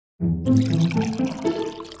So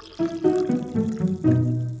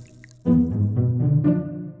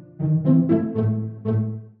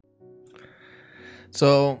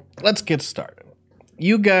let's get started.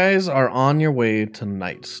 You guys are on your way to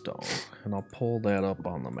Nightstone, and I'll pull that up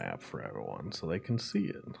on the map for everyone so they can see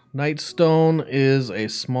it. Nightstone is a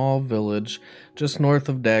small village just north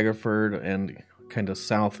of Daggerford and kind of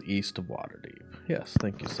southeast of Waterdeep. Yes,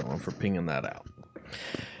 thank you, someone, for pinging that out.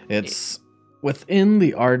 It's within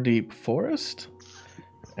the Ardeep Forest,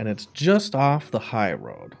 and it's just off the high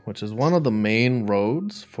road, which is one of the main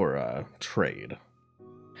roads for trade.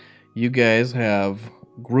 You guys have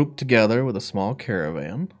grouped together with a small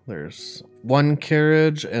caravan. There's one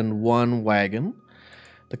carriage and one wagon.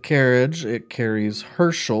 The carriage, it carries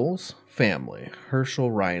Herschel's family,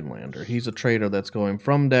 Herschel Rhinelander. He's a trader that's going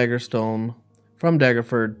from Daggerford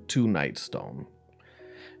to Nightstone.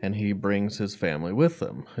 And he brings his family with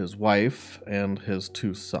him, his wife and his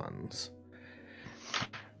 2 sons.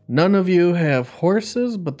 None of you have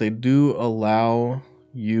horses, but they do allow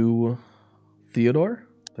you, Theodore,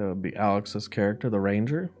 that would be Alex's character, the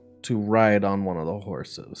ranger, to ride on one of the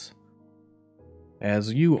horses.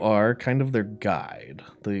 As you are kind of their guide,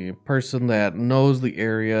 the person that knows the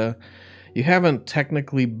area. You haven't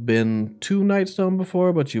technically been to Nightstone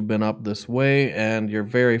before, but you've been up this way, and you're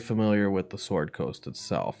very familiar with the Sword Coast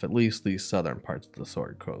itself, at least the southern parts of the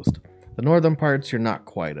Sword Coast. The northern parts you're not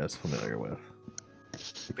quite as familiar with.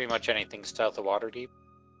 Pretty much anything south of Waterdeep?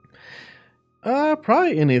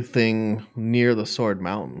 Probably anything near the Sword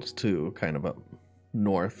Mountains, too, kind of up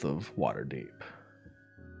north of Waterdeep.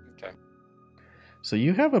 Okay. So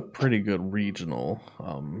you have a pretty good regional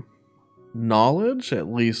knowledge, at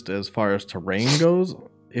least as far as terrain goes.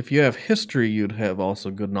 If you have history, you'd have also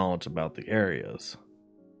good knowledge about the areas.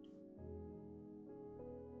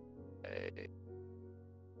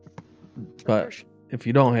 But if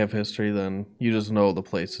you don't have history, then you just know the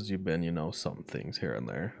places you've been, you know some things here and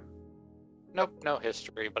there. Nope, no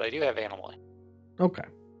history, but I do have animal. Okay.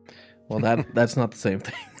 Well, that's not the same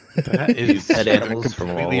thing. That is Pet animals from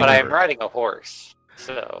all But I'm riding a horse,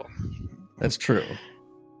 so... That's true.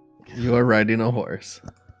 You are riding a horse.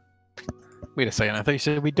 Wait a second, I thought you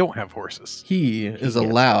said we don't have horses. He is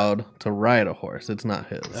allowed to ride a horse. It's not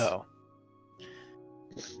his. Oh.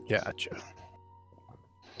 Gotcha.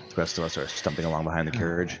 The rest of us are stumping along behind the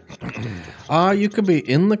carriage. You could be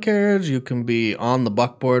in the carriage. You can be on the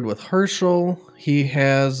buckboard with Herschel. He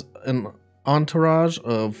has an entourage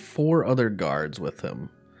of 4 other guards with him.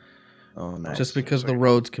 Oh, nice. Just because the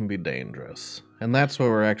roads can be dangerous. And that's where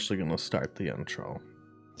we're actually going to start the intro.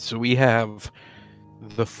 So we have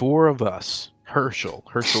the 4 of us, Herschel,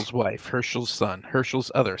 Herschel's wife, Herschel's son,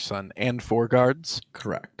 Herschel's other son, and 4 guards?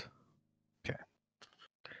 Correct. Okay.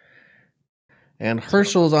 And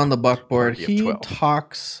Herschel's on the buckboard. Party of He 12.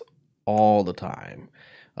 talks all the time.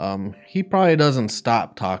 He probably doesn't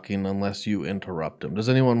stop talking unless you interrupt him. Does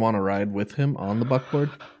anyone want to ride with him on the buckboard?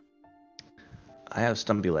 I have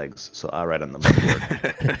stumpy legs, so I'll ride on the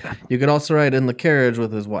buckboard. You could also ride in the carriage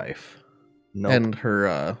with his wife Nope. and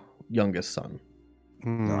her youngest son.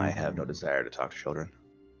 No, I have no desire to talk to children.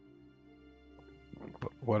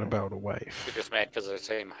 But what about a wife? You're just mad because they're the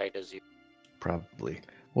same height as you. Probably.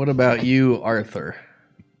 What about you, Arthur?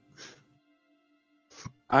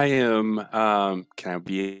 I am, can I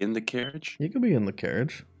be in the carriage? You could be in the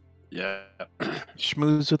carriage. Yeah.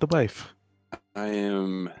 Schmooze with the wife. I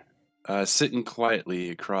am sitting quietly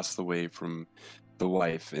across the way from the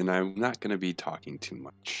wife, and I'm not going to be talking too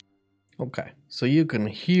much. Okay, so you can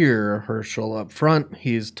hear Herschel up front.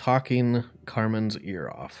 He's talking Carmen's ear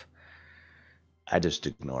off. I just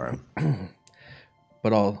ignore him.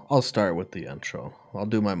 But I'll start with the intro. I'll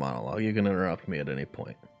do my monologue. You can interrupt me at any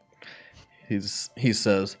point. He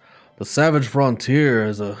says, "The savage frontier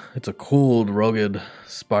it's a cold, rugged,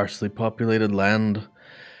 sparsely populated land.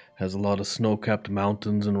 Has a lot of snow-capped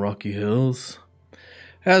mountains and rocky hills.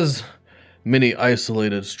 Has many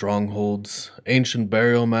isolated strongholds, ancient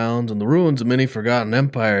burial mounds, and the ruins of many forgotten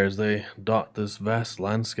empires. They dot this vast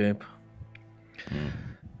landscape."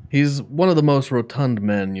 He's one of the most rotund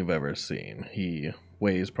men you've ever seen. He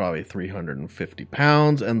weighs probably 350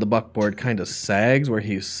 pounds, and the buckboard kind of sags where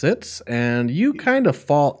he sits, and you kind of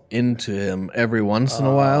fall into him every once in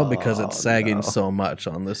a while because it's sagging so much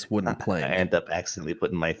on this wooden plank. I end up accidentally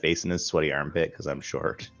putting my face in his sweaty armpit because I'm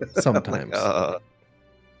short. Sometimes.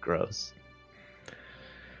 Gross.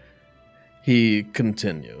 He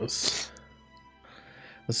continues.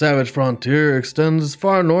 "The savage frontier extends as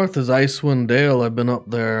far north as Icewind Dale. I've been up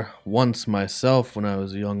there once myself when I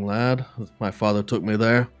was a young lad. My father took me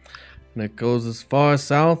there. And it goes as far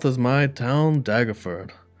south as my town,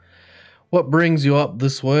 Daggerford. What brings you up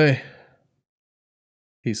this way?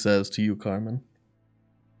 He says to you, Carmen.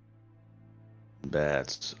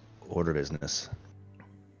 That's order business.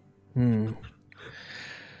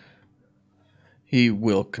 He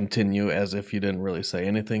will continue as if you didn't really say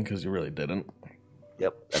anything, because you really didn't.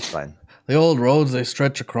 Yep, that's fine. The old roads, they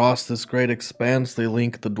stretch across this great expanse. They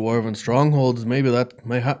link the dwarven strongholds. Maybe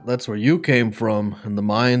that's where you came from. And the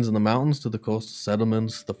mines and the mountains to the coastal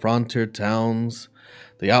settlements, the frontier towns,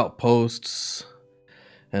 the outposts,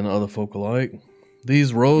 and other folk alike.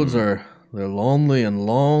 These roads they're lonely and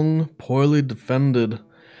long, poorly defended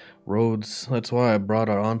roads. That's why I brought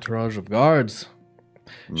our entourage of guards.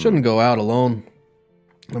 Shouldn't go out alone.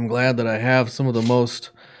 I'm glad that I have some of the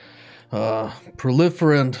most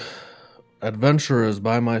proliferant adventurers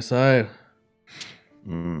by my side.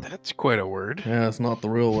 That's quite a word. Yeah, it's not the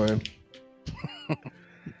real word.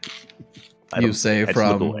 I just look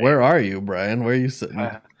away. Where are you, Brian? Where are you sitting?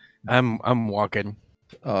 I'm walking.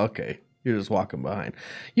 Oh, okay. You're just walking behind.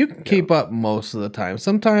 You can keep up most of the time.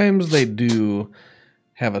 Sometimes they do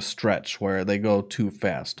have a stretch where they go too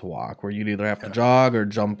fast to walk, where you'd either have to jog or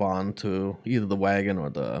jump onto either the wagon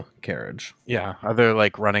or the carriage. Yeah. Are there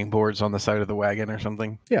like running boards on the side of the wagon or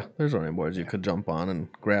something? Yeah, there's running boards you could jump on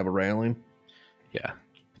and grab a railing. Yeah.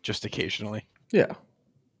 Just occasionally. Yeah.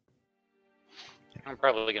 I'm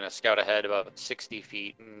probably going to scout ahead about 60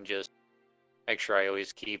 feet and just make sure I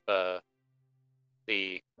always keep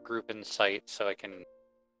the group in sight so I can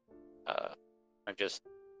just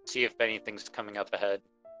see if anything's coming up ahead.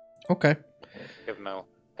 Okay. Give them a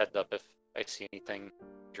heads up if I see anything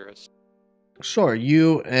dangerous. Sure,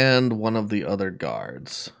 you and one of the other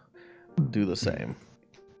guards do the same.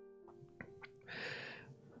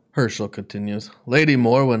 Herschel continues. Lady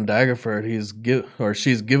Morwen Daggerford,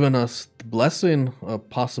 she's given us the blessing, a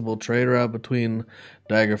possible trade route between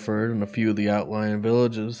Daggerford and a few of the outlying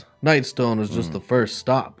villages. Nightstone is just the first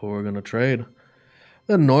stop where we're going to trade.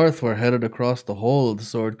 Then north, we're headed across the whole of the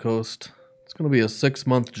Sword Coast. It's going to be a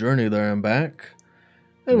 6-month journey there and back.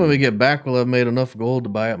 And when we get back, we'll have made enough gold to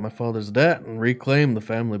buy up my father's debt and reclaim the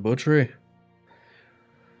family butchery.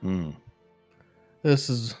 This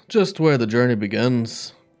is just where the journey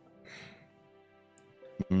begins.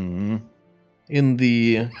 In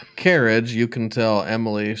the carriage, you can tell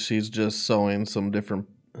Emily she's just sewing some different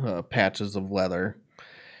patches of leather.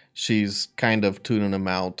 She's kind of tuning them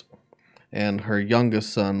out. And her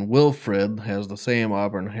youngest son, Wilfred, has the same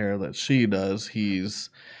auburn hair that she does. He's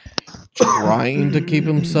trying to keep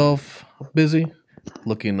himself busy,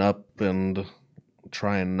 looking up and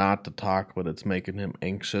trying not to talk, but it's making him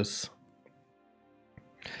anxious.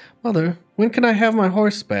 Mother, when can I have my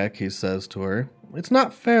horse back? He says to her. It's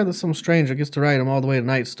not fair that some stranger gets to ride him all the way to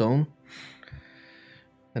Nightstone.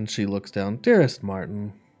 And she looks down. Dearest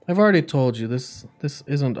Martin, I've already told you this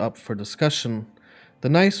isn't up for discussion. The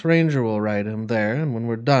nice ranger will ride him there, and when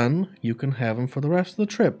we're done, you can have him for the rest of the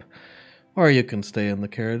trip. Or you can stay in the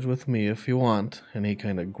carriage with me if you want. And he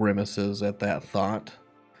kind of grimaces at that thought.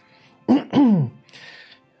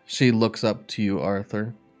 She looks up to you,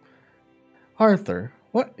 Arthur. Arthur,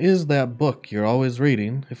 what is that book you're always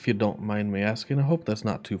reading, if you don't mind me asking? I hope that's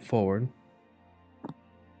not too forward.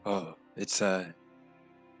 Oh, it's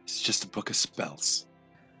just a book of spells.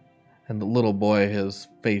 And the little boy, his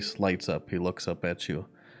face lights up. He looks up at you.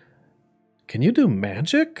 Can you do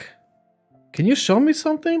magic? Can you show me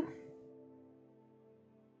something?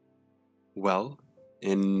 Well,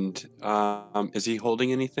 and is he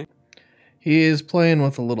holding anything? He is playing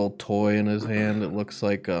with a little toy in his hand. It looks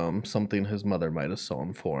like something his mother might have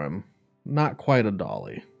sewn for him. Not quite a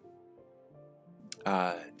dolly.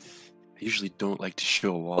 I usually don't like to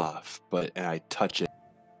show off, but I touch it,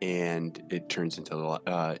 and it turns into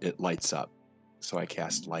it lights up. So I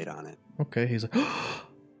cast light on it. Okay, he's like,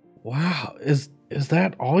 wow, is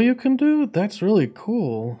that all you can do? That's really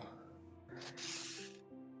cool.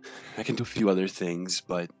 I can do a few other things,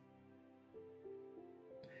 but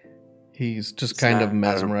he's just kind of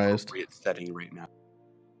mesmerized. Appropriate setting right now.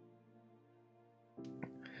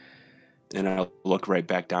 And I'll look right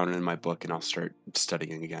back down in my book, and I'll start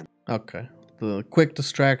studying again. Okay. The quick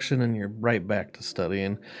distraction, and you're right back to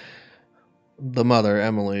studying. The mother,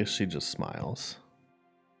 Emily, she just smiles.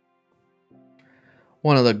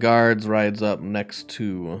 One of the guards rides up next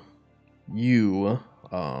to you,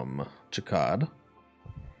 Chakad.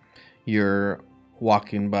 You're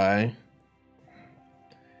walking by,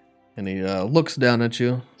 and he looks down at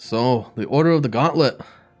you. So, the Order of the Gauntlet.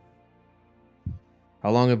 How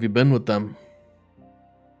long have you been with them?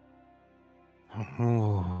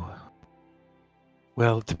 Oh.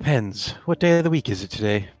 Well, it depends. What day of the week is it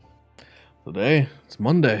today? Today? It's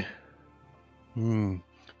Monday.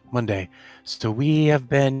 Monday. So we have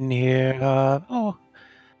been here,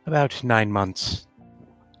 about 9 months.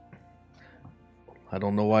 I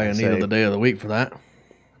don't know why I I needed say- the day of the week for that.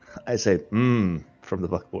 I say, from the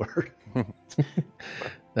buckboard.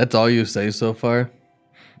 That's all you say so far?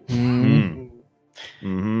 Mm.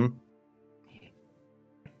 Mm-hmm.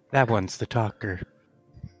 That one's the talker.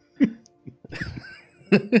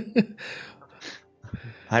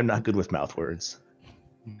 I'm not good with mouth words.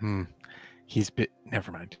 He's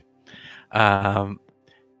never mind.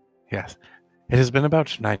 Yes. It has been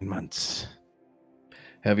about 9 months.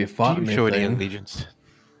 Have you fought Do you show any anything? allegiance?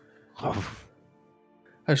 Oh,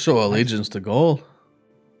 I show allegiance to gold.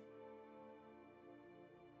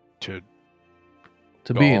 to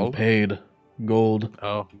To being Gold? paid gold.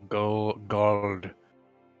 gold.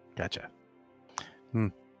 Gotcha.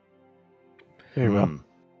 Very well. Hmm.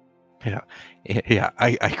 Yeah.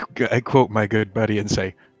 I quote my good buddy and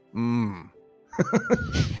say,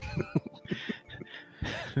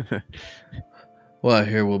 Well, I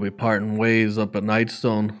hear we'll be parting ways up at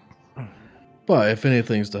Nightstone. But if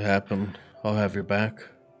anything's to happen, I'll have your back.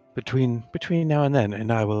 Between now and then,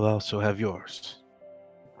 and I will also have yours.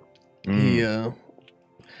 He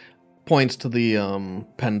points to the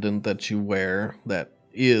pendant that you wear that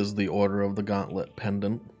is the Order of the Gauntlet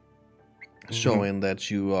pendant, showing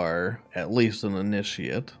that you are at least an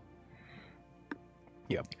initiate.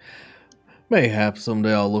 Yep. Mayhaps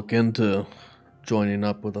someday I'll look into joining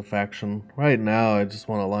up with a faction. Right now, I just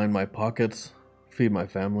want to line my pockets, feed my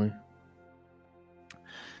family.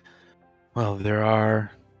 Well, there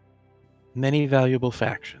are many valuable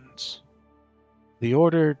factions. The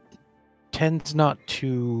Order tends not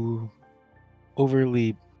to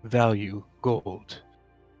overly value gold,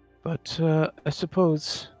 but I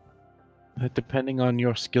suppose that depending on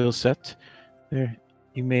your skill set, there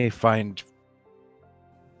you may find,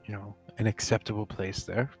 an acceptable place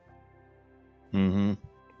there. Mm-hmm.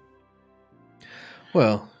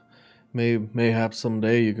 Well, mayhaps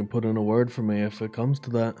someday you can put in a word for me if it comes to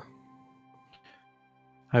that.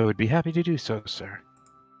 I would be happy to do so, sir.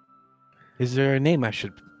 Is there a name I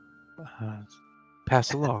should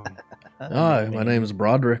pass along? My name's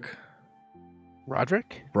Broderick.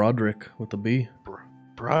 Roderick? Broderick with a B.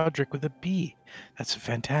 Broderick with a B. That's a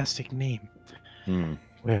fantastic name. Hmm.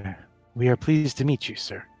 We are pleased to meet you,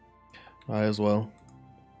 sir. I as well.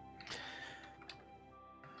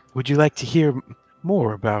 Would you like to hear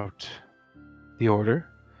more about the Order?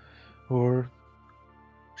 Or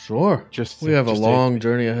Sure. just... We have a just long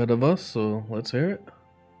journey ahead of us, so let's hear it.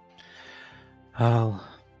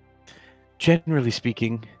 Generally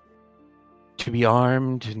speaking, to be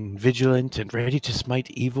armed and vigilant and ready to smite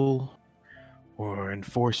evil, or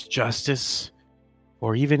enforce justice,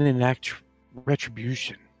 or even enact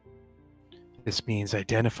retribution. This means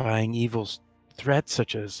identifying evil's threats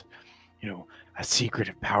such as, a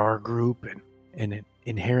secretive power group and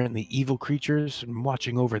inherently evil creatures and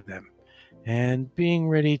watching over them, and being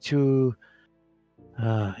ready to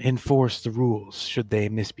enforce the rules should they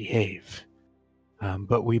misbehave.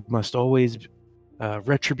 But we must always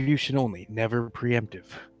retribution only, never preemptive.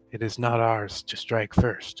 It is not ours to strike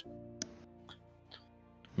first.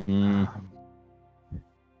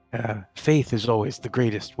 Faith is always the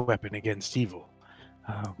greatest weapon against evil,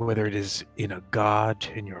 whether it is in a god,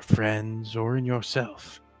 in your friends, or in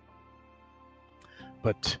yourself.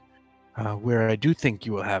 But where I do think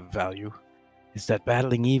you will have value is that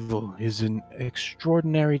battling evil is an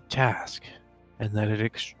extraordinary task, and that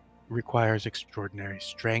it requires extraordinary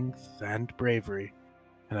strength and bravery,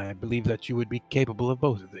 and I believe that you would be capable of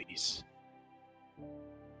both of these.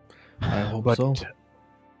 I hope But so.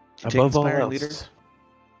 above all Inspiring else, Leader?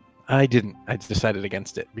 I didn't. I decided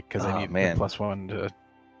against it because I Oh, need man. the +1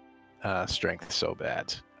 to strength so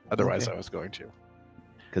bad. Otherwise, Okay. I was going to.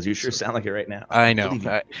 Because you sure sound like it right now. I know. believe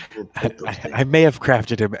you. We'll take those I may have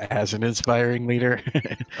crafted him as an inspiring leader,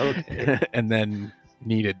 Okay. and then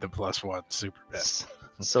needed the +1 super bad.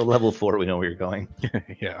 So level 4, we know where you're going.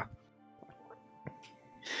 Yeah.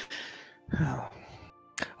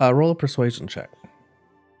 Roll a persuasion check.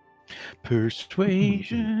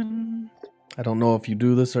 Persuasion. I don't know if you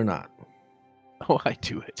do this or not. Oh, I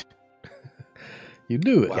do it. You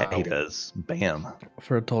do it. Yeah, he does. Bam.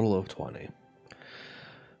 For a total of 20.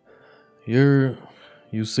 You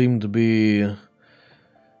seem to be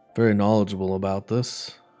very knowledgeable about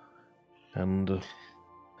this, and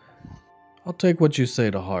I'll take what you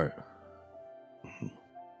say to heart.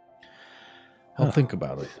 I'll think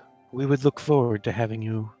about it. We would look forward to having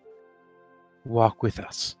you walk with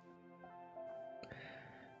us.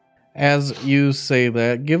 As you say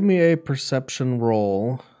that, give me a perception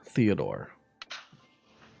roll, Theodore.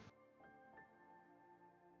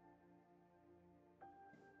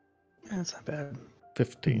 That's not bad.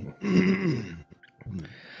 15.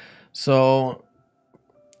 So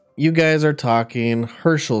you guys are talking.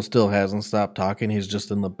 Herschel still hasn't stopped talking. He's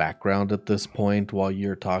just in the background at this point while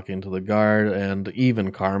you're talking to the guard, and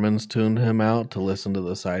even Carmen's tuned him out to listen to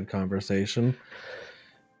the side conversation.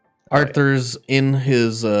 Arthur's in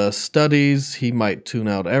his studies. He might tune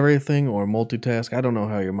out everything or multitask. I don't know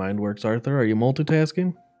how your mind works, Arthur. Are you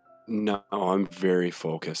multitasking? No, I'm very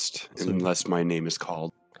focused, unless my name is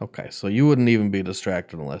called. Okay, so you wouldn't even be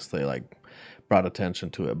distracted unless they brought attention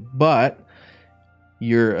to it. But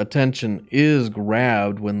your attention is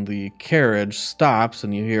grabbed when the carriage stops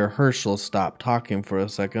and you hear Herschel stop talking for a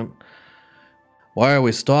second. Why are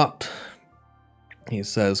we stopped? He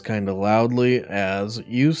says kind of loudly as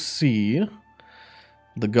you see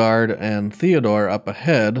the guard and Theodore up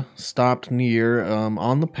ahead, stopped near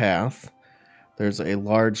on the path. There's a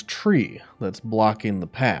large tree that's blocking the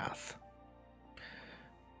path,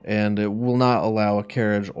 and it will not allow a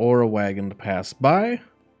carriage or a wagon to pass by.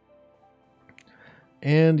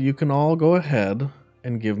 And you can all go ahead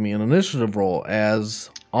and give me an initiative roll, as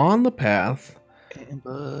on the path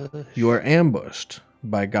you are ambushed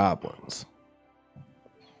by goblins.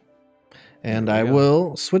 And I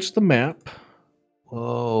will switch the map.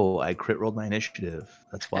 Whoa, I crit rolled my initiative.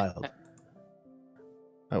 That's wild.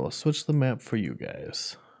 I will switch the map for you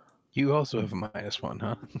guys. You also have a -1,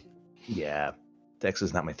 huh? Yeah. Dex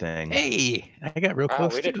is not my thing. Hey, I got real Wow,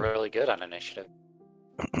 close. we did too. really good on initiative.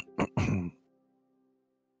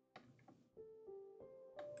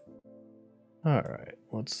 All right,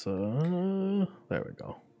 let's there we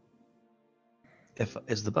go.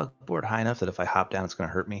 Is the buckboard high enough that if I hop down, it's going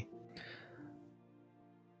to hurt me?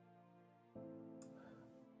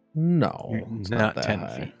 No, it's not that 10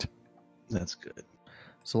 high. feet. That's good.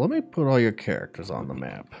 So let me put all your characters on the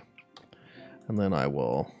map, and then I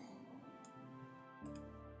will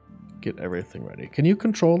get everything ready. Can you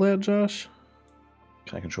control that, Josh?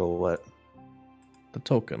 Can I control what? The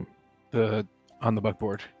token. On the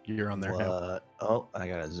buckboard, you're on there now. What? Oh, I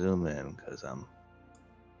got to zoom in because I'm...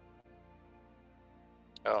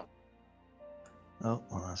 Oh, Oh,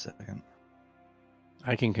 hold on a second.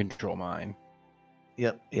 I can control mine.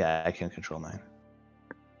 Yep. Yeah, I can control mine.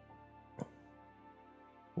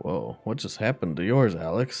 Whoa, what just happened to yours,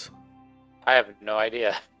 Alex? I have no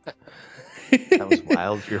idea. That was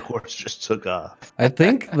wild. Your horse just took off. I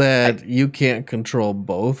think that you can't control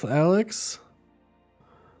both, Alex,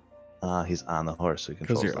 He's on the horse, so he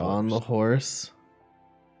because controls you're on the horse.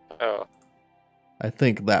 Oh, I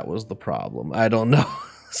think that was the problem. I don't know.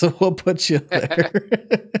 So we'll put you there.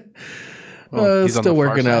 Oh, he's on still the far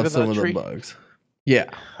working side out of some that of the tree? bugs. Yeah,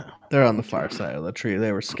 they're on the far side of the tree.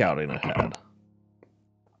 They were scouting ahead.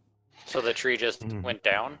 so the tree just went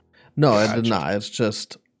down? No, it did Gotcha. not. It's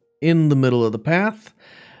just in the middle of the path.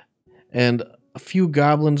 And a few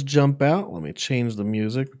goblins jump out. Let me change the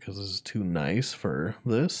music because this is too nice for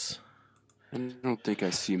this. I don't think I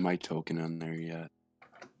see my token on there yet.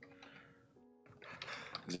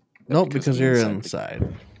 Is that Nope, because I'm you're the-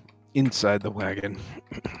 inside. Inside the wagon.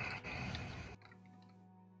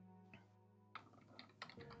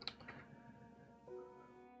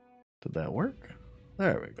 Did that work?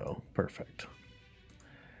 There we go. Perfect.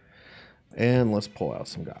 And let's pull out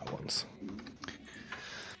some goblins.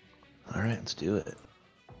 All right, let's do it.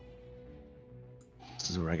 This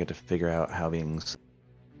is where I get to figure out how being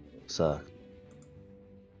suck.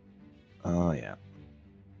 Oh, yeah.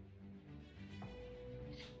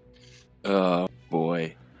 Oh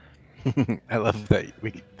boy. I love that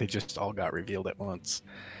they just all got revealed at once.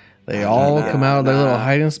 They all come out of their little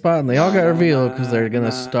hiding spot, and they all got revealed because they're going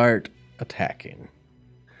to start attacking.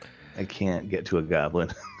 I can't get to a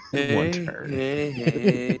goblin in one turn.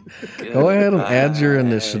 Go ahead and add your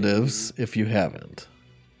initiatives if you haven't.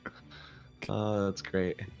 Oh, that's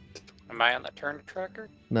great. Am I on the turn tracker?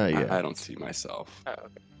 Not yet. I don't see myself. Oh,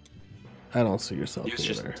 okay. I don't see yourself He was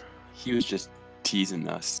just either. he was just teasing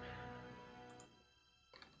us.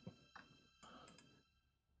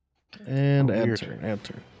 And Oh, add weird. turn, add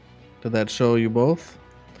turn. Did that show you both?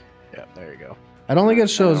 Yeah, there you go. I don't think it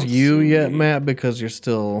shows don't you see yet, me. Matt, because you're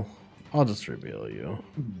still... I'll just reveal you.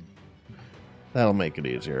 That'll make it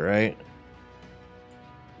easier, right?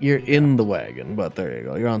 You're in the wagon, but there you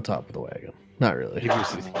go. You're on top of the wagon. Not really.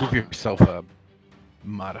 Give yourself a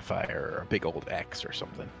modifier or a big old X or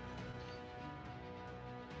something.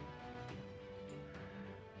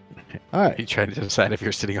 All right. You trying to decide if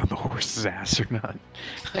you're sitting on the horse's ass or not.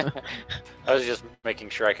 I was just making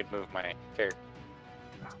sure I could move my character.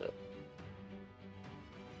 So,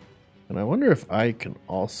 And I wonder if I can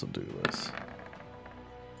also do this.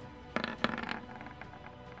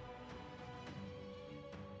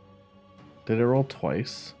 Did it roll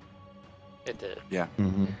twice? It did. Yeah.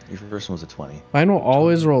 Mm-hmm. Your first one was a 20. Mine will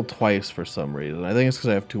always roll twice for some reason. I think it's because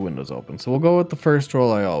I have 2 windows open. So we'll go with the first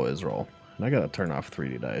roll I always roll. And I gotta turn off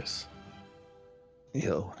 3D dice.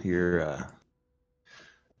 Yo, your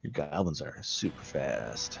goblins are super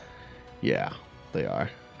fast. Yeah, they are.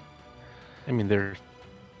 I mean, they're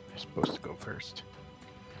supposed to go first.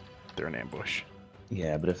 They're an ambush.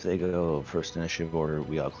 Yeah, but if they go first initiative order,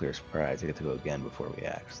 we all clear surprise. They get to go again before we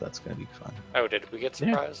act, so that's gonna be fun. Oh, did we get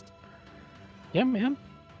Yeah. surprised? Yeah, man.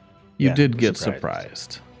 You Yeah, did we're get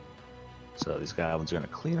surprised. surprised. So these goblins are gonna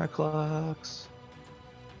clean our clocks.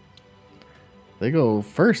 They go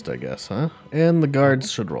first, I guess, huh? And the guards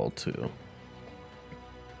should roll too.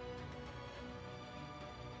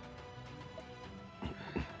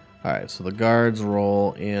 Alright, so the guards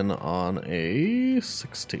roll in on a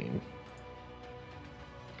 16.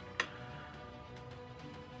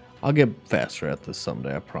 I'll get faster at this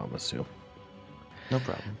someday, I promise you. No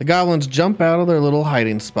problem. The goblins jump out of their little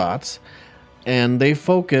hiding spots and they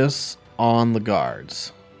focus on the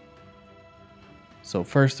guards. So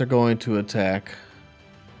first they're going to attack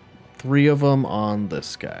 3 of them on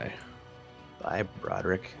this guy. Bye,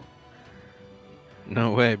 Broderick.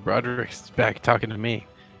 No way, Broderick's back talking to me.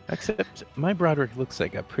 Except my Broderick looks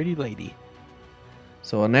like a pretty lady.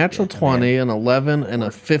 So a natural Yeah, 20, an 11, and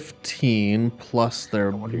a 15 plus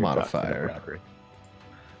their No wonder you're talking to modifier. Broderick.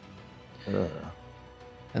 Ugh.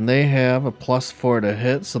 And they have a +4 to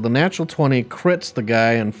hit. So the natural 20 crits the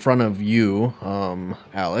guy in front of you,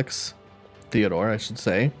 Alex. Theodore, I should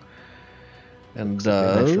say. And Looks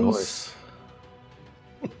like an extra does...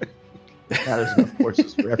 Now there's enough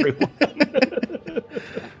horses for everyone.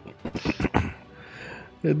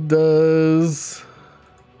 It does...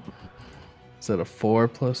 Is that a 4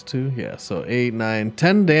 plus 2? Yeah, so 8, 9,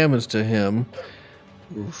 10 damage to him.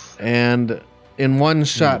 Oof. And in one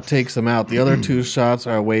shot Oof. takes him out. The other 2 shots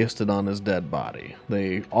are wasted on his dead body.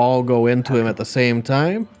 They all go into him at the same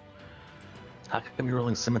time. How come you're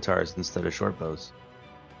rolling scimitars instead of short bows?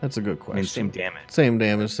 That's a good I question. mean, same damage. Same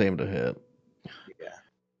damage, same to hit. Yeah.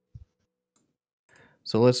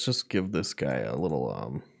 So let's just give this guy a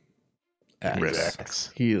little Red X.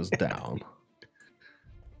 X. He is down.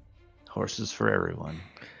 Horses for everyone.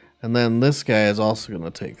 And then this guy is also going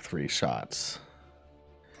to take 3 shots.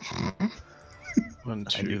 1,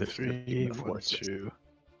 I knew 2, this was gonna be 3. enough 1, horses. 2,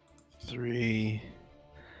 3.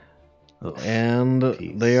 Oof. And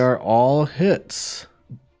Peace. they are all hits.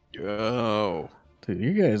 Oh. Dude,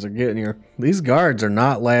 you guys are getting your... These guards are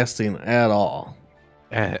not lasting at all.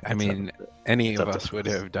 I mean, any it's of up to us would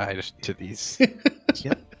us. have died to these. Yep. This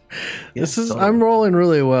Yeah, is... totally. I'm rolling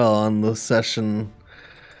really well on the session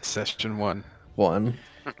Session 1. 1.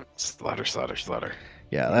 Slaughter, slaughter, slaughter.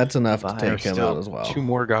 Yeah, that's enough to Fine. take him Still out as well. 2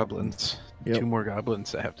 more goblins. Yep. 2 more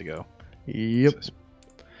goblins that have to go. Yep.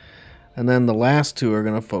 And then the last 2 are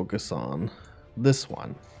going to focus on this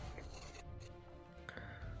one.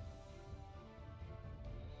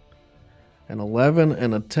 An 11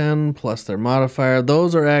 and a 10 plus their modifier.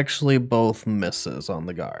 Those are actually both misses on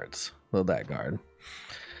the guards. Well, that guard.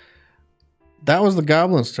 That was the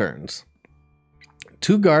goblins' turns.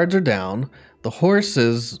 2 guards are down. The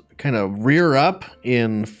horses kind of rear up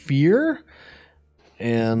in fear.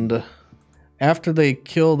 And after they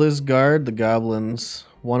kill this guard, the goblins,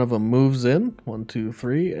 one of them moves in, 1, 2,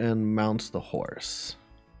 3, and mounts the horse.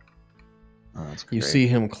 Oh, that's You great. see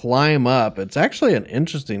him climb up. It's actually an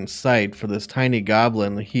interesting sight for this tiny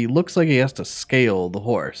goblin. He looks like he has to scale the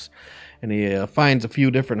horse. And he finds a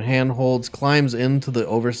few different handholds, climbs into the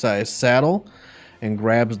oversized saddle, and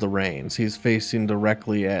grabs the reins. He's facing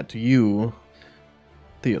directly at you,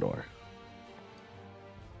 Theodore.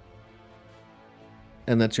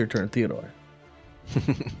 And that's your turn, Theodore.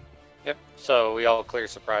 Yep. So we all clear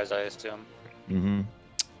surprise, I assume.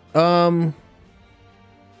 Mm-hmm.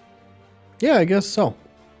 Yeah, I guess so.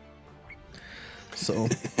 So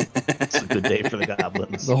It's a good day for the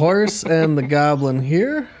goblins. the horse and the goblin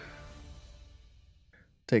here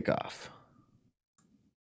take off.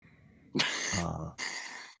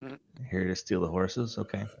 Here to steal the horses?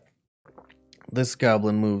 Okay. This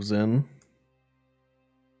goblin moves in.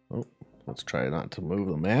 Oh, let's try not to move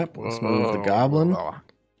the map. Let's move the goblin. That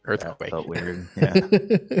Earthquake. felt weird.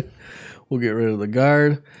 Yeah. We'll get rid of the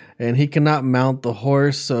guard. And he cannot mount the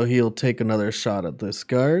horse, so he'll take another shot at this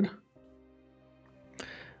guard.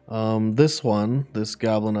 This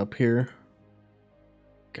goblin up here.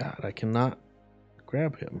 God, I cannot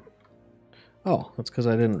grab him. Oh, that's because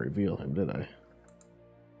I didn't reveal him, did I?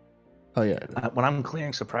 Oh, yeah. I did. When I'm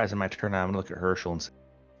clearing surprise in my turn, I'm going to look at Herschel and say,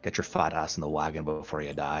 get your fat ass in the wagon before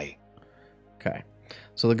you die. Okay.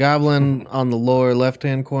 So the goblin on the lower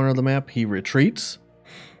left-hand corner of the map, he retreats.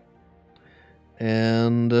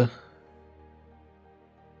 And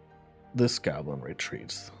this goblin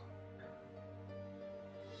retreats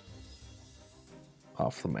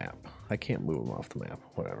off the map. I can't move him off the map.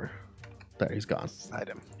 Whatever. There, he's gone. Slide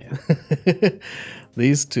him. Yeah.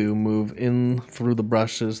 These two move in through the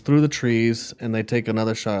brushes, through the trees, and they take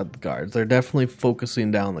another shot at the guards. They're definitely focusing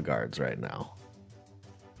down the guards right now.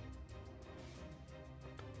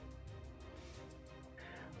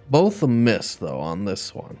 Both a miss, though, on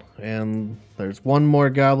this one. And there's one more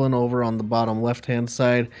goblin over on the bottom left-hand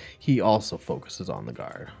side. He also focuses on the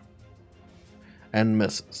guard. And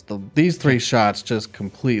misses. These 3 shots just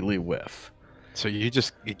completely whiff. So you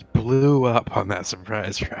blew up on that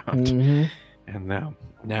surprise round. Mm-hmm. And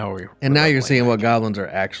now you're seeing what goblins are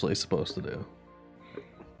actually supposed to do.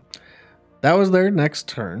 That was their next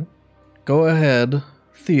turn. Go ahead,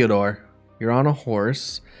 Theodore. You're on a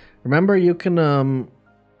horse. Remember, you can...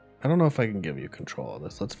 I don't know if I can give you control of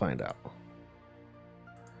this. Let's find out.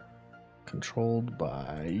 Controlled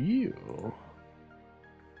by you.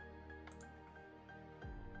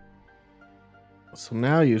 So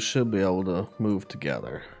now you should be able to move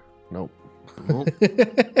together. Nope. Oh,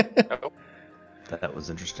 That was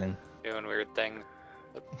interesting. doing weird things.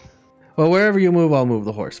 Well, wherever you move, I'll move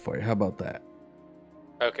the horse for you. How about that?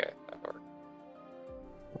 Okay, that worked.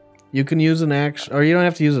 You can use an action, or you don't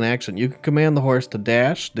have to use an action. You can command the horse to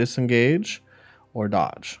dash, disengage, or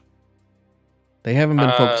dodge. They haven't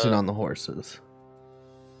been focusing on the horses.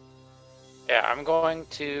 Yeah, I'm going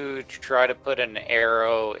to try to put an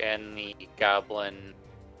arrow in the goblin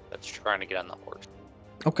that's trying to get on the horse.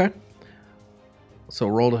 Okay. So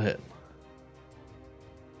roll to hit.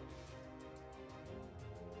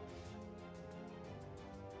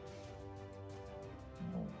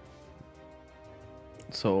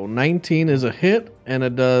 So 19 is a hit, and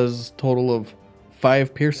it does total of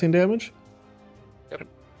 5 piercing damage. Yep.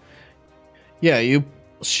 Yeah, you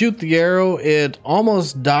shoot the arrow. It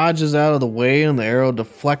almost dodges out of the way, and the arrow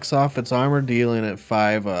deflects off its armor, dealing it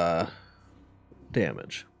 5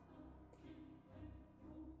 damage.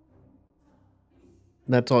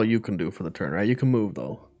 That's all you can do for the turn, right? You can move,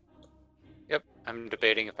 though. Yep, I'm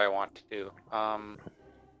debating if I want to.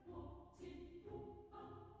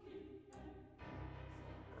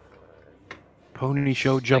 Pony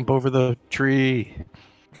show jump over the tree.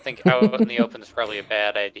 I think out in the open is probably a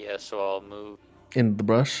bad idea, so I'll move In the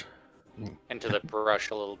brush? into the brush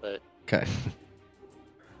a little bit. Okay.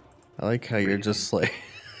 I like how you're just like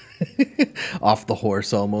off the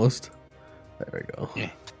horse almost. There we go. Yeah.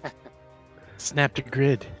 Snap to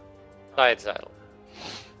grid. Side saddle.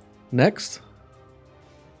 Next,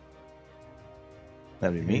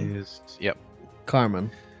 That'd be me. Yep. Carmen.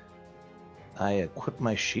 I equip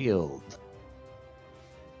my shield.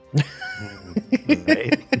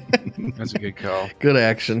 Right. That's a good call. Good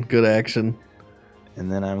action. Good action.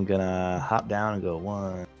 And then I'm gonna hop down and go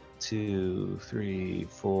 1, 2, 3,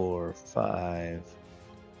 4, 5.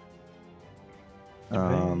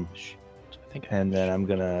 I think And then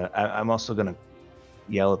I'm also gonna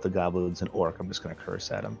yell at the goblins in orc. I'm just gonna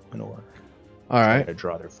curse at them in orc. All right. To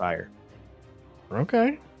draw their fire.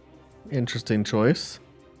 Okay. Interesting choice.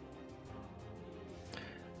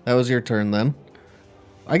 That was your turn then.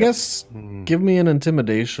 I guess give me an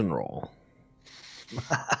intimidation roll.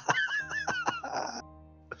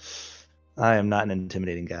 I am not an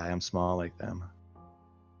intimidating guy. I'm small like them.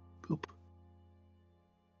 Boop.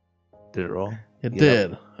 Did it roll? It Yep.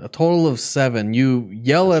 did. A total of 7. You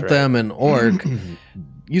yell That's at them in orc.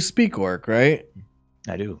 You speak orc, right?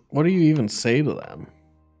 I do. What do you even say to them?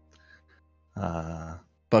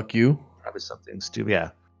 Fuck you? Probably something stupid.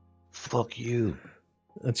 Yeah. Fuck you.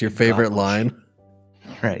 That's your favorite Goblin line?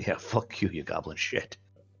 Right, yeah. Fuck you, you goblin shit.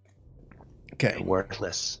 Okay. You're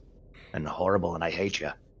worthless and horrible, and I hate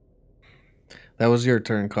you. That was your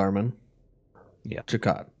turn, Carmen. Yeah.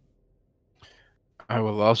 Jakot. I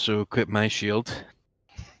will also equip my shield.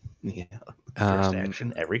 Yeah. First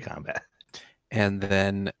action, every combat. And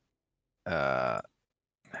then, let's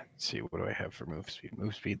see, what do I have for move speed?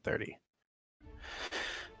 Move speed 30.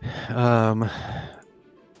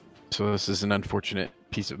 So this is an unfortunate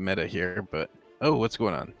piece of meta here, but what's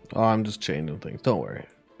going on? Oh, I'm just changing things. Don't worry.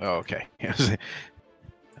 Oh, okay.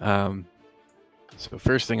 So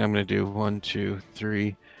first thing I'm going to do, 1, 2,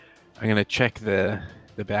 3. I'm going to check the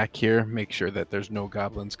back here, make sure that there's no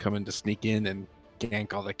goblins coming to sneak in and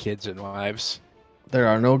gank all the kids and wives. There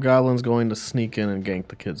are no goblins going to sneak in and gank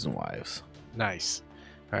the kids and wives. Nice.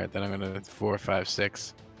 All right, then I'm going to 4, 5,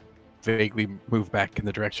 6. Vaguely move back in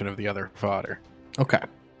the direction of the other fodder. Okay.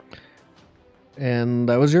 And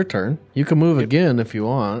that was your turn. You can move again if you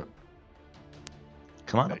want.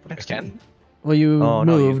 Come on up next to me. Again? Well, you Oh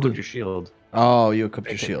no, you moved. equipped your shield. Oh, you equipped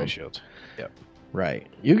I your take my shield. shield. Yep. Right.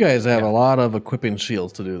 You guys have Yeah. a lot of equipping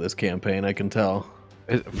shields to do this campaign, I can tell.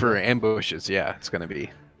 For ambushes, yeah, it's gonna be.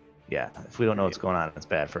 Yeah, if we don't know what's going on, it's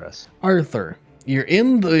bad for us. Arthur, you're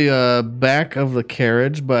in the back of the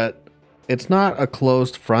carriage, but it's not a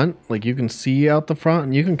closed front. Like, you can see out the front,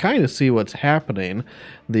 and you can kind of see what's happening,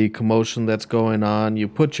 the commotion that's going on. You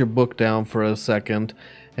put your book down for a second,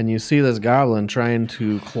 and you see this goblin trying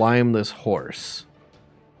to climb this horse.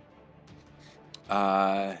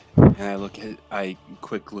 And I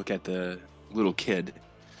quick look at the little kid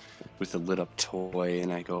with the lit up toy,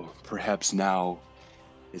 and I go, perhaps now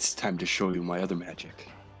it's time to show you my other magic.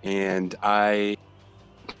 And I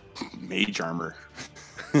mage armor.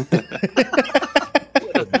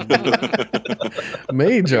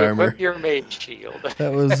 Mage You armor. equip your mage shield.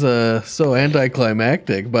 That was so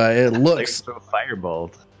anticlimactic, but it looks, Like a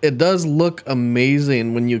firebolt. it does look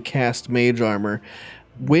amazing when you cast mage armor.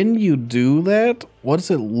 When you do that, what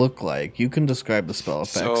does it look like? You can describe the spell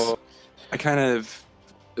effects. So I kind of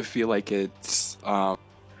feel like it's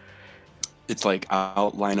like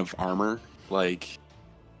outline of armor, like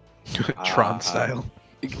Tron style.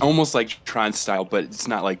 almost like Tron style, but it's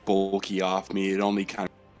not like bulky off me. It only kind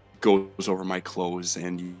of goes over my clothes,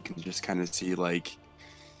 and you can just kind of see, like,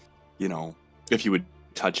 you know, if you would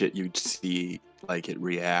touch it, you'd see like it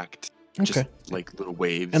react. Just Okay. like little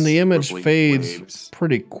waves. And the image rippling fades waves.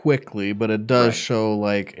 pretty quickly, but it does Right. show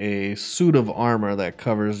like a suit of armor that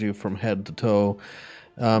covers you from head to toe.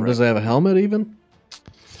 Does Right. it have a helmet even?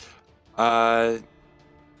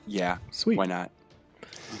 Yeah. Sweet. Why not?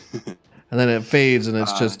 And then it fades and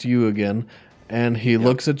it's just you again. And he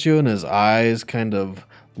looks at you and his eyes kind of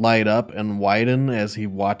light up and widen as he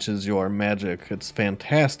watches your magic. It's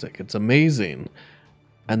fantastic. It's amazing.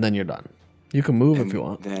 And then you're done. You can move if you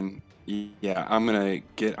want. Then, yeah, I'm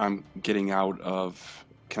getting out of.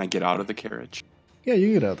 Can I get out of the carriage? Yeah,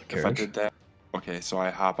 you get out of the If I carriage. did that. Okay, so I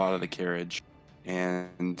hop out of the carriage,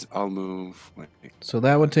 and I'll move. So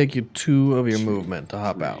that would take you 2 of your 2, movement to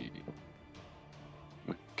hop out.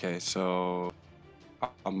 3. Okay, so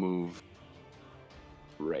I'll move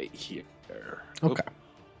right here. Okay.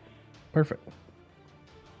 Perfect.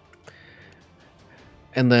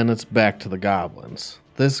 And then it's back to the goblins.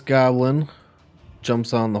 This goblin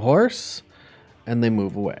jumps on the horse, and they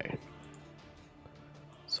move away.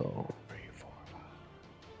 So, 3, 4, 5.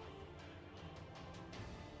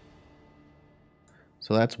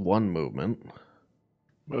 So that's one movement.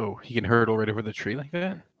 Oh, he can hurdle right over the tree like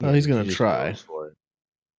that? Oh, he's gonna he just try. goes for it.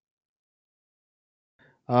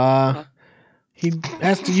 He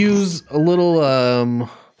has to use a little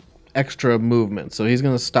extra movement, so he's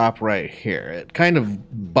gonna stop right here. It kind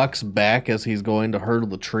of bucks back as he's going to hurdle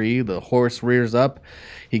the tree. The horse rears up.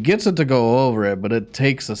 He gets it to go over it, but it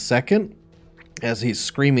takes a second as he's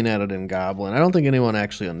screaming at it in Goblin. I don't think anyone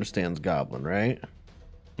actually understands Goblin, right?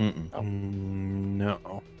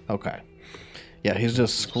 No. Okay. Yeah, he's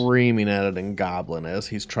just screaming at it in Goblin as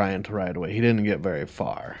he's trying to ride away. He didn't get very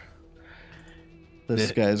far.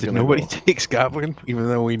 This guy's Did gonna nobody go. takes Goblin, even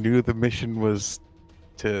though we knew the mission was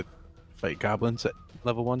to fight goblins at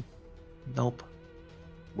level 1? Nope.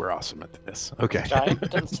 We're awesome at this. Okay.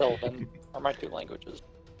 Giant and Sylvan are my 2 languages.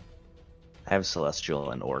 I have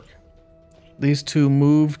Celestial and Orc. These 2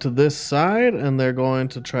 move to this side, and they're going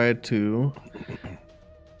to try to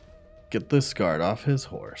get this guard off his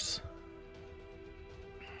horse.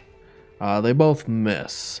 They both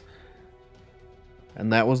miss.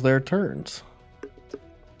 And that was their turns.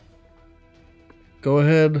 Go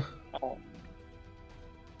ahead,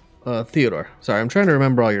 Theodore. Sorry, I'm trying to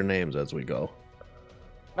remember all your names as we go.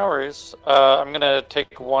 No worries. I'm gonna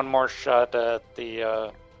take one more shot at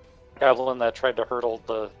the goblin that tried to hurdle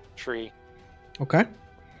the tree. Okay.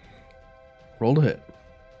 Roll to hit.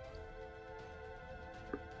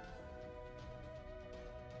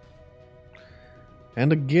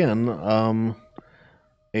 And again,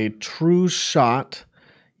 a true shot.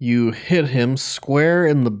 You hit him square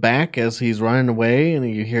in the back as he's running away, and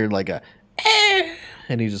you hear like a eh,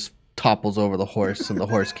 and he just topples over the horse, and the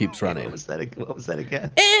horse keeps running. What was that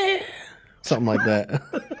again? Something like that.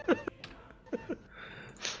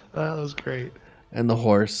 That was great. And the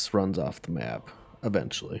horse runs off the map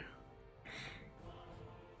eventually.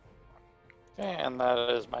 And that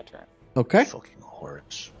is my turn. Okay. Fucking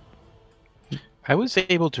horse. I was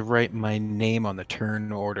able to write my name on the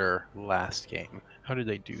turn order last game. How did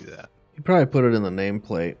I do that? You probably put it in the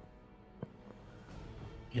nameplate.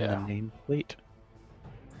 In Yeah. the nameplate?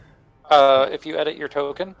 If you edit your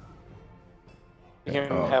token, You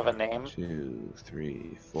can Oh. have a name. 2,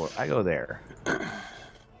 3, 4. I go there.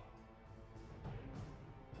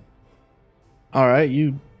 All right,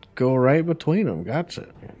 you go right between them. Gotcha.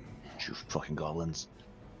 You fucking goblins.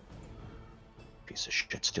 Piece of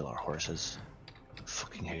shit, steal our horses.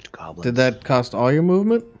 Fucking hate goblins. Did that cost all your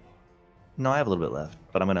movement? No, I have a little bit left,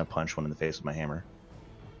 but I'm gonna punch one in the face with my hammer.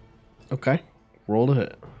 Okay. Roll to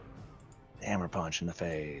hit. Hammer punch in the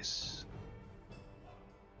face.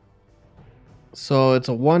 So it's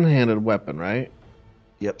a one-handed weapon, right?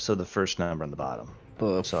 Yep, so the first number on the bottom.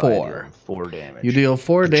 The So 4. 4 damage. You deal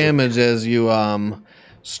 4 damage as you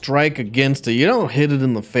strike against it. You don't hit it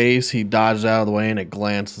in the face. He dodges out of the way and it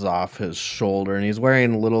glances off his shoulder. And he's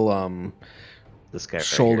wearing little this guy right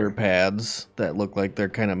shoulder here. pads that look like they're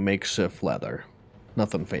kind of makeshift leather.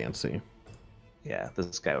 Nothing fancy. Yeah,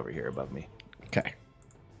 this guy over here above me. Okay.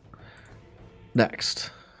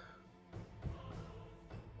 Next.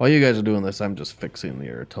 While you guys are doing this, I'm just fixing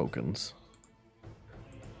your tokens.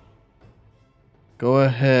 Go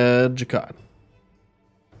ahead, Jakad.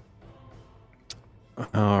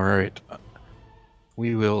 All right.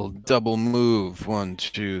 We will double move. 1,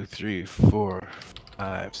 2, 3, 4,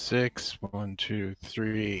 5, 6. 1, 2,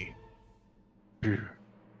 3.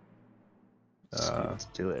 Let's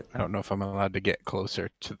do it. I don't know if I'm allowed to get closer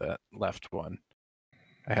to that left one.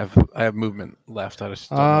 I have movement left. I just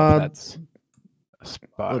don't know if that's a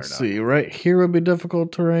spot Let's or not. see. Right here would be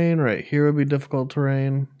difficult terrain. Right here would be difficult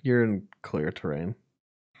terrain. You're in clear terrain.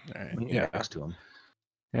 All right. We can Yeah. get next to him.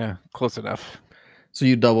 Yeah. Close enough. So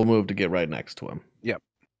you double move to get right next to him. Yep.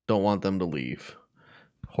 Don't want them to leave.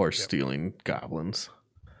 Horse stealing goblins.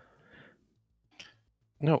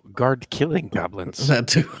 No, guard killing goblins. That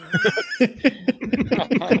too.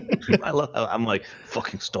 I love how I'm like,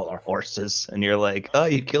 fucking stole our horses. And you're like, oh,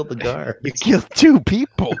 you killed the guard. You killed 2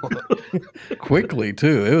 people. Quickly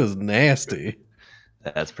too. It was nasty.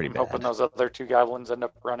 That's pretty I'm bad. hoping those other 2 goblins end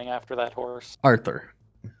up running after that horse. Arthur.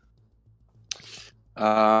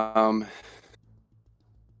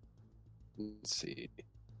 Let's see.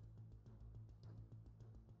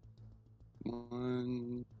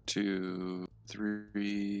 1, 2,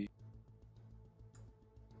 3,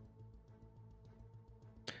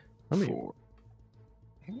 I mean, 4,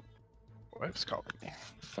 Wife's calling me.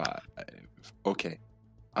 5. Okay.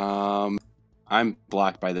 I'm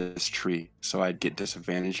blocked by this tree, so I'd get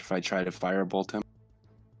disadvantage if I try to firebolt him.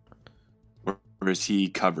 Or is he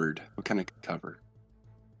covered? What kind of cover?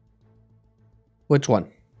 which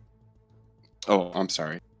one? Oh, I'm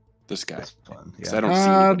sorry. This guy. This one, Because yeah. I don't see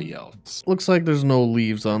anybody else. Looks like there's no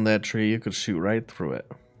leaves on that tree. You could shoot right through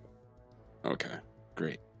it. Okay,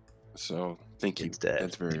 great. So, thank you. It's dead.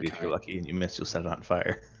 That's very Maybe if you're kind. lucky and you miss, you'll set it on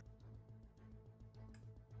fire.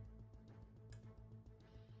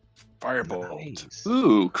 Firebolt. Nice.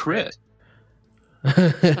 Ooh, crit.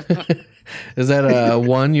 Is that a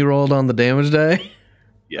 1 you rolled on the damage die?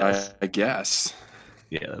 Yes. I guess.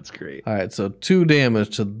 Yeah, that's great. All right, so 2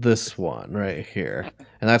 damage to this one right here.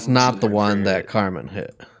 And that's not the one that Carmen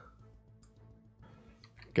hit.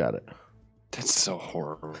 Got it. That's so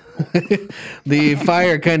horrible. The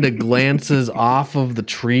fire kind of glances off of the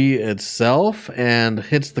tree itself and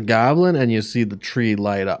hits the goblin, and you see the tree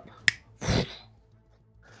light up. A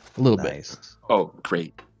little Nice. Oh,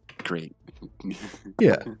 great. Great. bit.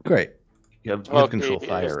 Yeah, great. You have Well, control he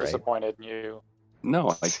fire, is right? disappointed in you.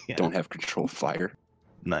 No, I Yeah. don't have control fire.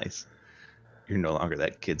 Nice. You're no longer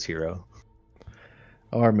that kid's hero.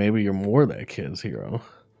 Or maybe you're more that kid's hero.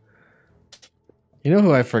 You know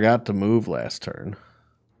who I forgot to move last turn?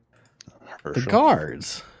 The Herschel.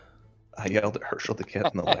 guards. I yelled at Herschel to get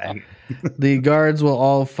in the wagon. The guards will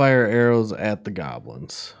all fire arrows at the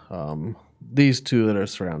goblins. These 2 that are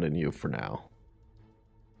surrounding you for now.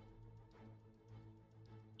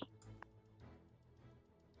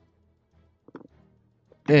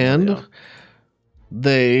 And Yeah.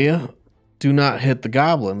 they do not hit the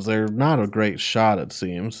goblins. They're not a great shot, it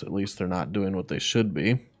seems. At least they're not doing what they should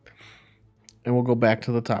be. And we'll go back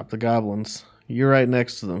to the top. The goblins. You're right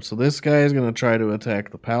next to them. So this guy is going to try to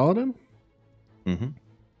attack the paladin. Mm-hmm.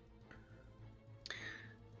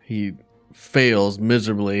 He fails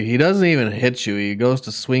miserably. He doesn't even hit you. He goes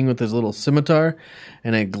to swing with his little scimitar,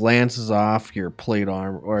 and it glances off your plate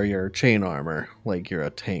armor or your chain armor, like you're a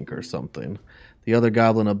tank or something. The other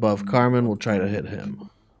goblin above Carmen will try to hit him.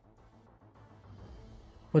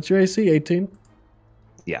 What's your AC? 18?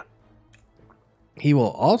 Yeah. He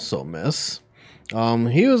will also miss.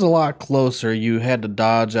 He was a lot closer. You had to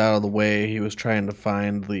dodge out of the way. He was trying to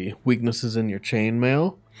find the weaknesses in your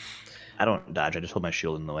chainmail. I don't dodge. I just hold my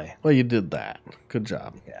shield in the way. Well, you did that. Good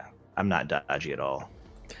job. Yeah. I'm not dodgy at all.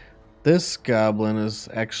 This goblin is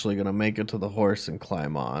actually going to make it to the horse and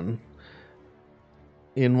climb on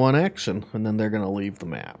in one action, and then they're going to leave the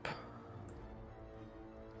map.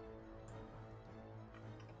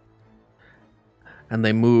 And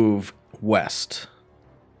they move west.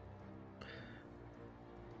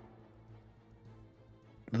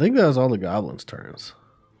 I think that was all the goblins' turns.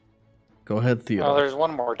 Go ahead, Theodore. Oh, there's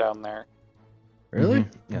one more down there. Really?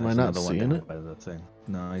 Yeah, Am I there's not another one seeing down it? by the thing.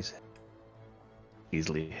 No, he's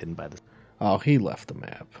easily hidden by the. Oh, he left the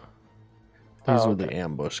map. These Oh, were the okay.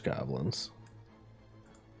 ambush goblins.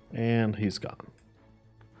 And he's gone.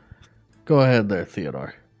 Go ahead there,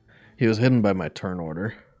 Theodore. He was hidden by my turn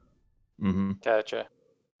order. Mm-hmm. Gotcha.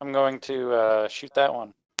 I'm going to shoot that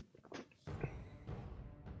one.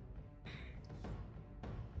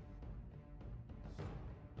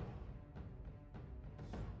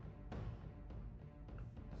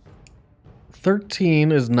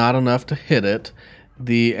 "13 is not enough to hit it.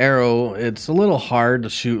 The arrow, it's a little hard to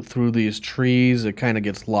shoot through these trees. It kind of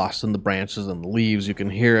gets lost in the branches and the leaves. You can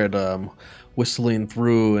hear it whistling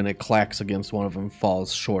through, and it clacks against one of them,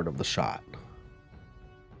 falls short of the shot.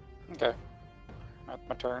 Okay. That's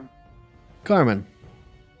my turn. Carmen.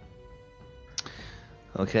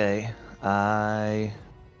 Okay, I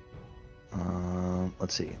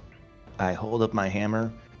let's see. I hold up my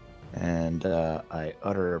hammer, and I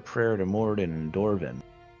utter a prayer to Morden and Dwarven,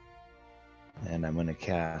 and I'm going to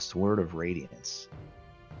cast Word of Radiance.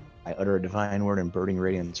 I utter a divine word, and burning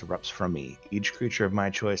radiance erupts from me. Each creature of my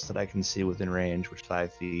choice that I can see within range, which is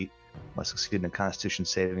 5 feet, must succeed in a Constitution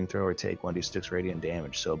saving throw or take 1d6 radiant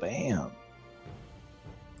damage. So, bam!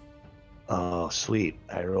 Oh, sweet.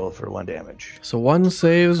 I roll for 1 damage. So one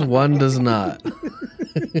saves, one does not.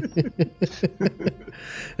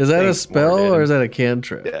 Is that a Thanks, spell Morden. or is that a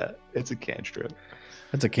cantrip? Yeah, it's a cantrip.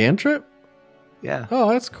 That's a cantrip? Yeah. Oh,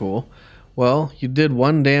 that's cool. Well, you did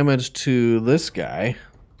 1 damage to this guy.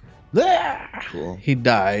 Cool. He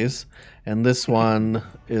dies, and this one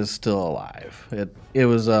is still alive. It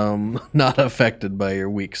was not affected by your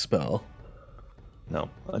weak spell. No,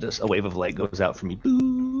 just a wave of light goes out from me.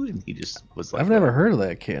 Boo! And he just was like, I've never heard of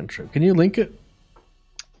that cantrip. Can you link it?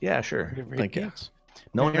 Yeah, sure. Thank you.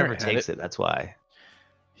 No one Never ever had takes it. That's why.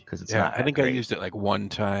 Because it's Yeah, not. I think that I great. used it like one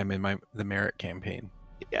time in the merit campaign.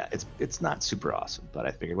 Yeah, it's not super awesome, but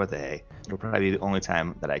I figured, what the hey, it'll probably be the only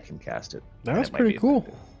time that I can cast it. and That's it might pretty be cool.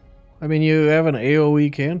 effective. I mean, you have an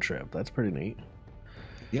AoE cantrip. That's pretty neat.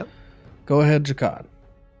 Yep. Go ahead, Jakad.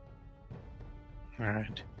 All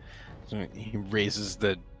right. So he raises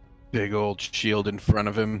the big old shield in front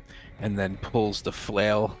of him and then pulls the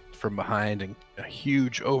flail from behind and a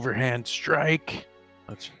huge overhand strike.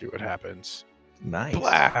 Let's see what happens. Nice.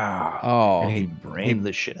 Wow. Oh, And He brained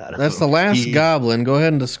the shit out of that's the him. last He- goblin. Go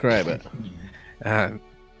ahead and describe it.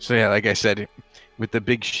 So yeah, like I said, with the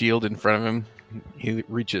big shield in front of him, he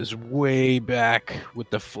reaches way back with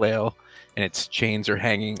the flail, and its chains are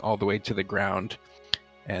hanging all the way to the ground,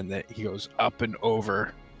 and that he goes up and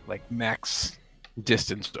over like max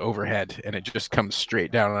distance overhead, and it just comes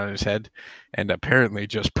straight down on his head, and apparently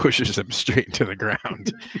just pushes him straight to the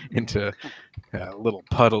ground into a little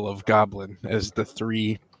puddle of goblin as the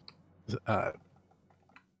 3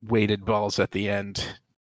 weighted balls at the end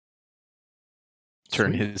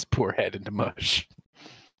turn Sweet. his poor head into mush.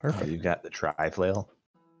 Oh, you've got the tri-flail.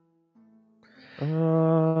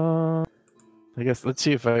 I guess let's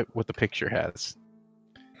see what the picture has.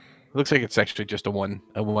 Looks like it's actually just a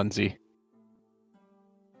onesie.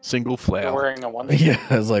 Single You're flail. wearing a onesie. Yeah,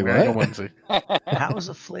 I was like, Wearing a what? onesie. How is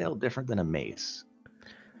a flail different than a mace?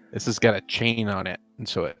 This has got a chain on it, and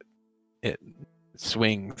so it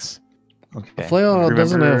swings. Okay. A flail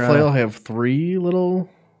doesn't a Remember, flail have 3 little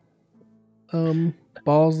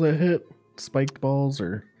balls that hit? Spiked balls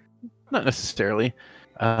or Not necessarily.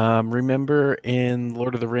 Remember in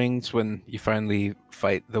Lord of the Rings when you finally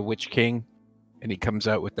fight the Witch King, and he comes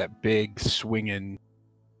out with that big swinging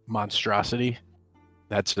monstrosity?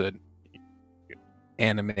 That's an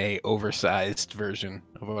anime oversized version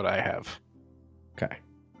of what I have. Okay.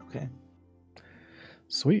 Okay.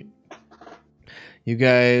 Sweet. You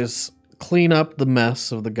guys clean up the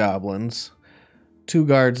mess of the goblins. 2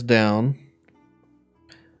 guards down.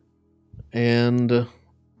 And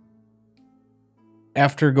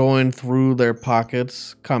after going through their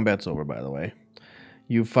pockets, combat's over, by the way.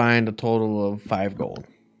 You find a total of 5 gold.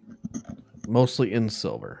 Mostly in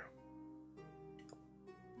silver.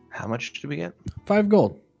 How much do we get? 5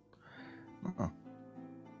 gold. Oh.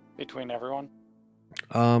 Between everyone.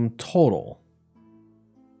 Total.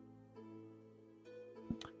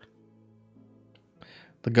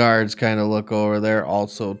 The guards kind of look over there,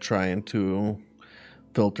 also trying to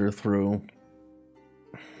filter through.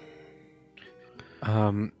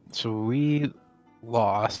 So we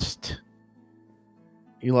lost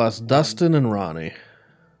You lost Dustin and Ronnie.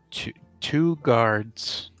 two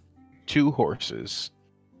guards, 2 horses.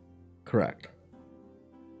 Correct.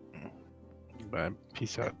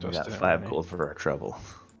 Peace out, We Dustin. got and 5 Ronnie. gold for our trouble.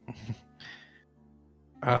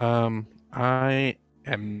 I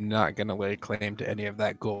am not gonna lay claim to any of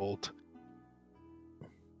that gold.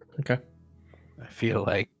 Okay. I feel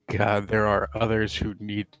like there are others who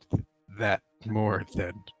need that more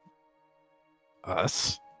than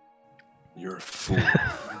us. You're a fool.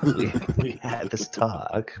 we had this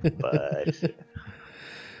talk, but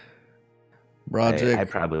Broderick, I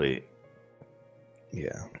probably,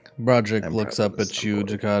 yeah. Broderick I'm looks probably up at you,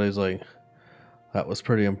 somewhat. Jakati's like, that was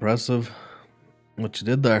pretty impressive. What you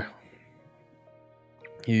did there.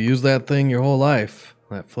 You used that thing your whole life,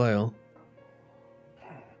 that flail.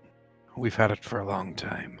 We've had it for a long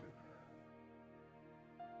time.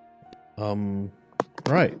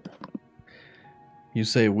 Right. You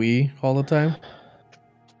say we all the time?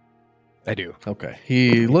 I do. Okay.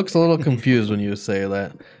 He looks a little confused when you say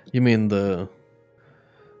that. You mean the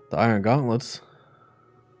iron gauntlets?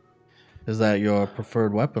 Is that your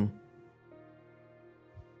preferred weapon?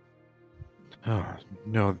 Oh,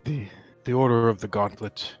 no, the Order of the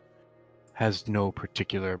Gauntlet has no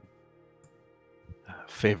particular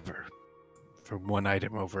favor for one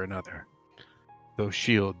item over another. Those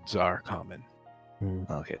shields are common.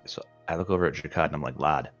 Okay, so I look over at Jakad and I'm like,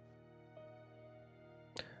 lad,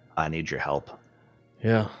 I need your help.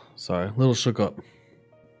 Yeah, sorry. A little shook up.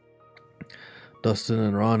 Dustin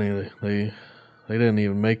and Ronnie, they didn't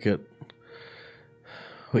even make it.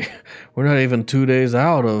 We're not even 2 days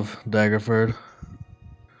out of Daggerford.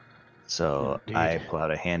 So Indeed. I pull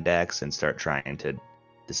out a hand axe and start trying to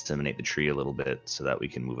disseminate the tree a little bit so that we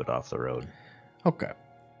can move it off the road. Okay.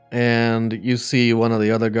 And you see one of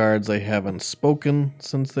the other guards, they haven't spoken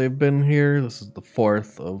since they've been here. This is the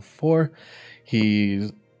 4th of 4.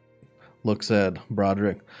 He looks at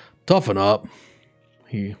Broderick. Toughen up.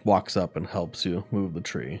 He walks up and helps you move the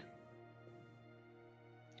tree.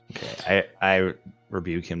 Okay, I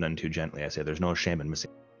rebuke him then too gently. I say, there's no shame in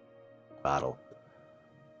missing a bottle.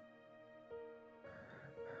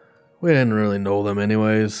 We didn't really know them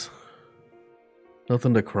anyways.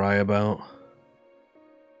 Nothing to cry about.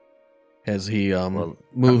 As he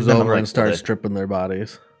moves then I'm over like, and starts well, stripping their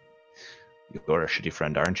bodies. You're a shitty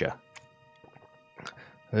friend, aren't you?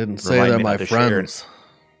 I didn't say Remind they're me my not to share. friends.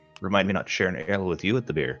 Remind me not to share an ale with you at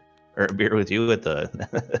the beer. Or a beer with you at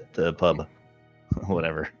the the pub.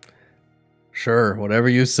 Whatever. Sure, whatever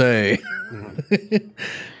you say.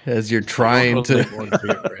 As you're trying to... Mourn for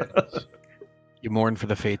your friends. You mourn for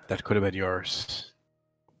the fate that could have been yours.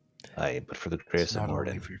 Aye, but for the It's grace of not only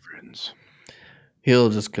Morden. for your friends. He'll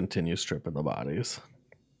just continue stripping the bodies.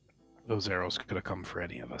 Those arrows could have come for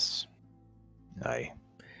any of us. Aye.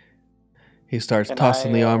 He starts Can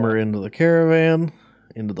tossing I, the armor into the caravan,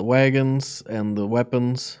 into the wagons, and the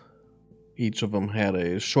weapons. Each of them had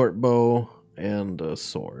a short bow and a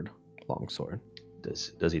sword, long sword.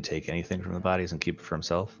 Does he take anything from the bodies and keep it for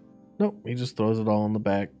himself? Nope, he just throws it all in the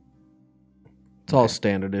back. It's all Okay.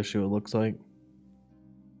 standard issue, it looks like.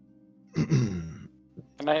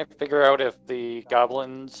 Can I figure out if the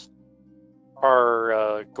goblins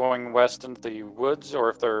are going west into the woods or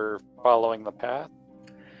if they're following the path?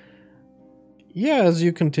 Yeah, as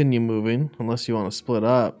you continue moving, unless you want to split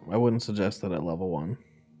up, I wouldn't suggest that at level 1.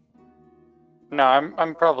 No,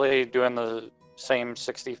 I'm probably doing the same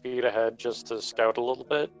 60 feet ahead just to scout a little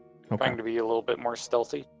bit, Okay. trying to be a little bit more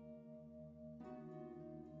stealthy.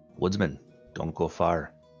 Woodsman, don't go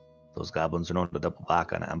far. Those goblins are known to double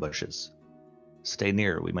back on ambushes. Stay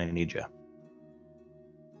near, we might need you.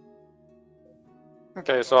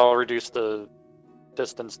 Okay, so I'll reduce the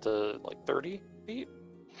distance to like 30 feet,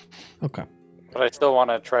 Okay. but I still want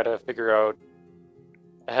to try to figure out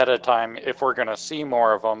ahead of time if we're going to see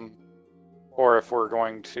more of them or if we're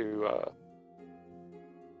going to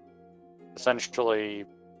essentially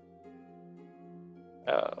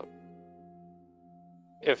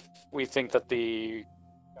if we think that the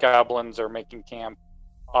goblins are making camp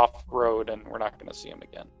off road and we're not going to see them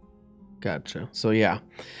again. Gotcha. So yeah,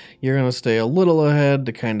 you're going to stay a little ahead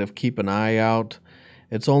to kind of keep an eye out.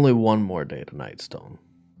 It's only one more day to Nightstone.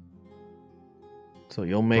 So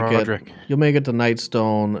you'll make Broderick. it to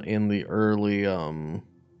Nightstone in the early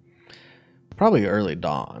probably early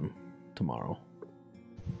dawn tomorrow.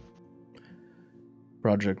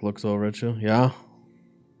 Broderick looks over at you. Yeah.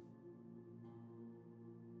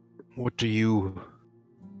 What do you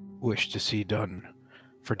wish to see done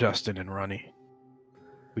for Dustin and Ronnie?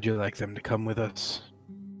 Would you like them to come with us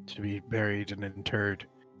to be buried and interred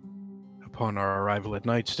upon our arrival at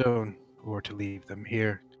Nightstone, or to leave them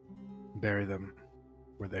here, bury them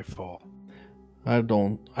where they fall. I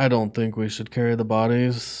don't think we should carry the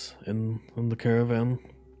bodies in the caravan.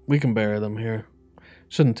 We can bury them here.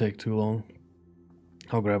 Shouldn't take too long.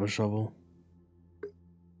 I'll grab a shovel.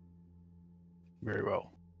 Very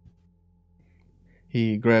well.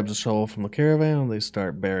 He grabs a shovel from the caravan and they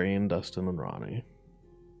start burying Dustin and Ronnie.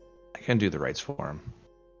 I can do the rites for him.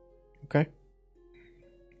 Okay.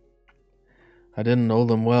 I didn't know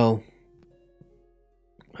them well.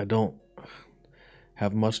 I don't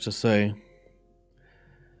have much to say.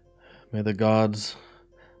 May the gods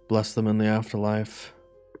bless them in the afterlife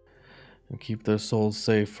and keep their souls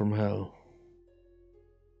safe from hell.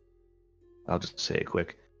 I'll just say it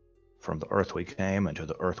quick. From the earth we came, and to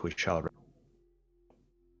the earth we shall return.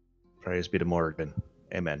 Praise be to Morgan.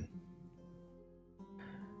 Amen.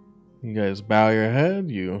 You guys bow your head,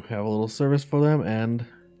 you have a little service for them, and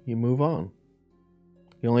you move on.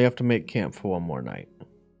 You only have to make camp for one more night.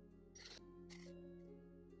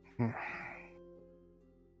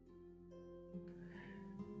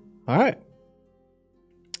 Alright.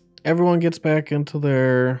 Everyone gets back into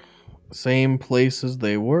their same places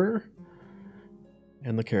they were,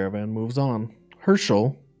 and the caravan moves on.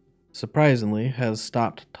 Herschel, surprisingly, has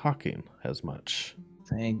stopped talking as much.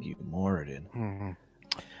 Thank you, Moradin. Mm-hmm.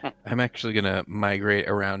 I'm actually going to migrate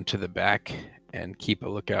around to the back and keep a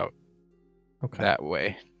lookout that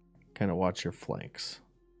way. Kind of watch your flanks.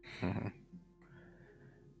 Mm-hmm.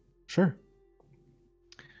 Sure.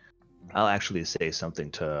 I'll actually say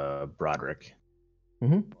something to Broderick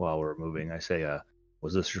while we're moving. I say,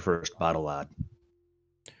 was this your first battle, lad?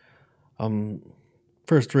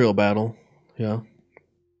 First real battle, yeah.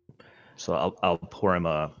 So I'll pour him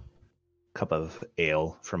a cup of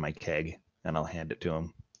ale from my keg, and I'll hand it to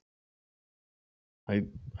him. I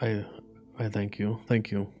thank you.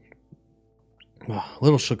 Thank you. A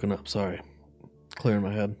little shooken up, sorry. Clearing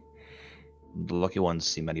my head. The lucky ones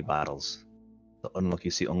see many battles. The unlucky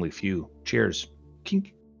see only few. Cheers.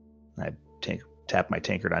 Kink. I tap my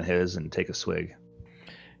tankard on his and take a swig.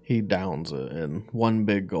 He downs it in one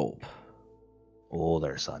big gulp. Oh,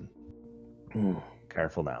 there, son.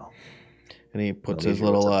 Careful now. And he puts his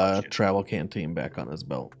little travel canteen back on his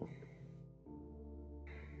belt.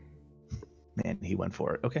 Man, he went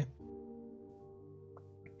for it. Okay.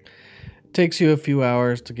 It takes you a few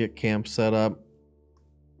hours to get camp set up.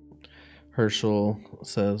 Herschel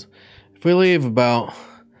says, if we leave about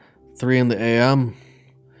 3 a.m.,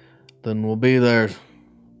 then we'll be there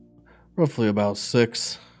roughly about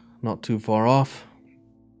 6, not too far off.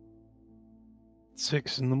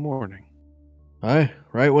 6 a.m. Aye,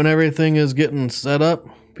 right when everything is getting set up,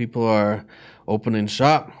 people are opening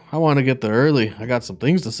shop. I want to get there early. I got some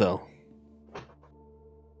things to sell.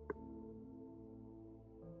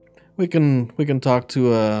 We can talk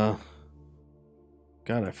to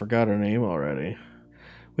God, I forgot her name already.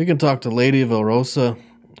 We can talk to Lady Velrosa,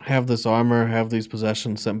 have this armor, have these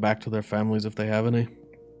possessions sent back to their families if they have any.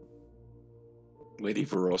 Lady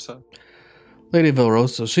Velrosa? Lady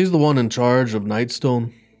Velrosa, she's the one in charge of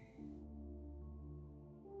Nightstone.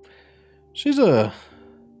 She's a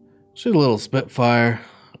little spitfire.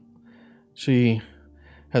 She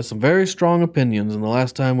has some very strong opinions, and the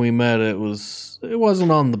last time we met it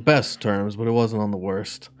wasn't on the best terms, but it wasn't on the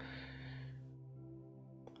worst.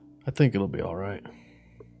 I think it'll be alright.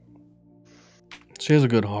 She has a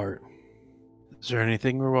good heart. Is there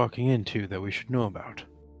anything we're walking into that we should know about?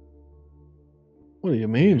 What do you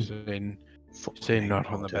mean? Saying not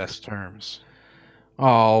on the best terms.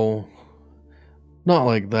 Oh, not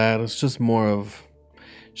like that. It's just more of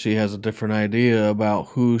she has a different idea about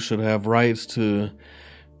who should have rights to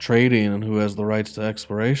trading and who has the rights to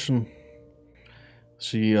exploration.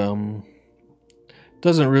 She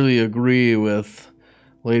doesn't really agree with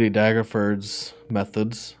Lady Daggerford's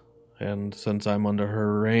methods, and since I'm under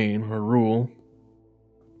her reign, her rule,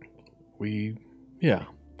 we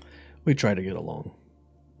try to get along.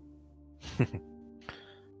 All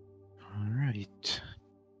right.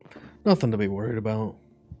 Nothing to be worried about.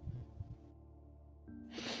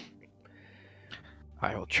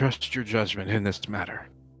 I will trust your judgment in this matter.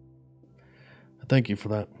 Thank you for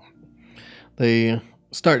that. They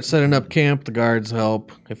start setting up camp. The guards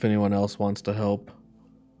help if anyone else wants to help.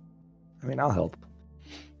 I mean, I'll help.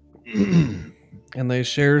 And they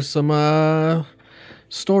share some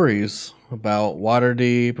stories about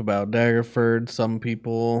Waterdeep, about Daggerford. Some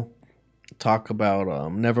people talk about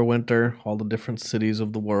Neverwinter, all the different cities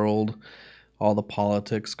of the world, all the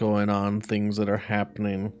politics going on, things that are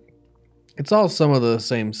happening. It's all some of the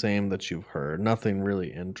same that you've heard. Nothing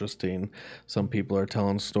really interesting. Some people are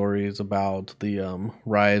telling stories about the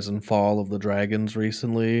rise and fall of the dragons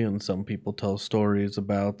recently, and some people tell stories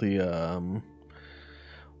about the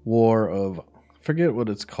war of, I forget what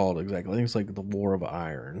it's called exactly. I think it's like the War of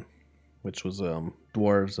Iron, which was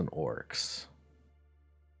dwarves and orcs.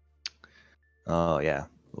 Oh yeah,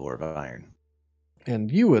 the War of Iron.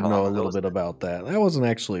 And you would How know long a ago little was bit that? about that. That wasn't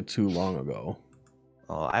actually too long ago.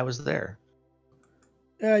 Oh, I was there.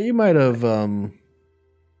 Yeah, you might have been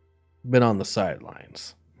on the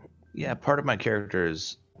sidelines. Yeah, part of my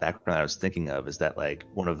character's background I was thinking of is that like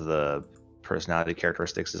one of the personality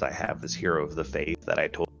characteristics is I have this hero of the faith that I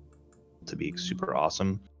told to be super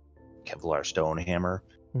awesome, Kevlar Stonehammer,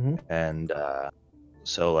 Mm-hmm. and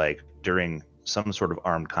so like during some sort of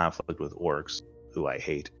armed conflict with orcs, who I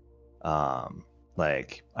hate,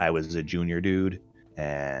 like I was a junior dude,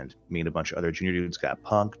 and me and a bunch of other junior dudes got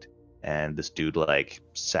punked, and this dude like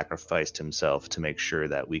sacrificed himself to make sure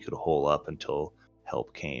that we could hole up until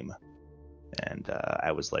help came, and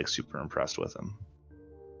I was like super impressed with him.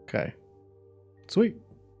 Okay. Sweet.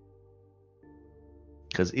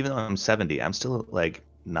 Because even though I'm 70, I'm still like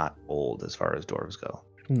not old as far as dwarves go.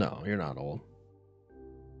 No, you're not old.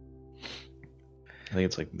 I think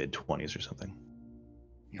it's like mid 20s or something.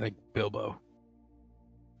 Like Bilbo.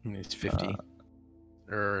 And he's 50.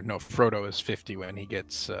 Or no, Frodo is 50 when he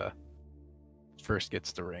gets first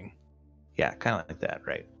gets the ring. Yeah, kind of like that,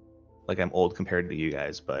 right? Like I'm old compared to you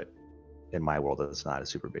guys, but in my world, it's not a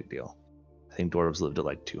super big deal. I think dwarves live to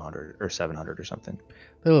like 200 or 700 or something.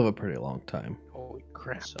 They live a pretty long time. Holy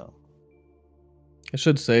crap. So I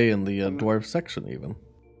should say in the dwarf section even.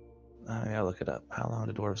 I gotta look it up. How long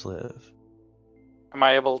do dwarves live? Am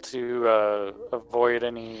I able to avoid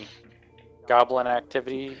any goblin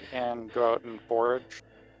activity and go out and forage?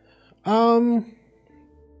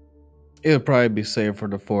 It would probably be safer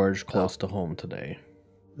to forage close to home today.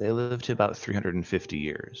 They live to about 350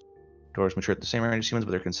 years. Dwarves mature at the same rate as humans,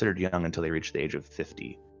 but they're considered young until they reach the age of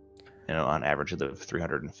 50. You know, on average, they live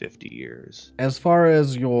 350 years. As far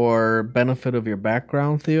as your benefit of your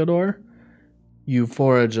background, Theodore, you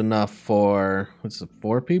forage enough for, what's it,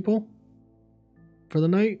 4 people for the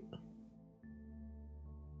night?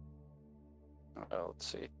 Let's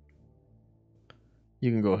see.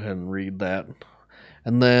 You can go ahead and read that.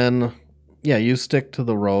 And then, yeah, you stick to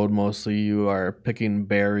the road. Mostly you are picking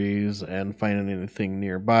berries and finding anything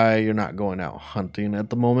nearby. You're not going out hunting at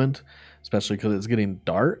the moment, especially because it's getting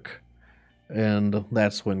dark. And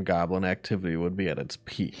that's when goblin activity would be at its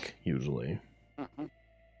peak, usually. Mm-hmm.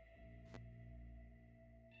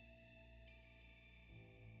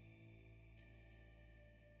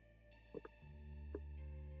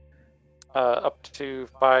 Up to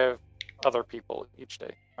 5 other people each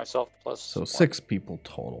day. Myself plus So 1. 6 people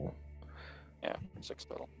total. Yeah, 6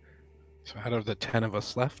 total. So out of the 10 of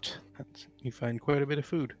us left, you find quite a bit of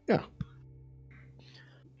food. Yeah.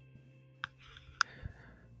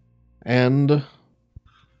 And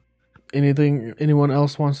anything anyone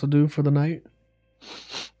else wants to do for the night?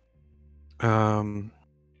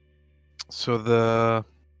 So the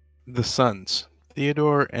sons,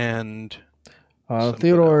 Theodore and something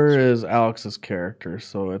Theodore else. is Alex's character,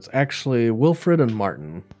 so it's actually Wilfred and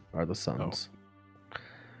Martin are the sons.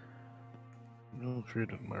 Wilfred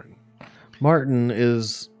and Martin. Martin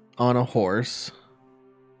is on a horse.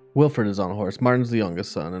 Wilfred is on a horse. Martin's the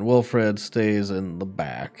youngest son, and Wilfred stays in the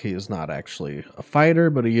back. He is not actually a fighter,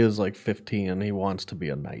 but he is like 15, and he wants to be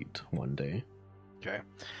a knight one day. Okay.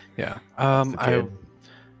 Yeah. The kid.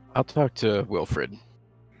 I'll talk to Wilfred.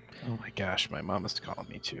 Oh my gosh, my mom is calling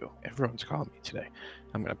me too. Everyone's calling me today.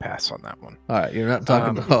 I'm gonna pass on that one. All right, you're not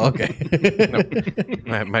talking. Oh,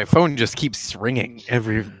 okay. My phone just keeps ringing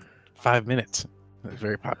every 5 minutes. It's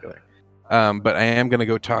very popular. But I am gonna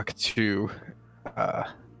go talk to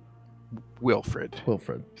Wilfred.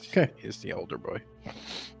 Wilfred. Okay. He's the older boy.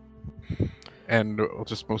 And we'll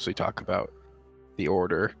just mostly talk about the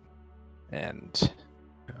order and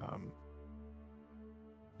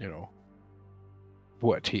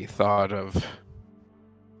what he thought of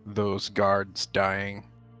those guards dying.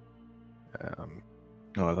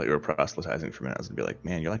 Oh, I thought you were proselytizing for a minute. I was gonna be like,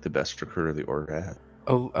 man, you're like the best recruiter the order had.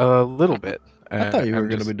 A little bit. I thought you were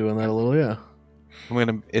going to be doing that a little, yeah.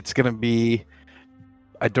 It's gonna be.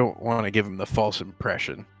 I don't want to give him the false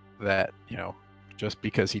impression that just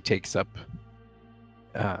because he takes up,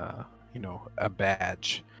 a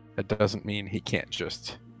badge, that doesn't mean he can't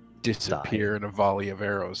just disappear in a volley of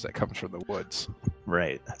arrows that comes from the woods.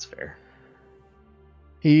 Right, that's fair.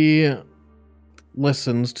 He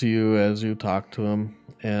listens to you as you talk to him,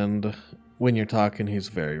 and when you're talking, he's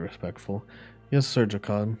very respectful. Yes, Sir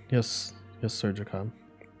Jacod. Yes, Yes, Surgicon.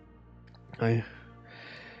 I.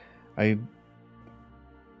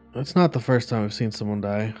 It's not the first time I've seen someone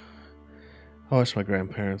die. I watched my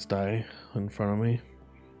grandparents die in front of me.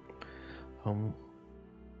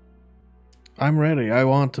 I'm ready. I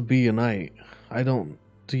want to be a knight.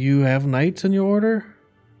 Do you have knights in your order?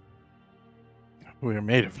 We are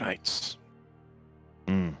made of knights.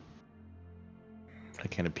 I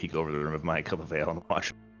kind of peek over the rim of my cup of ale and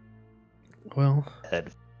watch. Well,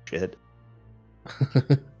 Head shit.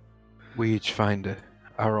 We each find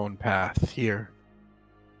our own path here.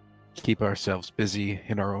 Keep ourselves busy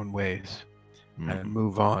in our own ways. And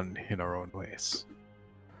move on in our own ways.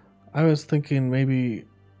 I was thinking maybe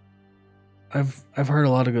I've heard a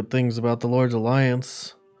lot of good things about the Lord's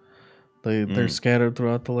Alliance. They're scattered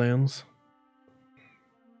throughout the lands.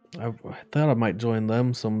 I thought I might join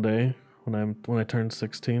them someday when I turn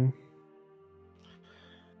 16.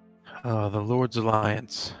 The Lord's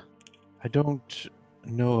Alliance. I don't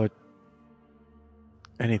know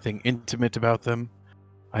anything intimate about them.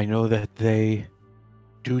 I know that they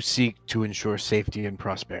do seek to ensure safety and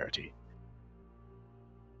prosperity,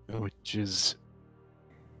 which is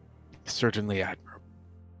certainly admirable.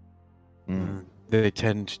 They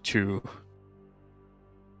tend to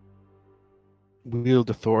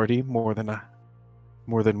wield authority more than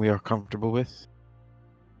we are comfortable with,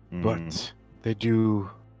 but they do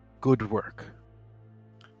good work.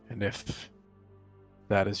 And if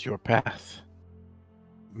that is your path,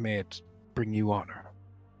 may it bring you honor.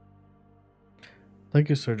 Thank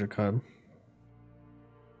you, Surgicon.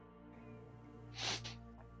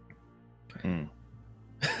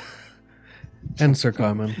 And Sir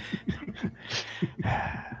Carmen.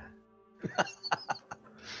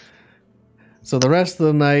 So the rest of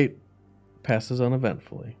the night passes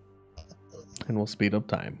uneventfully, and we'll speed up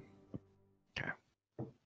time. Okay.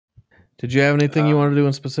 Did you have anything you want to do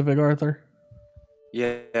in specific, Arthur?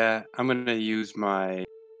 Yeah, I'm gonna use my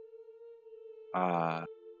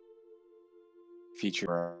feature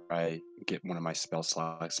where I get one of my spell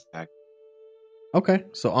slots back. Okay,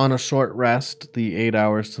 so on a short rest, the 8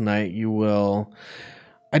 hours tonight, you will...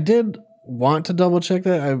 I did want to double check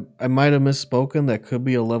that. I might have misspoken. That could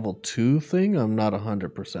be a level 2 thing. I'm not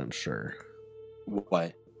 100% sure.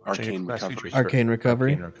 What? Arcane Recovery. Arcane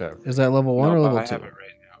Recovery? Arcane Recovery. Is that level 1 or level 2? I have it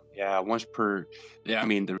right now. Yeah, once per... Yeah, I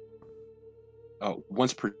mean,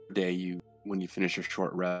 once per day, when you finish your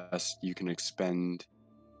short rest, you can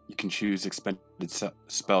choose expended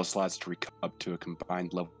spell slots to recover up to a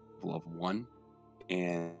combined level of 1,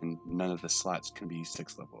 and none of the slots can be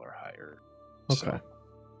 6th level or higher. Okay.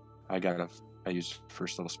 So I used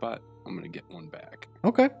first level spot. I'm gonna get one back.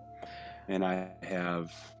 Okay. And I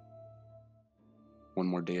have one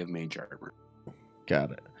more day of mage armor.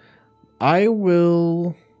 Got it. I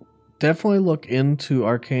will definitely look into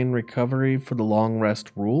Arcane Recovery for the long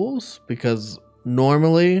rest rules, because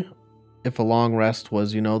normally if a long rest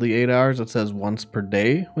was, the 8 hours, it says once per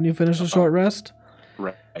day when you finish a short rest.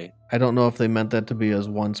 Right. I don't know if they meant that to be as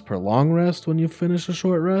once per long rest when you finish a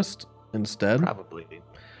short rest instead. Probably.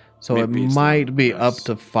 So Maybe it it's might long be rest. up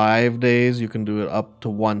to 5 days. You can do it up to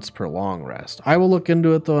once per long rest. I will look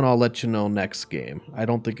into it though, and I'll let you know next game. I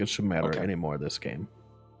don't think it should matter anymore this game.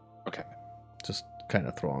 Okay. Just kind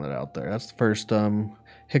of throwing it out there. That's the first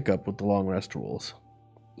hiccup with the long rest rules.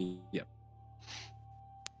 Yep.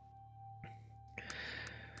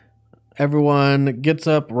 Everyone gets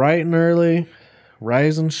up bright and early,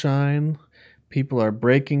 rise and shine. People are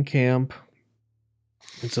breaking camp.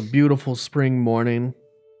 It's a beautiful spring morning.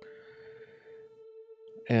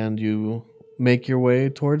 And you make your way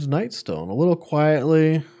towards Nightstone. A little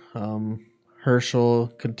quietly, Herschel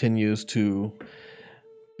continues to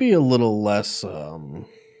be a little less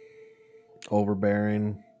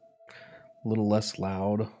overbearing, a little less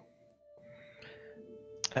loud.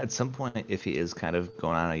 At some point, if he is kind of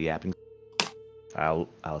going on a yapping,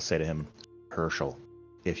 I'll say to him, Herschel,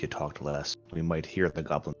 if you talked less, we might hear the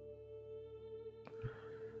goblin.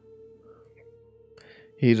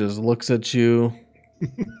 He just looks at you.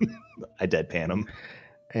 I deadpan him.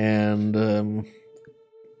 And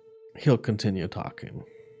he'll continue talking.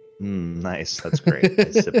 Nice. That's great.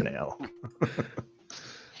 I sip an ale.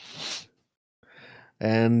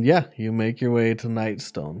 And yeah, you make your way to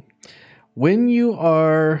Nightstone. When you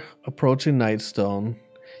are approaching Nightstone,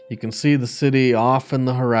 you can see the city off in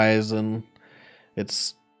the horizon.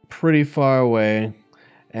 It's pretty far away.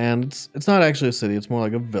 And it's not actually a city, it's more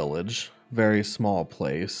like a village. Very small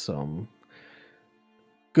place.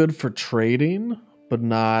 Good for trading, but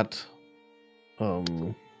not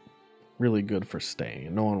really good for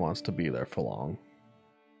staying. No one wants to be there for long.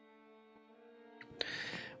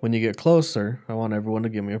 When you get closer, I want everyone to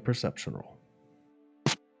give me a perception roll.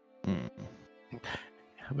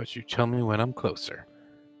 How about you tell me when I'm closer?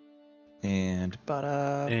 And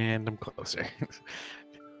And I'm closer.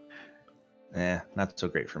 not so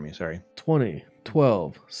great for me. Sorry. 20,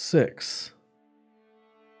 12, 6,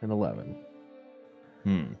 and 11.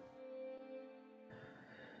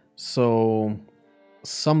 So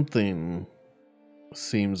something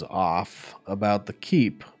seems off about the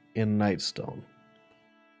keep in Nightstone.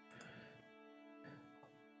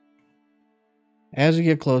 As you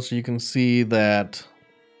get closer, you can see that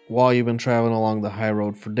while you've been traveling along the high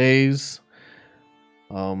road for days,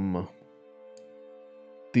 the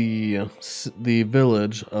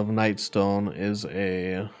village of Nightstone is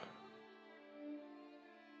a...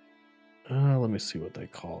 let me see what they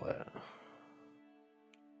call it.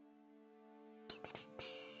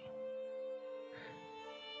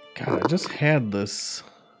 God, I just had this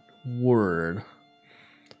word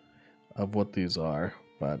of what these are,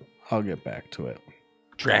 but I'll get back to it.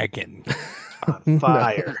 Dragon. On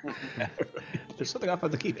fire. There's something off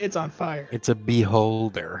of the keep. It's on fire. It's a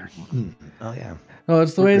beholder. Oh, yeah. No,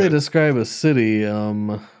 it's the way they describe a city,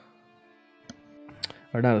 or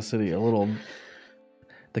not a city, a little...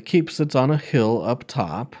 The keep sits on a hill up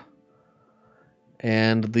top,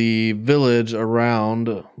 and the village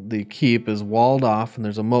around the keep is walled off, and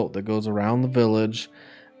there's a moat that goes around the village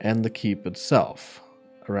and the keep itself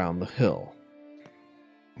around the hill.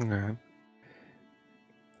 Okay.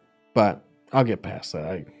 But I'll get past that.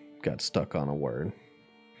 I got stuck on a word.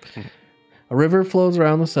 A river flows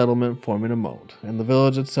around the settlement, forming a moat, and the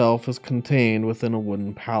village itself is contained within a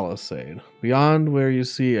wooden palisade. Beyond where you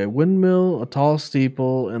see a windmill, a tall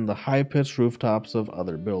steeple, and the high-pitched rooftops of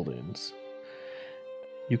other buildings.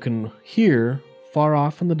 You can hear, far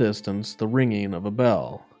off in the distance, the ringing of a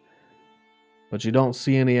bell. But you don't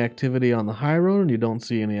see any activity on the high road, and you don't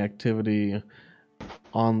see any activity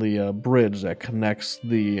on the bridge that connects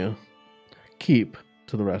the keep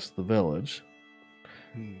to the rest of the village.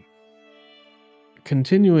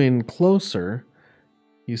 Continuing closer,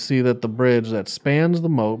 you see that the bridge that spans the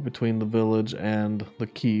moat between the village and the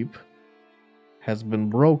keep has been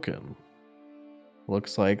broken.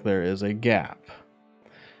 Looks like there is a gap.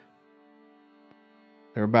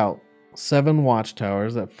 There are about 7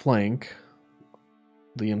 watchtowers that flank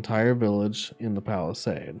the entire village in the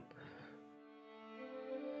palisade.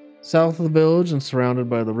 South of the village and surrounded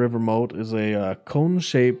by the river moat is a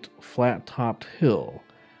cone-shaped, flat-topped hill,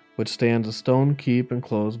 which stands a stone keep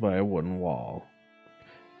enclosed by a wooden wall.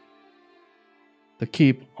 The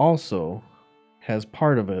keep also has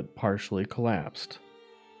part of it partially collapsed.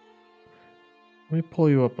 Let me pull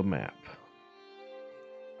you up a map.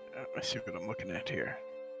 Let's see what I'm looking at here.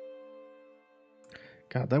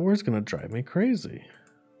 God, that word's gonna drive me crazy.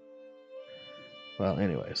 Well,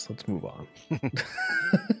 anyways, let's move on.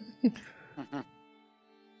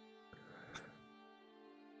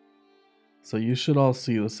 So you should all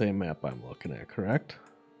see the same map I'm looking at, correct?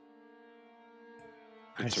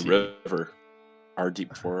 It's a river. Our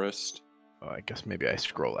deep forest. Oh, I guess maybe I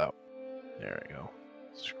scroll out. There we go.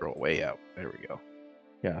 Scroll way out. There we go.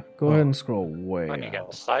 Yeah, go ahead and scroll way When you got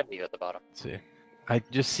out. a side view at the bottom. Let's see. I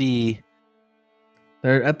just see...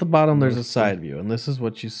 There at the bottom there's a side view, and this is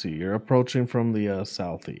what you see. You're approaching from the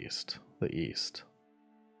southeast, the east.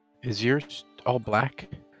 Is yours all black?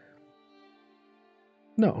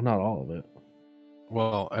 No, not all of it.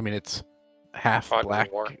 Well, I mean, it's half Foggy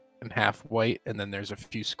black war. and half white, and then there's a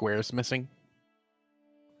few squares missing.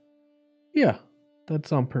 Yeah,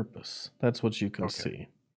 that's on purpose. That's what you can Okay. see.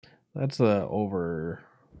 That's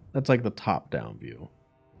that's like the top-down view.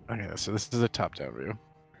 Okay, so this is a top-down view.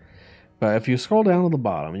 But if you scroll down to the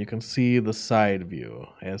bottom, you can see the side view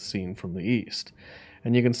as seen from the east.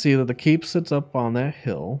 And you can see that the keep sits up on that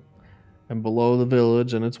hill, and below the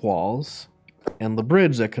village and its walls, and the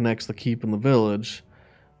bridge that connects the keep and the village,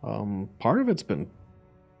 part of it's been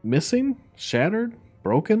missing, shattered,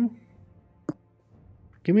 broken.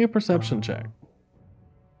 Give me a perception check.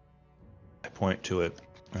 I point to it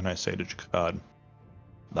and I say to Jakad,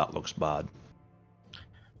 that looks bad.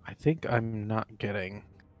 I think I'm not getting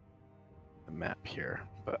the map here,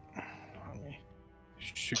 but let me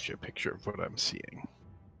shoot you a picture of what I'm seeing.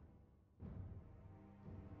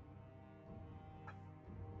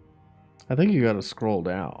 I think you got to scroll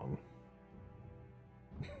down.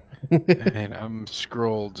 And I'm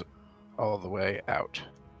scrolled all the way out.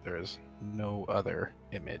 There is no other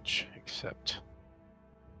image except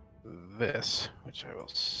this, which I will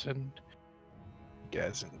send you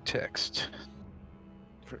guys in text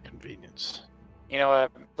for convenience. You know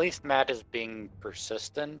what? At least Matt is being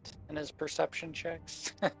persistent in his perception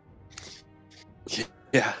checks.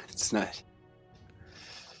 Yeah, it's not.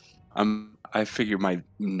 I figure my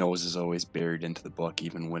nose is always buried into the book,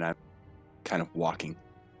 even when I'm kind of walking.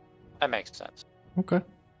 That makes sense. Okay.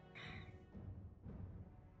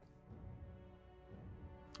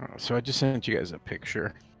 So I just sent you guys a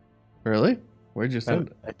picture. Really? Where'd you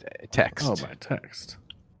send it? A text. Oh, by text.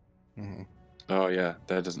 Mhm. Oh yeah,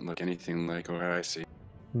 that doesn't look anything like what I see.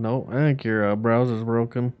 No, I think your browser's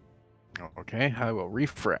broken. Okay, I will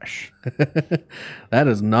refresh. That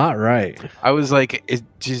is not right. I was like,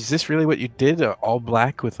 is this really what you did? All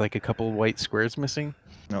black with like a couple white squares missing?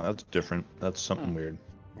 No, that's different. That's something weird.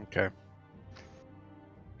 Okay.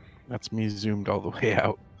 That's me zoomed all the way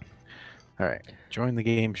out. All right. Join the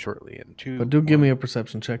game shortly in 2. But do give me a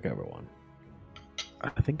perception check, everyone. I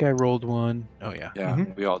think I rolled one. Oh, yeah. Yeah,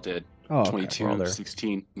 Mhm. we all did. Oh, okay. 22, We're all there.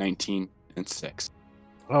 16, 19, and 6.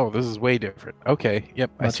 Oh, this is way different. Okay.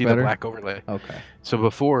 Yep. I Much see better? the black overlay. Okay. So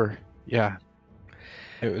before, yeah,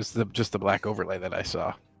 it was just the black overlay that I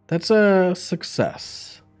saw. That's a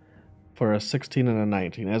success for a 16 and a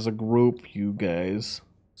 19. As a group, you guys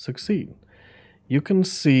succeed. You can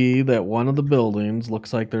see that one of the buildings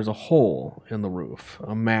looks like there's a hole in the roof,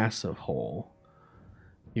 a massive hole.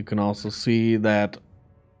 You can also see that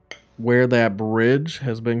where that bridge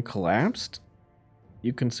has been collapsed,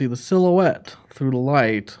 you can see the silhouette through the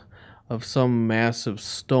light of some massive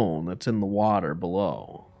stone that's in the water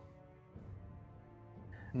below.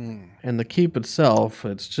 And the keep itself,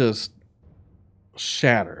 it's just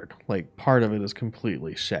shattered. Like, part of it is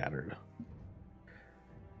completely shattered.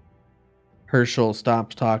 Herschel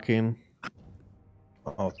stops talking,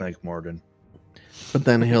 Oh, thank Morgan. but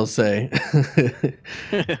then he'll say,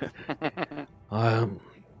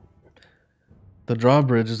 the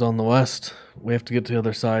drawbridge is on the west. We have to get to the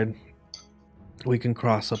other side. We can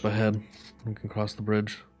cross up ahead. We can cross the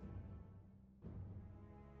bridge.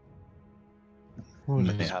 What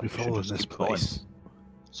Maybe has we should befallen just this keep going. place?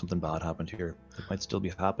 Something bad happened here. It might still be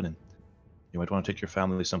happening. You might want to take your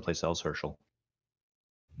family someplace else, Herschel.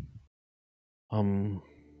 I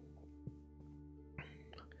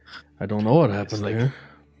don't know what It's happened like- here.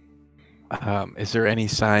 Is there any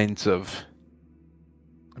signs of?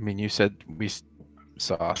 I mean, you said we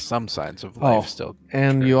saw some signs of life still.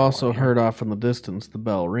 And you carrying also on here. heard off in the distance the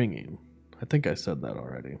bell ringing. I think I said that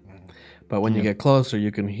already. But when you Yeah. get closer,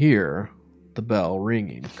 you can hear the bell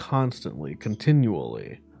ringing constantly,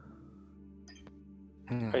 continually.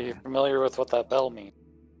 Are you familiar with what that bell means?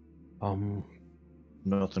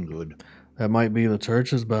 Nothing good. That might be the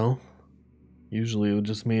church's bell. Usually it would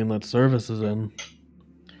just mean that service is in.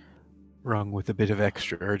 Rung with a bit of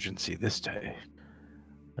extra urgency this day.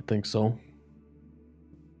 I think so.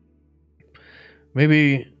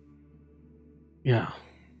 Maybe, yeah.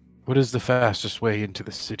 What is the fastest way into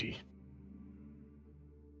the city?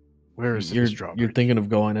 Where is this drawbridge? You're thinking of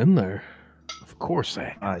going in there. Of course I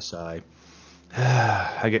am. I sigh.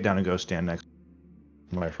 I get down and go stand next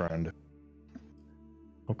to my friend.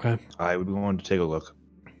 Okay. I would be willing to take a look.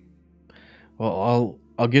 Well,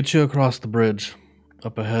 I'll get you across the bridge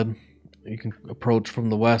up ahead. You can approach from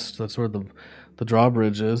the west. That's where the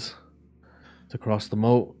drawbridge is. To cross the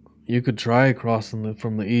moat. You could try crossing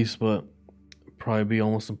from the east, but it'd probably be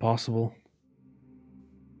almost impossible.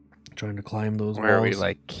 Trying to climb those Where are we, walls.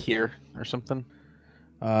 like here or something?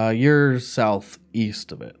 You're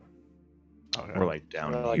southeast of it. Okay. We're like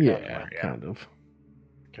down. We're like here. down Yeah, there. kind of.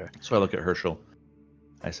 So I look at Herschel.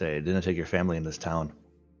 I say, didn't take your family in this town.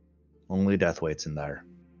 Only death waits in there.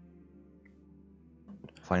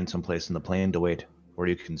 Find some place in the plain to wait, where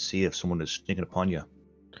you can see if someone is sneaking upon you.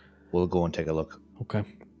 We'll go and take a look. Okay.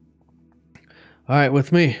 All right,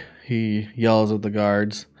 with me, he yells at the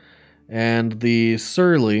guards. And the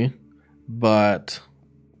surly, but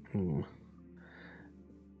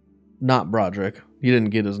not Broderick. You didn't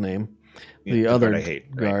get his name. The guard other I hate,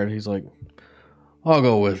 right? guard, he's like, I'll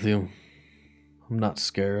go with you. I'm not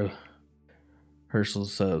scared. Herschel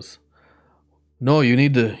says, no, you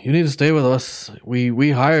need to stay with us.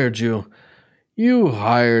 We hired you. You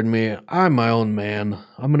hired me. I'm my own man.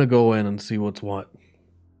 I'm gonna go in and see what's what.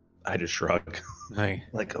 I just shrug. Hey,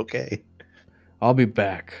 Like, okay. I'll be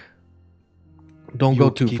back. Don't go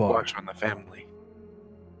too keep far. watch on the family.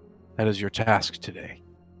 That is your task today.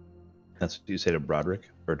 That's what you say to Broderick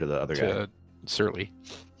or to the other guy? To Surly.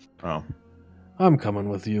 Oh, I'm coming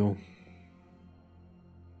with you.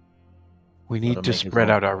 We him need make to his spread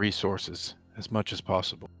own. out our resources as much as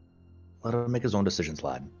possible. let him make his own decisions,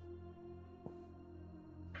 lad.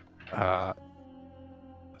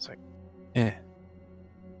 It's like, Let's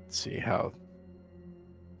see how.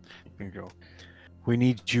 Here you go. We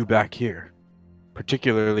need you back here,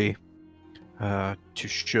 particularly to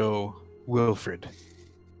show Wilfred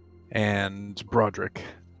and Broderick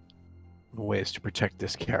ways to protect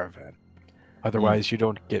this caravan. Otherwise, you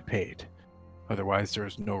don't get paid. Otherwise, there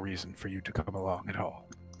is no reason for you to come along at all.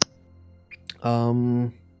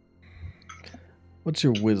 What's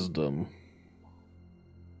your wisdom?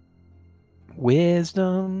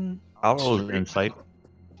 Wisdom. I'll roll an insight.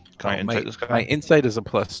 Can I insight this guy? My insight is a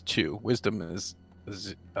 +2. Wisdom is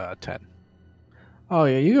 10. Oh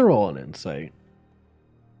yeah, you can roll an insight.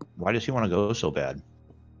 Why does he want to go so bad?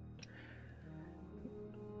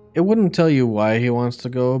 It wouldn't tell you why he wants to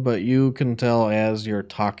go, but you can tell as you're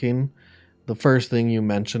talking. The first thing you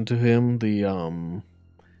mention to him, the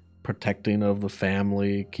protecting of the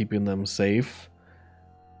family, keeping them safe,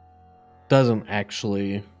 doesn't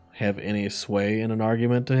actually have any sway in an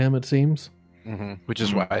argument to him, it seems. Which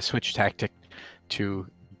is why I switched tactic to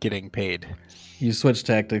getting paid. You switch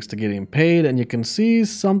tactics to getting paid, and you can see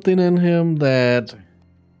something in him that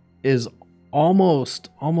is almost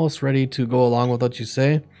ready to go along with what you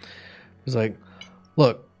say. He's like,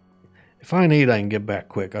 look, if I need, I can get back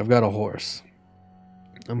quick. I've got a horse.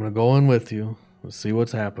 I'm going to go in with you. Let's see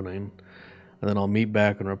what's happening. And then I'll meet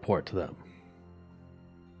back and report to them.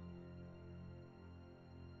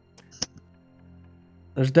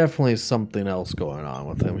 There's definitely something else going on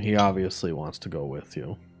with him. He obviously wants to go with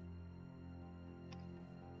you.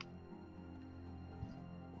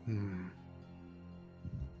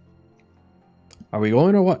 Are we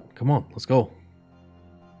going or what? Come on, let's go.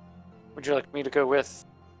 Would you like me to go with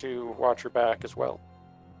to watch your back as well?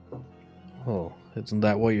 Oh, isn't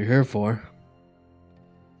that what you're here for?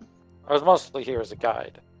 I was mostly here as a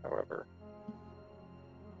guide, however.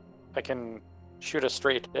 I can shoot a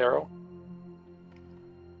straight arrow.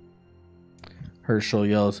 Herschel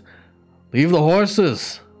yells, leave the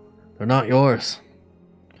horses! They're not yours.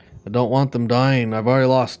 I don't want them dying. I've already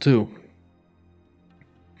lost 2.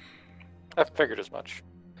 I figured as much.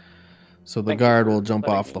 So the Thank you guard for will jump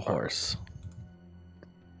letting off me the borrow. horse.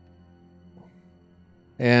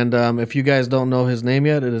 And if you guys don't know his name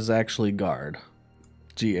yet, it is actually Guard.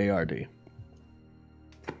 G-A-R-D.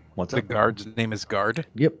 What's The up? guard's name is Guard.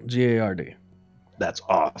 Yep, G-A-R-D. That's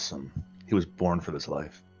awesome. He was born for this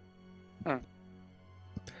life.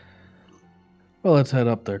 Well, let's head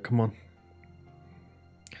up there. Come on.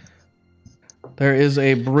 There is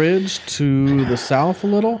a bridge to the south a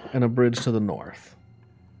little and a bridge to the north.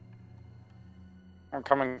 I'm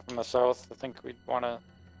coming from the south. I think we'd want to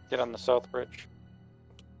get on the south bridge.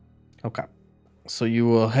 Okay. So you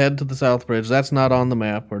will head to the south bridge. That's not on the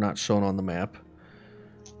map or not shown on the map.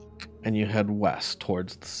 And you head west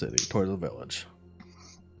towards the city, towards the village.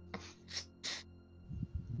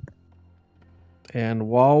 And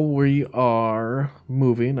while we are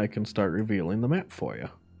moving, I can start revealing the map for you.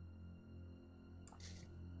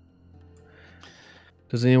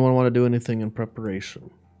 Does anyone want to do anything in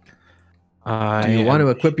preparation? Do you want to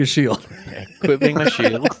equip your shield? Equipping my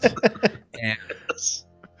shield. And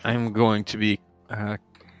I'm going to be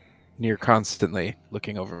near constantly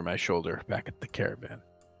looking over my shoulder back at the caravan.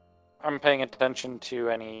 I'm paying attention to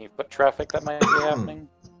any foot traffic that might be happening,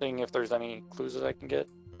 seeing if there's any clues that I can get.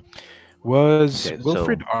 Was Okay,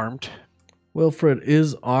 Wilfred armed? Wilfred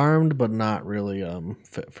is armed, but not really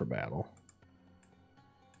fit for battle.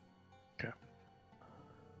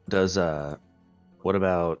 Does what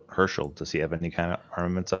about Herschel? Does he have any kind of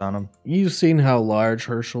armaments on him? You've seen how large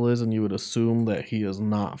Herschel is, and you would assume that he is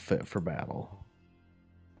not fit for battle.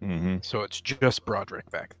 Mm-hmm. So it's just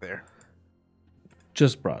Broderick back there.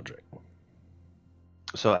 Just Broderick.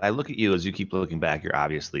 So I look at you as you keep looking back. You're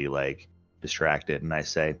obviously like distracted, and I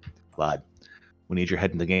say, "Lad, we need your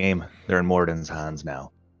head in the game. They're in Morden's hands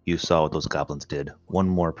now. You saw what those goblins did. One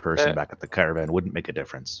more person back at the caravan wouldn't make a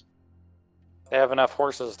difference. They have enough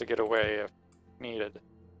horses to get away if needed.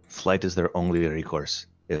 Flight is their only recourse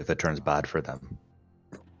if it turns bad for them.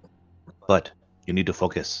 But you need to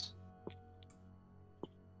focus."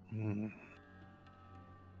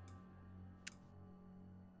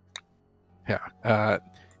 Yeah.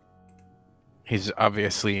 He's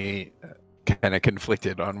obviously kind of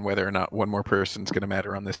conflicted on whether or not one more person's going to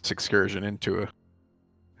matter on this excursion into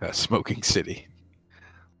a smoking city.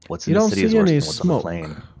 What's You in the don't city is see worse any than what's on the smoke.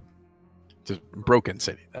 plane. It's a broken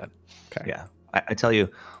city, then. Okay. Yeah. I tell you,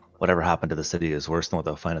 whatever happened to the city is worse than what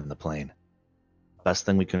they'll find in the plane. Best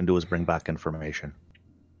thing we can do is bring back information.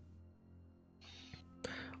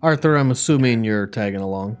 Arthur, I'm assuming you're tagging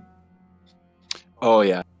along. Oh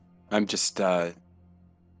yeah, I'm just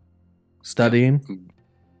Studying?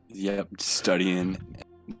 studying,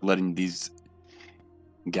 letting these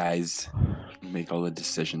guys make all the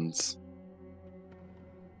decisions.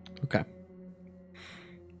 Okay.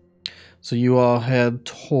 So you all head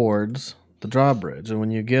towards the drawbridge. And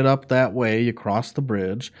when you get up that way, you cross the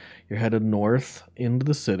bridge, you're headed north into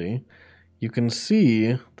the city. You can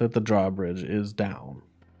see that the drawbridge is down.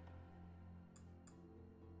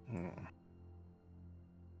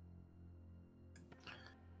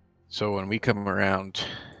 So when we come around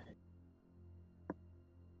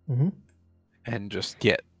and just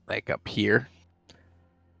get like up here.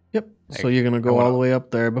 Yep. So you're gonna go all the way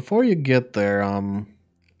up there. Before you get there,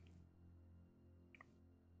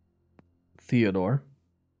 Theodore,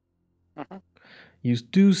 you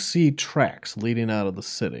do see tracks leading out of the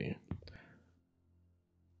city.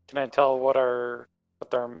 Can I tell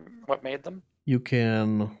what made them? You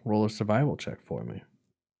can roll a survival check for me.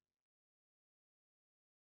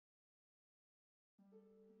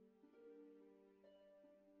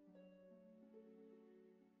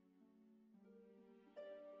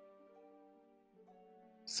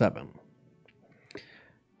 Seven.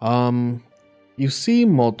 You see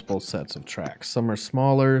multiple sets of tracks. Some are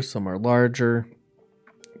smaller, some are larger.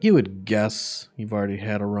 You would guess you've already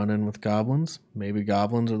had a run-in with goblins. Maybe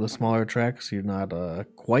goblins are the smaller tracks. You're not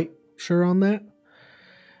quite sure on that.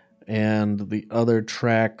 And the other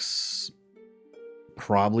tracks,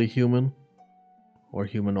 probably human or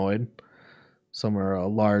humanoid. Some are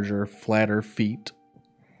larger, flatter feet.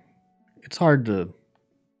 It's hard to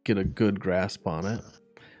get a good grasp on it,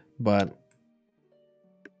 but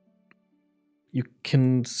you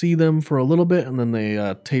can see them for a little bit and then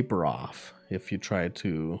they taper off if you try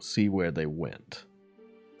to see where they went.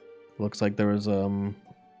 Looks like there was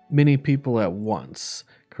many people at once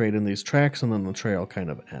creating these tracks, and then the trail kind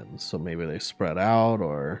of ends. So maybe they spread out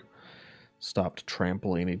or stopped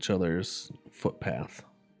trampling each other's footpath.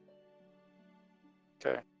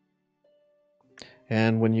 Okay.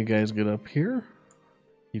 And when you guys get up here,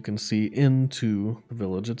 you can see into the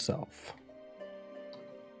village itself.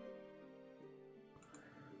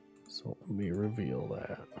 So let me reveal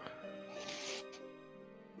that.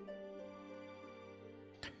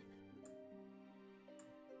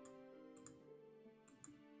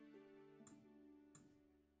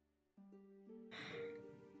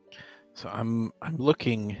 So I'm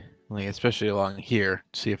looking, like, especially along here,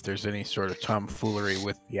 to see if there's any sort of tomfoolery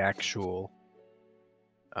with the actual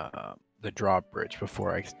the drawbridge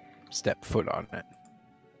before I step foot on it.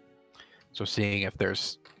 So seeing if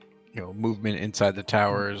there's, movement inside the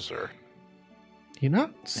towers or. You're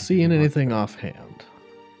not seeing anything offhand.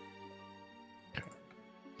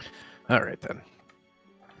 All right then.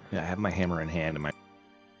 Yeah, I have my hammer in hand and my.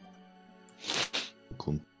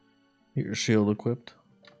 Cool. Your shield equipped.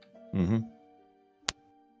 Mm-hmm.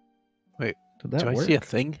 Wait, did that do I work? see a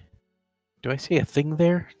thing? Do I see a thing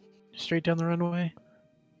there? Straight down the runway?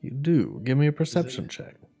 You do. Give me a perception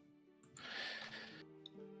check.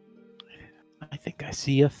 I think I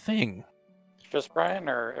see a thing. Just Brian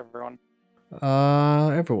or everyone?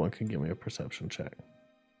 Everyone can give me a perception check.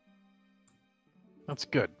 That's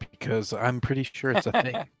good, because I'm pretty sure it's a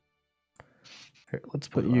thing. Here, let's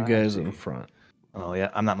put you guys in front. Oh yeah,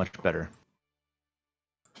 I'm not much better.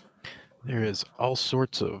 There is all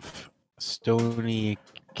sorts of stony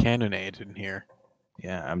cannonade in here.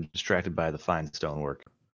 Yeah, I'm distracted by the fine stonework.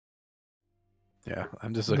 Yeah,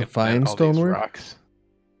 I'm just looking fine at all these stonework? rocks.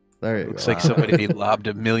 There you Looks go. like somebody lobbed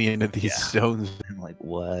a million of these stones. I'm like,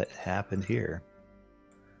 what happened here?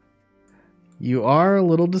 You are a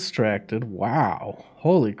little distracted. Wow.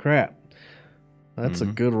 Holy crap. That's a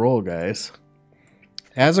good roll, guys.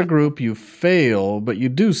 As a group, you fail, but you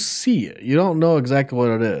do see it. You don't know exactly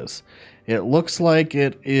what it is. It looks like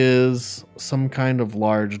it is some kind of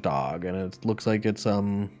large dog, and it looks like it's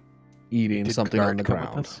eating Did something on Guard the come with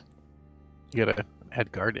ground. us? You gotta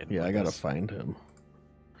add guard in. Yeah, with I gotta us. find him.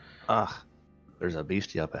 There's a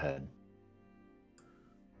beastie up ahead.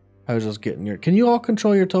 I was just getting your... Can you all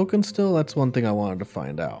control your tokens still? That's one thing I wanted to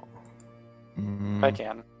find out. I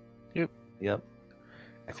can. Yep.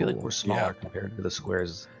 I feel like Cool. we're smaller compared to the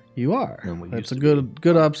squares. You are. than we That's used a to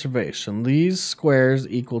good observation. These squares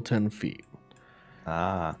equal 10 feet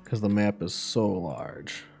because the map is so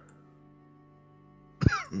large.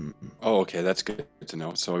 Oh, okay, that's good to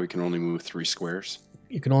know. So we can only move 3 squares.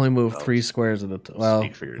 You can only move 3 squares at a time. Well,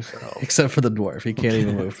 Speak for yourself. except for the dwarf. He can't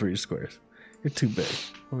even move 3 squares. You're too big.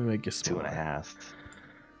 Let me make you smaller. 2.5.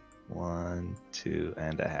 1,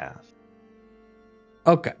 2.5.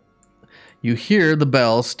 Okay. You hear the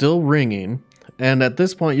bell still ringing, and at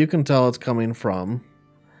this point you can tell it's coming from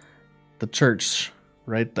the church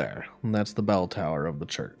right there. And that's the bell tower of the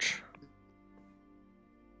church.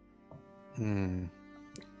 Hmm.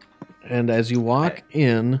 And as you walk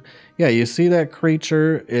in, you see that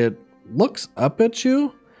creature. It looks up at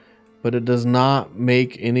you, but it does not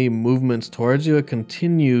make any movements towards you. It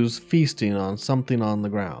continues feasting on something on the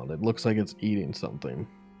ground. It looks like it's eating something.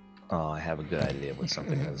 Oh, I have a good idea what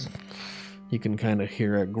something is. You can kind of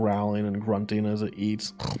hear it growling and grunting as it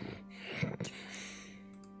eats.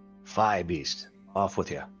 Fie, beast. Off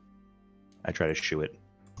with you. I try to shoo it.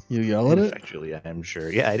 You yell at it? Actually, I'm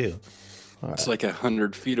sure. Yeah, I do. All It's right. like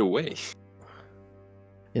 100 feet away.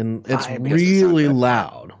 And it's I guess it's not really that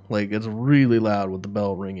loud. Like, it's really loud with the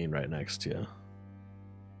bell ringing right next to you.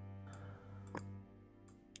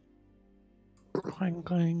 Clang,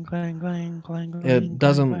 clang, clang, clang, clang, clang, It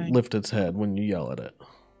doesn't clang. lift its head when you yell at it.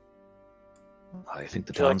 I think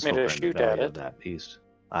the Would you like me townsfolk to are in the shoot value at of it? that beast.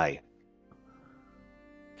 Aye.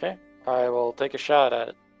 Okay, I will take a shot at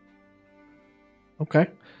it. Okay.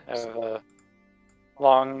 I have a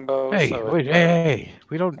longbow. Hey, so wait, it, hey,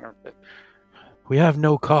 we don't. We have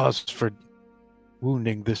no cause for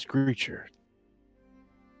wounding this creature.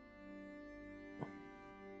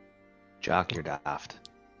 Jock, you're daft.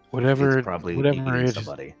 Whatever, It's probably whatever eating it is.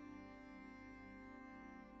 somebody.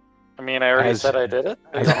 I mean, I already As- said I did it.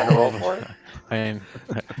 Do you as want me to roll all of for us- it? I mean,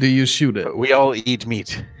 Do you shoot it? we all eat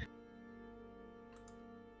meat.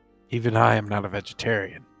 Even I am not a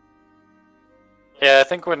vegetarian. Yeah, I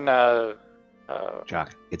think when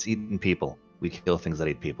Jock, it's eating people. We kill things that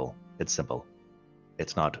eat people. It's simple.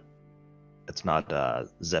 It's not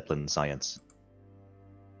Zeppelin science.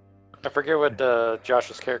 I forget what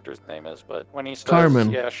Josh's character's name is, but when he says, Carmen.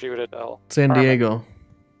 yeah, shoot it, I'll San Carmen. Diego.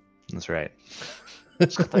 That's right.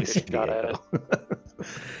 take a shot at it.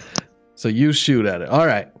 So you shoot at it. All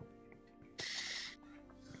right.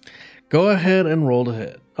 Go ahead and roll to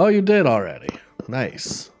hit. Oh, you did already.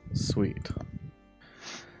 Nice. Sweet.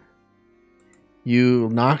 You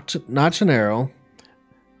notch an arrow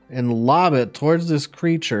and lob it towards this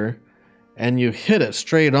creature, and you hit it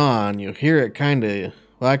straight on. You hear it kind of...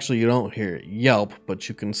 Well, actually, you don't hear it yelp, but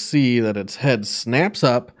you can see that its head snaps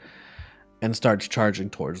up and starts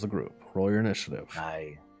charging towards the group. Roll your initiative.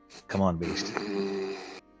 Aye. Come on, beast.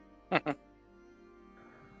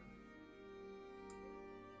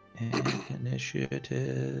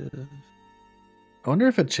 Initiative. I wonder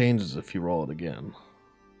if it changes if you roll it again.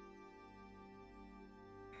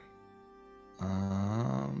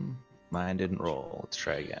 Mine didn't roll. Let's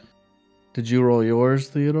try again. Did you roll yours,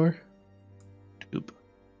 Theodore? Oop.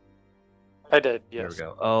 I did, There yes. we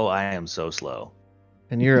go. Oh, I am so slow.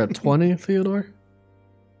 And you're at 20, Theodore?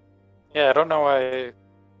 Yeah, I don't know why.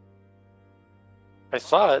 I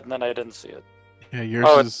saw it and then I didn't see it. Yeah, yours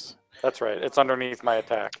Oh, is. That's right. It's underneath my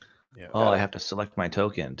attack. Yeah. Oh, I have to select my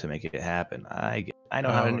token to make it happen. I know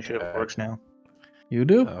how Oh, initiative okay. works now. You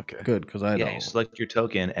do? Okay. Good, because I Yeah, don't. you select your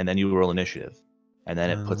token and then you roll initiative, and then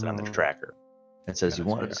it puts it on the Oh. tracker. It says you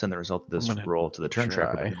wanted to Gotcha. send the result of this I'm gonna roll to the turn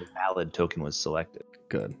tracker, try. but the valid token was selected.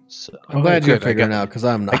 Good. So I'm Oh, glad you're good. I figuring got- out, because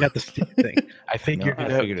I'm not. I got the same thing. I figured No,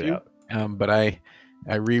 it I out figured it too, out. but I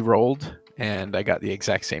re-rolled and I got the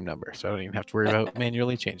exact same number, so I don't even have to worry about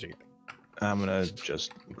manually changing it. I'm gonna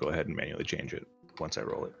just go ahead and manually change it once I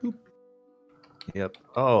roll it. Boop. Yep.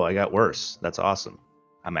 Oh, I got worse. That's awesome.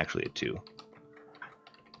 I'm actually at 2.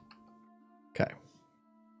 Okay.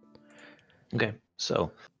 Okay.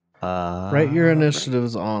 So, Write your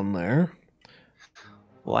initiatives on there.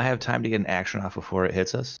 Will I have time to get an action off before it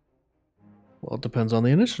hits us? Well, it depends on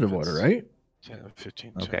the initiative order, right? 10,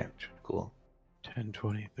 15, Okay. 20, Cool. 10,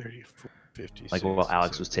 20, 30, 40, 50, Like while 60,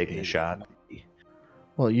 Alex was 70, taking the 80, shot. 90.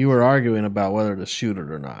 Well, you were arguing about whether to shoot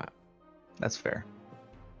it or not. That's fair.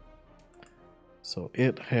 So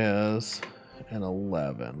it has an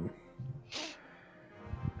 11.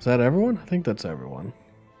 Is that everyone? I think that's everyone.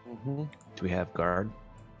 Mhm. Do we have guard?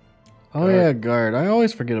 Oh, Guard. yeah, guard. I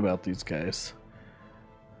always forget about these guys.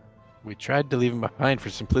 We tried to leave him behind for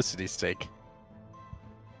simplicity's sake.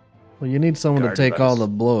 Well, you need someone Guard to take all device. the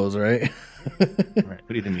blows, right? All right.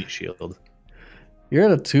 Who need the meat shield? You're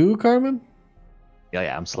at a 2, Carmen?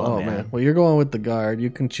 Yeah, I'm slow, man. Well, you're going with the guard. You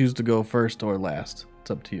can choose to go first or last. It's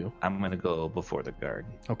up to you. I'm gonna go before the guard.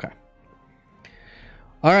 Okay.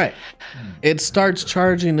 All right. It starts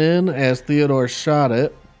charging in as Theodore shot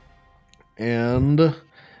it. And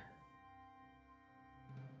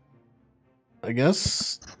I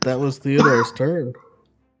guess that was Theodore's turn.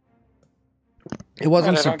 It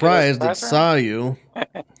wasn't I don't get a surprised. It surprise saw you.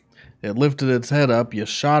 It lifted its head up. You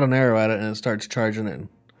shot an arrow at it, and it starts charging in.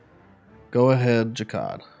 Go ahead,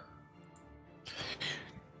 Jakad.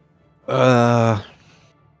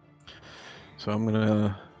 So I'm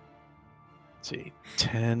gonna let's see,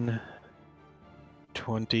 10,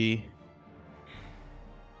 20,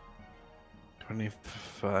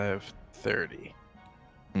 25, 30.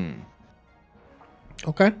 Hmm.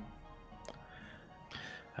 Okay.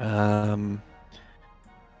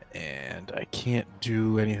 And I can't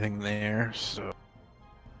do anything there, so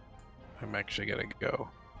I'm actually gonna go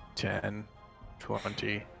 10,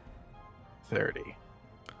 20, 30.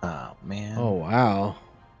 Oh man. Oh, wow.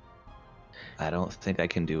 I don't think I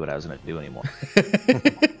can do what I was gonna do anymore.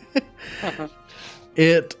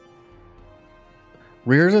 It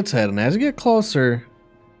rears its head, and as you get closer,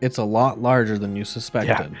 it's a lot larger than you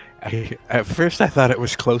suspected. At first I thought it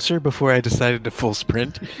was closer before I decided to full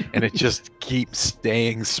sprint, and it just keeps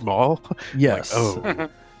staying small. Yes. Like, oh,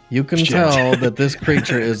 you can shit. tell that this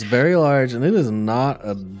creature is very large, and it is not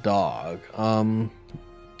a dog.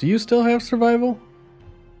 Do you still have survival?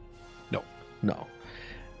 No. No.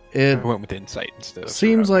 I It went with insight instead of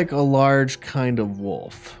seems survival. like a large kind of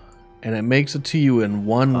wolf, and it makes it to you in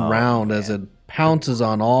one round as it pounces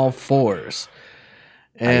on all fours.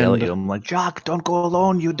 I yell at And you. I'm like, Jock, don't go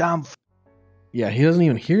alone, you dumb. yeah, he doesn't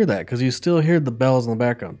even hear that because you still hear the bells in the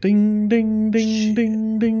background. Ding, ding, ding, Shit.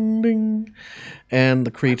 ding, ding, ding. And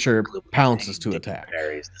the creature pounces to attack.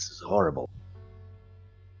 Berries. This is horrible.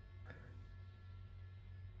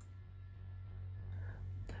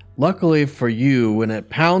 Luckily for you, when it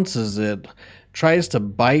pounces, it tries to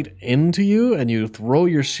bite into you, and you throw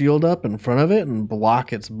your shield up in front of it and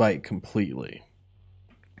block its bite completely.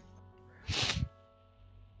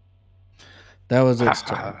 That was its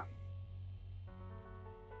turn.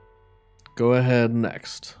 Go ahead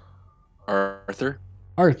next. Arthur?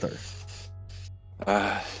 Arthur.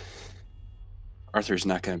 Arthur's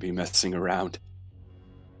not going to be messing around.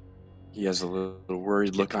 He has a little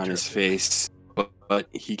worried look on his face, but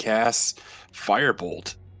he casts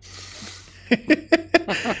Firebolt.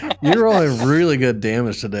 You're rolling really good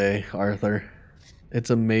damage today, Arthur.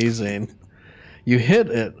 It's amazing. You hit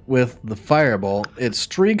it with the fireball. It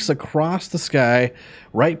streaks across the sky,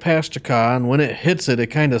 right past Jakar, and when it hits it, it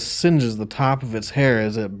kind of singes the top of its hair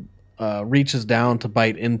as it reaches down to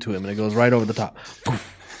bite into him, and it goes right over the top.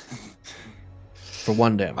 For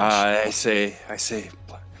 1 damage. I say,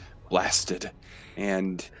 blasted,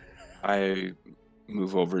 and I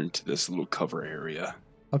move over into this little cover area.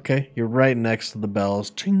 Okay, you're right next to the bells.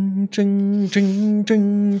 Ching, ching, ching,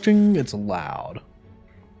 ching, ching. It's loud.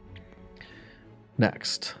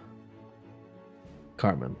 Next.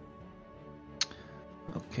 Carmen.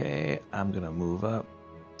 Okay, I'm gonna move up.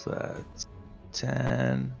 So that's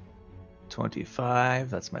 10, 25.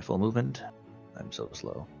 That's my full movement. I'm so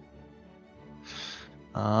slow.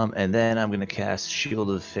 And then I'm gonna cast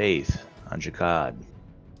Shield of Faith on Jakad.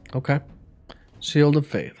 Okay. Shield of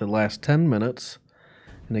Faith. It lasts 10 minutes,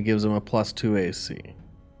 and it gives him a +2 AC.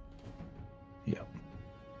 Yep.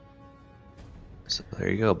 So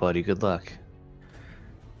there you go, buddy. Good luck.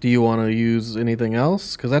 Do you want to use anything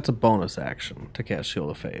else? Because that's a bonus action to cast Shield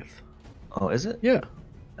of Faith. Oh, is it? Yeah.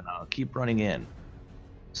 And I'll keep running in.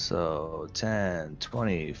 So 10,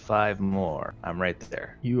 25 more. I'm right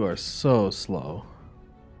there. You are so slow.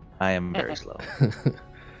 I am very slow.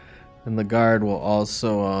 And the guard will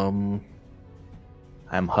also,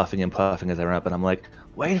 I'm huffing and puffing as I run up, and I'm like,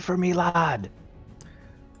 wait for me, lad.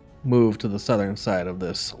 move to the southern side of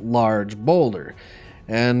this large boulder.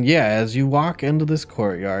 And yeah, as you walk into this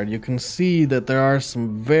courtyard, you can see that there are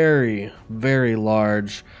some very, very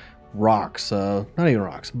large rocks, not even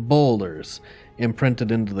rocks, boulders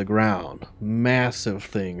imprinted into the ground. Massive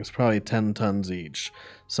things, probably 10 tons each.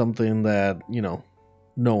 Something that,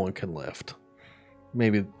 no one can lift.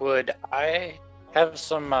 Maybe. Would I have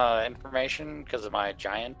some information because of my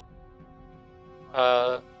giant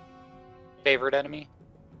favorite enemy?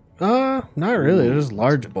 Not really. They're just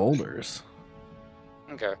large boulders.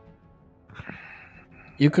 Okay.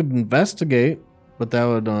 You could investigate, but that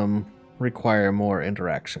would require more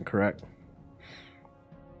interaction, correct?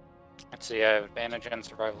 Let's see, I have advantage on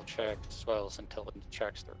survival checks as well as intelligence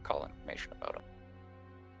checks to recall information about them.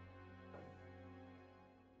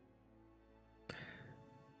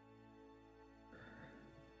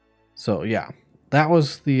 So yeah, that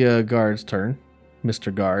was the guard's turn,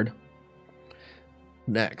 Mr. Guard.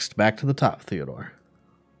 Next, back to the top, Theodore.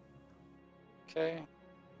 Okay.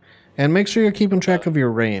 And make sure you're keeping track of your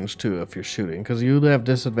range too if you're shooting, because you have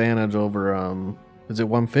disadvantage over is it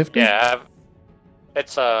 150? Yeah,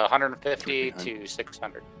 it's 150 to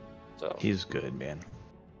 600. So He's good, man.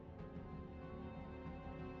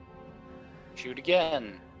 shoot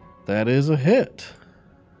again. That is a hit.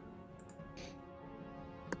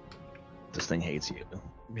 This thing hates you.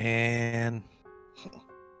 Man.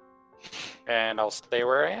 And I'll stay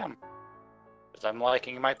where I am. Because I'm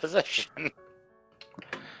liking my position.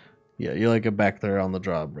 Yeah, you like it back there on the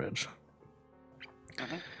drawbridge.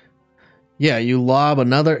 Mhm. Yeah, you lob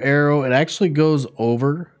another arrow. It actually goes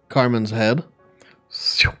over Carmen's head.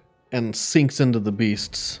 and sinks into the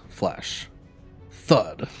beast's flesh.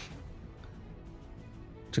 Thud.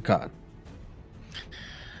 Jakad.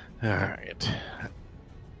 All right.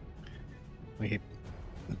 We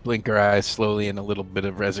blink our eyes slowly in a little bit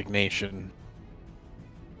of resignation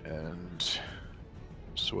and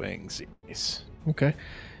swingsies. Okay.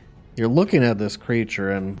 You're looking at this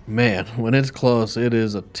creature, and man, when it's close, it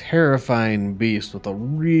is a terrifying beast with a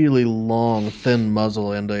really long, thin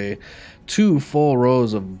muzzle and two full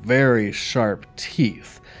rows of very sharp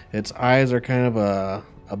teeth. Its eyes are kind of a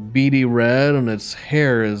beady red, and its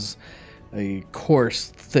hair is a coarse,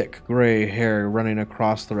 thick gray hair running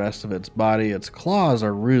across the rest of its body. Its claws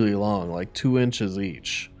are really long, like 2 inches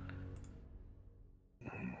each.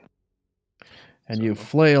 And you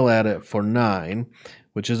flail at it for 9,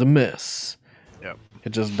 which is a miss. Yep. It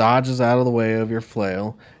just dodges out of the way of your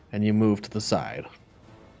flail, and you move to the side.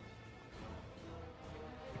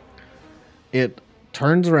 It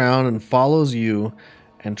turns around and follows you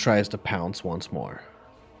and tries to pounce once more.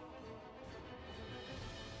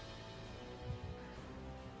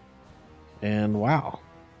 And wow.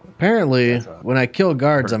 Apparently, when I kill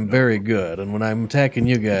guards, I'm very good. And when I'm attacking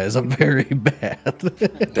you guys, I'm very bad.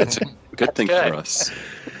 That's a good thing for us.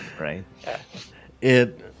 Right?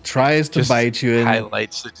 It tries to Just bite you. And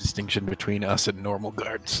highlights the distinction between us and normal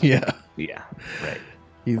guards. yeah. Yeah, right.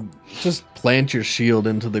 You just plant your shield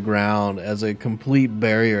into the ground as a complete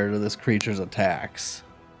barrier to this creature's attacks.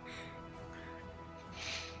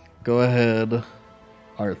 Go ahead,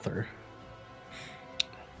 Arthur.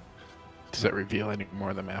 Does that reveal any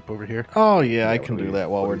more of the map over here? Oh, yeah, I Yeah, can what do do we- that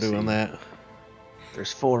while what we're do we doing see? that.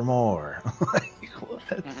 There's 4 more. Like,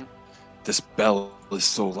 what? This bell is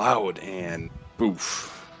so loud and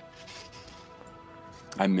boof.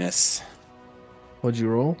 I miss. What'd you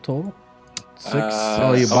roll total? 6? You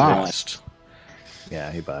Oh, botched.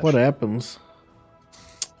 Yeah, he botched. What happens?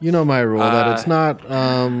 You know my rule that it's not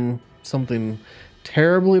something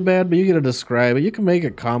terribly bad, but you get to describe it. You can make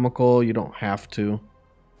it comical. You don't have to.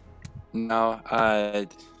 No, I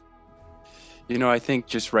think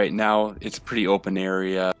just right now it's a pretty open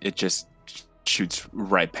area. It just shoots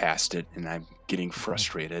right past it, and I'm getting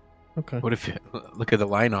frustrated. Okay. What if you look at the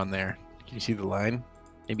line on there? Can you see the line?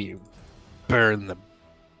 Maybe you burn the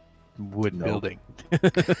wood No. building.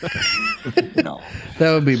 No,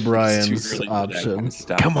 That would be it's too Brian's early for that option. kind of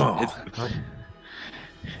stuff. Come on.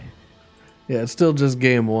 Yeah, it's still just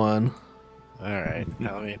game 1. All right.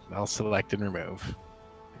 I'll select and remove.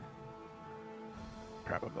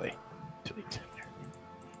 Probably. Delete.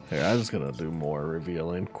 Here, I'm just gonna do more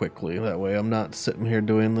revealing quickly. That way I'm not sitting here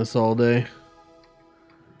doing this all day.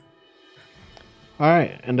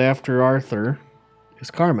 Alright, and after Arthur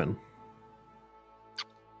is Carmen.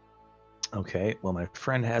 Okay, well, my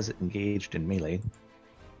friend has it engaged in melee.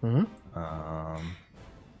 Uh-huh.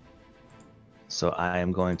 So I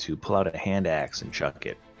am going to pull out a hand axe and chuck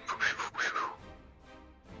it.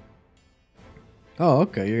 Oh,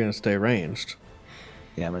 okay, you're gonna stay ranged.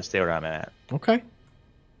 Yeah, I'm going to stay where I'm at. Okay.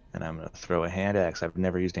 And I'm going to throw a hand axe. I've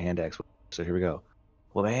never used a hand axe, so here we go.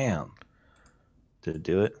 Well, bam. Did it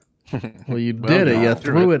do it? Well, you Well, did it. no, You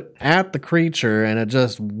threw threw it at the creature, and it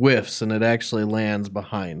just whiffs, and it actually lands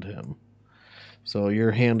behind him. So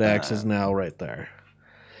your hand axe is now right there.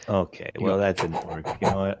 Okay, well, that didn't work.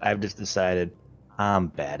 You know what? I've just decided I'm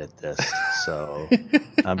bad at this, so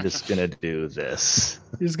I'm just going to do this.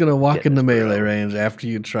 You're just gonna walk Get into this, melee bro. range after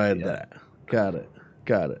you tried Yeah. that. Got it.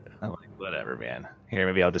 Got it. I'm like, whatever, man. Here,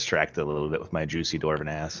 maybe I'll distract it a little bit with my juicy dwarven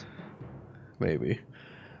ass. Maybe.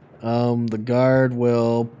 The guard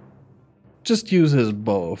will just use his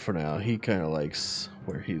bow for now. He kind of likes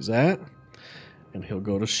where he's at, and he'll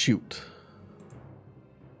go to shoot.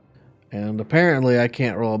 And apparently I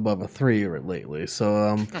can't roll above a 3 lately,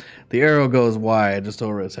 so the arrow goes wide just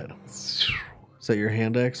over his head. Is that your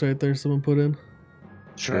hand axe right there someone put in?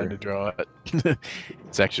 Trying to draw it.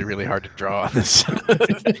 It's actually really hard to draw on this.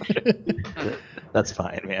 That's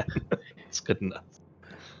fine, man. It's good enough.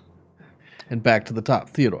 And back to the top,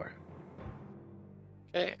 Theodore.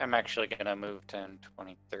 Okay, I'm actually going to move 10,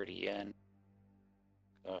 20, 30 in.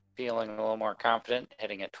 So feeling a little more confident,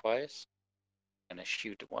 hitting it twice. Going to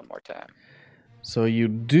shoot it one more time. So you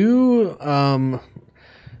do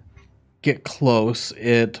get close.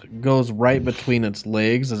 It goes right between its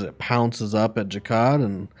legs as it pounces up at Jakad,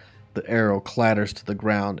 and the arrow clatters to the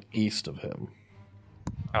ground east of him.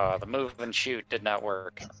 The move and shoot did not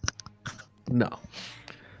work. No.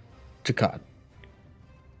 Jakad.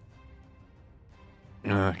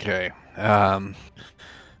 Okay.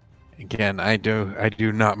 Again, I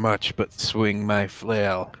do not much but swing my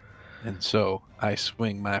flail, and so I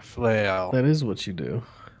swing my flail. That is what you do.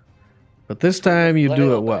 But this time you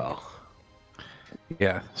do it well.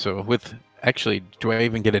 Yeah. So with actually, do I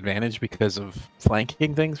even get advantage because of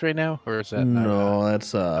flanking things right now, or is that No,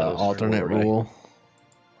 that's alternate rule,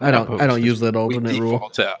 right? rule. I don't use that alternate rule.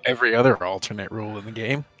 Default to every other alternate rule in the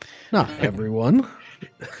game. Not everyone.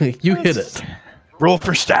 You hit it. Roll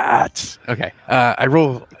for stats. Okay.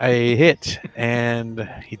 I hit, and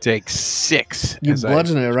he takes 6. You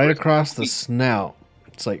bludgeon it right across the snout.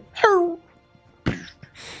 It's like, "Ow."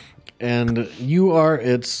 And you are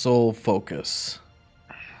its sole focus.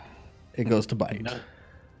 It goes to bite.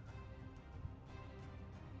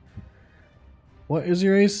 What is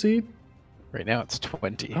your AC? Right now it's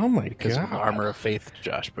 20. Oh my because of the God. armor of faith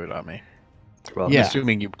Josh put on me. Well, I'm Yeah.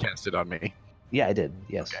 assuming you cast it on me. Yeah, I did.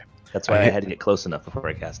 Yes. Okay. That's why I had to get close enough before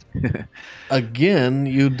I cast. Again,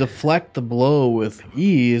 you deflect the blow with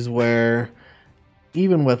ease, where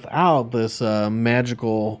even without this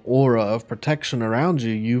magical aura of protection around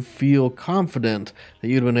you, you feel confident that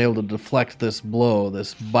you'd been able to deflect this blow,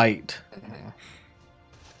 this bite.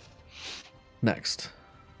 Next.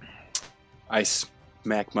 I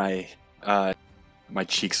smack my my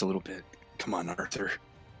cheeks a little bit. Come on, Arthur.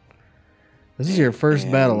 This is your first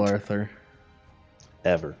And- battle, Arthur.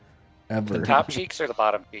 Ever. Ever. The top cheeks or the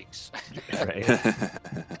bottom cheeks? Right.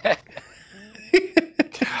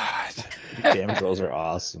 God. Damage rolls are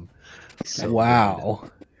awesome. So Wow.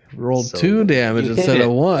 Rolled So 2 good. damage You instead hit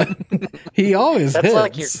of 1. He always That's hits.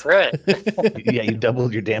 like your crit. good. Yeah, you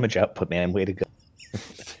doubled your damage output, man. Way to go.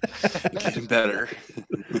 Getting better.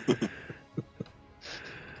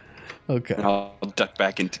 Okay. I'll duck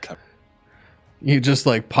back into cover. You just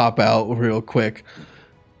like pop out real quick.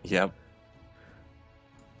 Yep.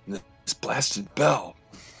 This blasted bell.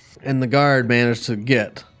 And the guard managed to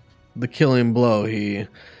get the killing blow. He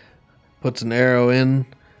puts an arrow in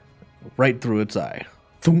right through its eye.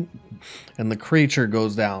 Thump. And the creature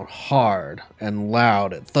goes down hard and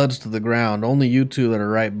loud. It thuds to the ground. Only you two that are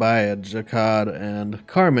right by it, Jakad and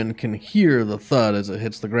Carmen, can hear the thud as it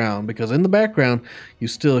hits the ground, because in the background you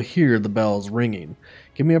still hear the bells ringing.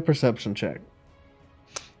 Give me a perception check.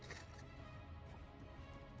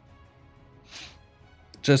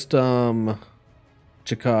 Just Jakad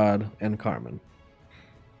and Carmen.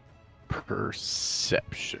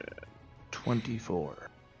 Perception. 24.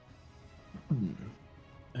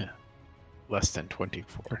 Less than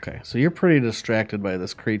 24. Okay, so you're pretty distracted by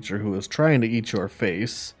this creature who is trying to eat your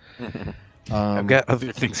face. I've got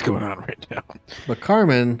other things going on right now. But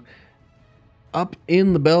Carmen, up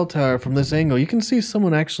in the bell tower from this angle, you can see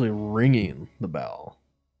someone actually ringing the bell.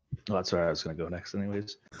 Well, that's where I was going to go next,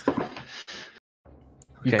 anyways.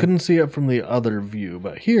 You Okay. couldn't see it from the other view,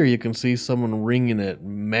 but here you can see someone ringing it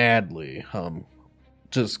madly,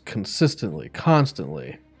 just consistently,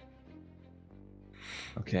 constantly.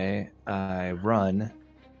 Okay, I run,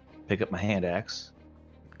 pick up my hand axe,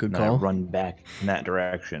 Good and I call. run back in that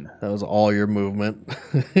direction. That was all your movement.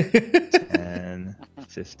 10,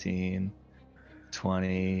 15,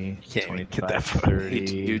 20, Can't even get 25, that far. 30. Hey,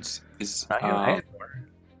 dudes, is Not gonna hit more.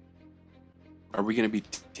 are we going to be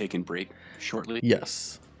taking break shortly?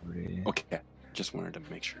 Yes. 3. Okay, just wanted to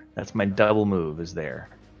make sure. That's my double move is there.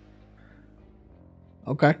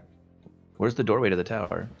 Okay. Where's the doorway to the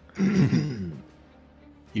tower?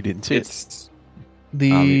 You didn't see it. It's On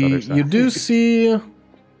the other side. You do see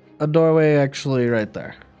a doorway actually right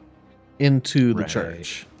there into the Right.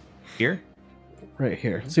 church. Here? Right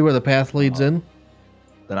here. See where the path leads Oh. in?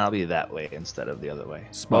 Then I'll be that way instead of the other way.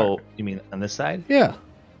 Smart. Oh, you mean on this side? Yeah.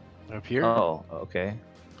 Up here? Oh, okay.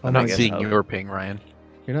 I'm I not guess seeing I'll- your ping, Ryan.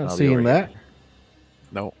 You're not I'll be seeing over that? here.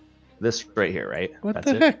 No. This right here, right? What That's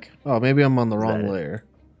the it? heck? Oh, maybe I'm on the Is wrong that it? layer.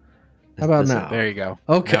 How about This is- now? There you go.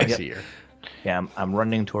 Okay. Now I see her. Yeah, I'm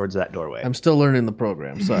running towards that doorway. I'm still learning the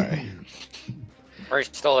program. Sorry. Are you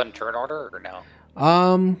still in turn order or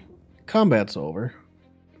no? Combat's over.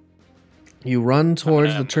 You run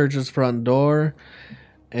towards the church's front door,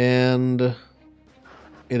 and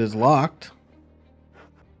it is locked.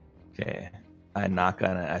 Okay. I knock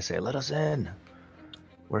on it. I say, "Let us in.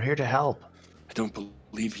 We're here to help." I don't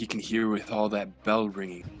believe he can hear with all that bell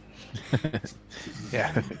ringing.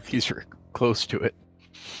 Yeah, he's close to it.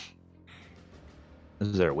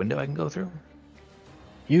 Is there a window I can go through?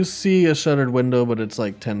 You see a shuttered window, but it's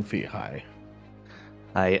like 10 feet high.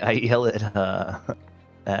 I yell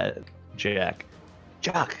at Jack.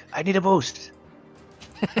 Jack, I need a boost.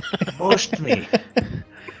 Boost me.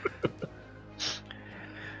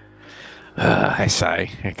 I sigh.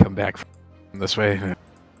 I come back from this way.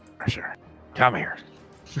 Sure. Come here.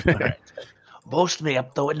 All right. Boost me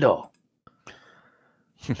up the window.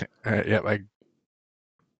 Yeah, I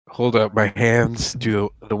hold up my hands, do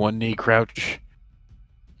the one knee crouch,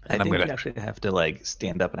 I And I'm think gonna. you actually have to like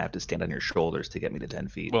stand up and I have to stand on your shoulders to get me to 10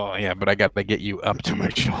 feet. Well, yeah, but I got to get you up to my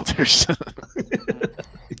shoulders.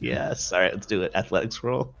 Yes. All right, let's do it. Athletics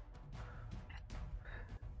roll.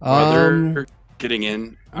 While they're getting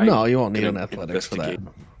in, no, I'm you won't need gonna an athletics for that.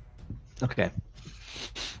 investigate. Okay.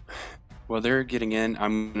 While they're getting in,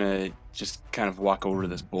 I'm gonna just kind of walk over to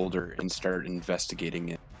this boulder and start investigating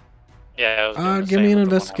it. Yeah, I was doing the Give same me an with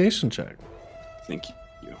the one investigation check. Thank you.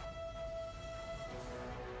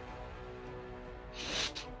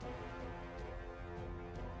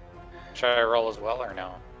 Should I roll as well or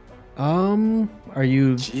no? Are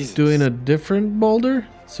you Jesus. doing a different boulder?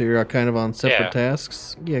 So you're kind of on separate Yeah.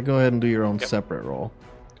 tasks? Yeah, go ahead and do your own Yep. separate roll.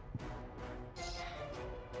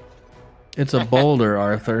 It's a boulder,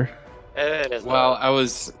 Arthur. It is. Well, I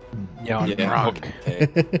was. Yeah, Yeah. wrong. Okay.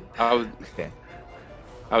 Okay.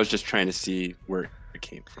 I was just trying to see where it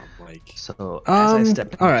came from. Like, So as I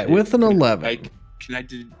step all right, into- with an 11. like, can I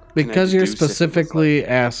do? Because you're deduce if it was, specifically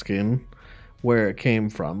asking where it came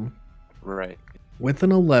from, right. with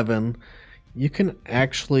an 11, you can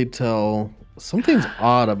actually tell something's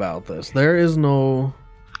odd about this. There is no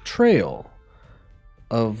trail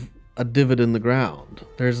of a divot in the ground.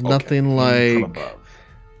 There's nothing from like above.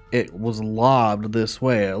 it was lobbed this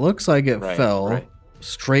way. It looks like it Right, fell right.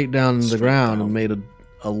 straight down into the Straight ground down. and made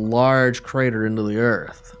a large crater into the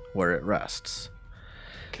earth where it rests.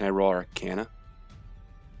 Can I roll Arcana?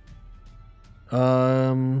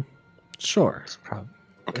 Sure. It's probably,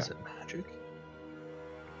 Okay. Is it magic?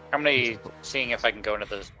 I'm gonna be seeing if I can go into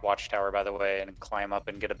this watchtower, by the way, and climb up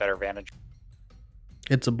and get a better vantage.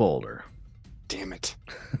 It's a boulder. Damn it.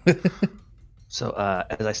 So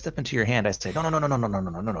as I step into your hand, I say,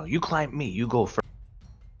 no. You climb me. You go first.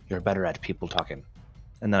 You're better at people talking.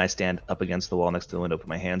 And then I stand up against the wall next to the window, put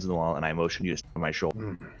my hands in the wall, and I motion you to stand on my shoulder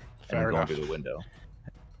and Fair go enough. through the window.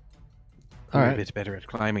 All I'm right. a bit better at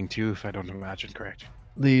climbing too, if I don't imagine correct.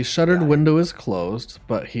 The shuttered Got it. window is closed,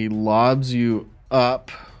 but he lobs you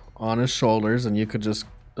up on his shoulders, and you could just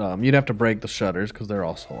you'd have to break the shutters because they're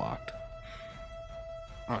also locked.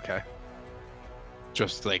 Okay.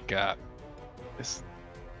 Just like this,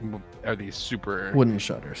 are these super Wooden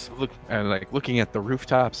shutters. like looking at the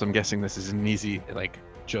rooftops? I'm guessing this is an easy, like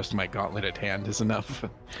just my gauntleted hand is enough.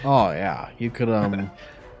 Oh yeah, you could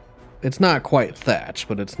It's not quite thatch,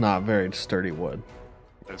 but it's not very sturdy wood.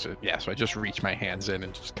 Yeah, so I just reach my hands in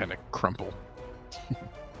and just kind of crumple.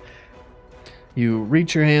 You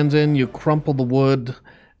reach your hands in, you crumple the wood,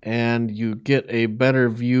 and you get a better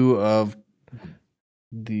view of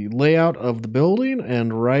the layout of the building.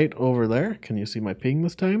 And right over there, can you see my ping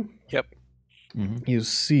this time? Yep. Mm-hmm. You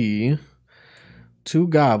see two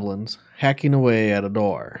goblins hacking away at a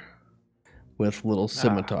door with little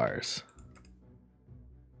scimitars.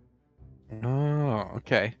 Oh,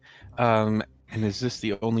 okay. And is this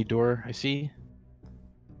the only door I see?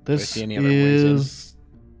 This see any other ways in? is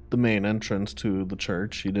the main entrance to the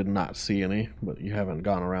church. You did not see any, but you haven't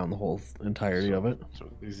gone around the whole entirety of it. So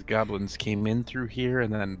these goblins came in through here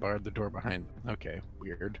and then barred the door behind. Okay,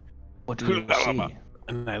 weird. What do you see?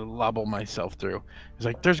 And I lobble myself through. He's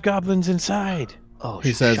like, "There's goblins inside." Oh,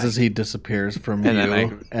 He says shite. as he disappears from And you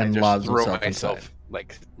then I and just lobs throw himself myself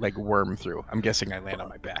inside. like worm through. I'm guessing I land on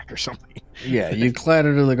my back or something. Yeah, you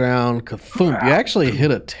clatter to the ground. Kafoom! You actually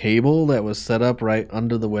hit a table that was set up right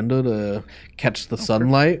under the window to catch the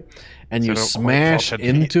sunlight, and So you don't smash fall 10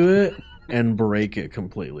 feet. into it and break it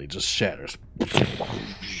completely. Just shatters.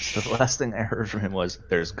 The last thing I heard from him was,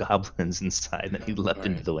 "There's goblins inside," and then he leapt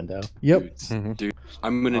into the window. Yep, Dude,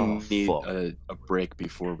 I'm gonna Oh, need fuck. a break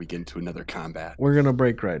before we get into another combat. we're gonna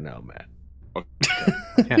break right now, Matt.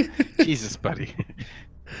 Yeah. Jesus, buddy.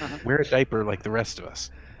 Wear a diaper like the rest of us.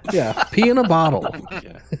 Yeah, pee in a bottle.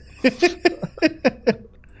 Yeah. I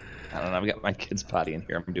don't know. I've got my kid's potty in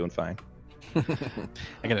here. I'm doing fine.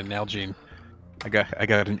 I got an Nalgene. I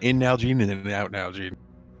got an in Nalgene and an out Nalgene.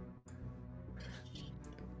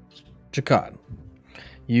 Jakad,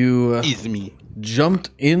 you Easy me. jumped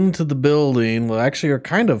into the building. Well, actually, you're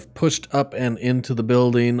kind of pushed up and into the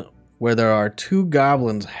building where there are two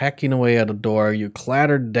goblins hacking away at a door. You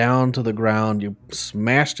clattered down to the ground. You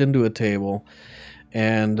smashed into a table.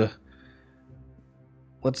 And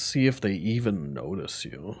let's see if they even notice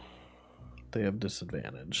you. They have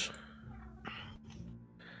disadvantage.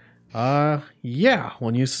 Yeah,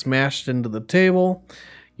 when you smashed into the table,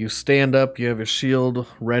 you stand up, you have your shield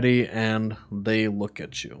ready, and they look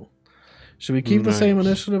at you. Should we keep the same Nice.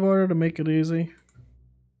 initiative order to make it easy?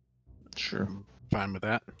 Sure. Fine with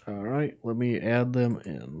that. All right, let me add them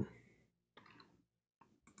in.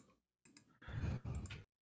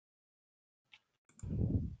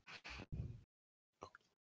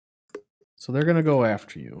 So they're going to go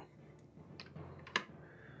after you.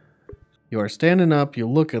 You are standing up. You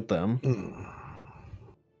look at them.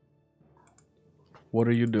 What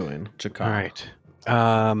are you doing, Jakar? All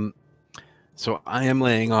right. So I am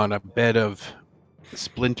laying on a bed of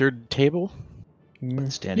splintered table.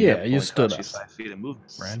 Standing up, you only stood costs you up. 5 feet of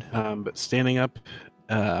movement, friend. But standing up,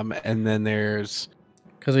 and then there's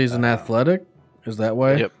Because he's an athletic? Is that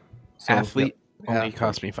why? Yep. So, athlete. yep, Only athlete.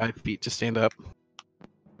 cost me 5 feet to stand up.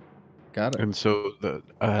 Got it. And so the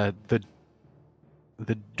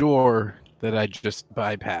door that I just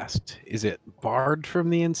bypassed, is it barred from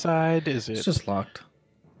the inside? Is it It's just locked.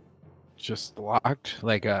 just locked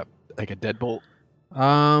like a deadbolt?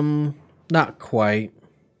 Not quite.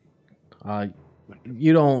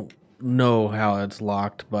 You don't know how it's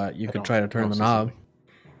locked, but you could try to turn the knob.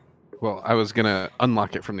 Well, I was gonna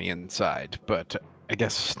unlock it from the inside, but I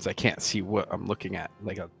guess since I can't see what I'm looking at,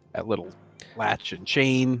 like a little latch and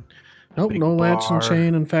chain. Nope, no latch and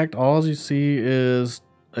chain. In fact, all you see is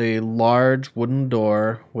a large wooden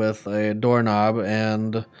door with a doorknob,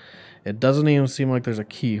 and it doesn't even seem like there's a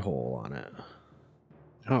keyhole on it.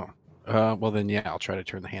 Oh, well then, yeah, I'll try to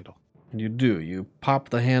turn the handle. And you do. You pop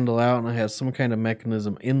the handle out, and it has some kind of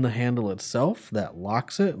mechanism in the handle itself that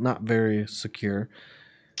locks it. Not very secure.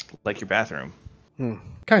 Like your bathroom.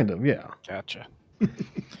 Kind of, yeah. Gotcha.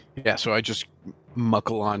 Yeah, so I just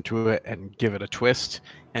muckle onto it and give it a twist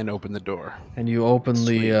and open the door. And you open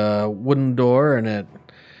the wooden door, and it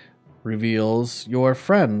reveals your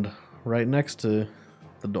friend right next to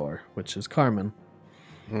the door, which is Carmen.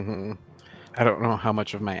 Mm-hmm. I don't know how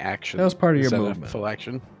much of my action. That was part of is your that a movement. full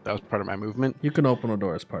action. That was part of my movement. You can open a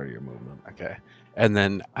door as part of your movement. Okay. And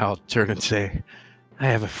then I'll turn and say, I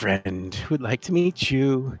have a friend who would like to meet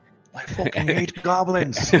you. I fucking hate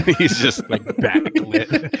goblins. He's just like backlit.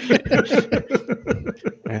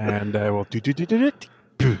 And I will do.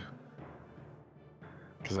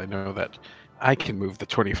 Because I know that I can move the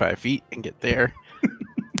 25 feet and get there.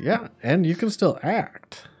 Yeah, and you can still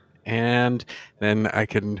act. And then I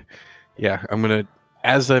can, yeah, I'm going to,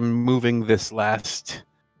 as I'm moving this last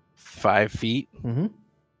 5 feet,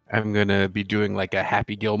 I'm going to be doing like a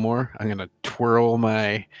Happy Gilmore. I'm going to twirl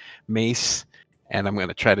my mace, and I'm going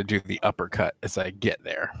to try to do the uppercut as I get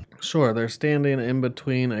there. Sure, they're standing in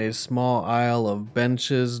between a small aisle of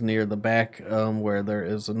benches near the back where there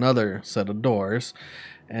is another set of doors,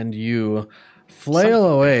 and you flail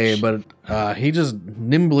away, but he just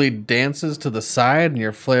nimbly dances to the side, and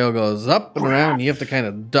your flail goes up and around, and you have to kind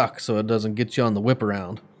of duck so it doesn't get you on the whip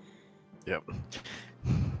around. Yep.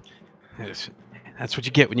 That's what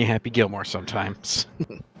you get when you Happy Gilmore sometimes.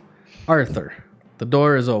 Arthur, the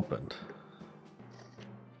door is opened.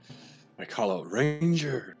 I call out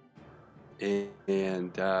Ranger,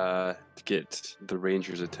 and to get the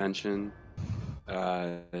Ranger's attention,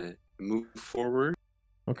 move forward.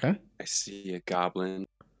 Okay. I see a goblin,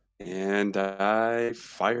 and I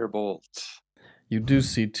firebolt. You do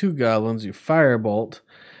see two goblins. You firebolt.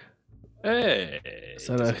 Hey, Is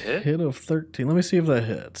that a hit of 13? Let me see if that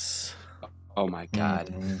hits. Oh my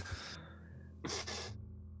god.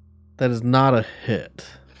 That is not a hit.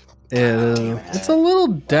 It's a little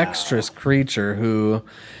dexterous creature who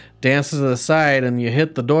dances to the side, and you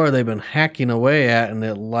hit the door they've been hacking away at, and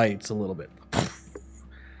it lights a little bit.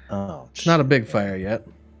 Oh, it's not a big fire yet.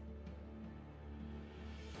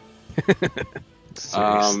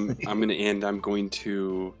 I'm going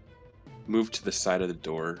to move to the side of the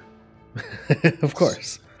door. Of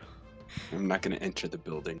course. I'm not going to enter the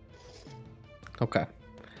building. Okay.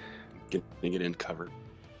 Getting it in cover.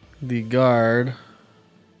 The guard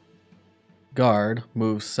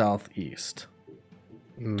moves southeast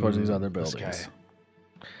towards these other buildings.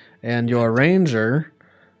 And your ranger,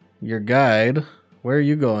 your guide, where are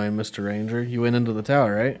you going, Mr. Ranger? You went into the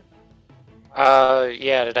tower, right?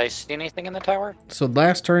 Yeah, did I see anything in the tower? So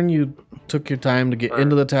last turn you took your time to get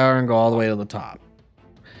into the tower and go all the way to the top.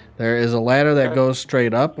 There is a ladder that goes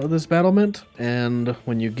straight up of this battlement, and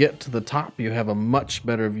when you get to the top, you have a much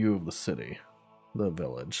better view of the city, the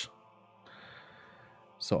village.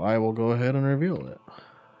 So I will go ahead and reveal it.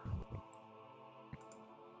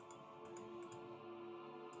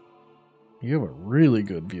 You have a really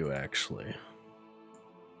good view, actually.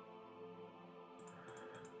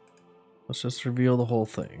 Let's just reveal the whole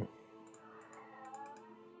thing.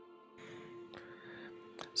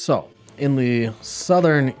 So, in the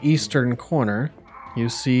southern eastern corner, you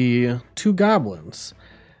see two goblins.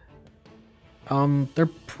 They're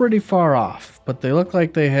pretty far off, but they look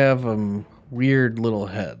like they have weird little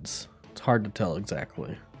heads. It's hard to tell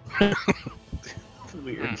exactly.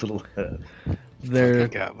 Weird little head. There are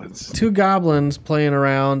Goblins. 2 goblins playing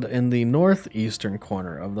around in the northeastern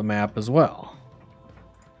corner of the map as well.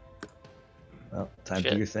 Well, time to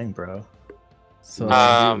Shit. do your thing, bro. So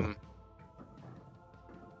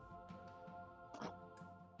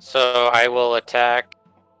So I will attack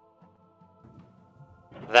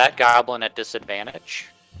that goblin at disadvantage.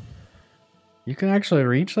 you can actually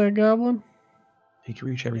reach that goblin? He can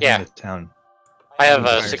reach everything Yeah. in town. I have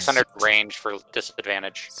a Nice. 600 range for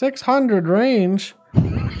disadvantage. 600 range.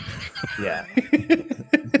 Yeah.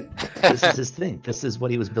 This is his thing. This is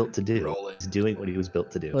what he was built to do. Roll it. He's doing what he was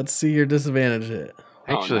built to do. Let's see your disadvantage hit.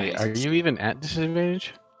 Actually, nice. are you even at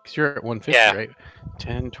disadvantage? Because you're at 150, Yeah. right?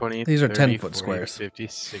 10, 20, These are 30, 10-foot 40, squares. 50,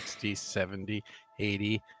 60, 70,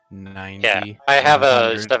 80, 90. Yeah, I have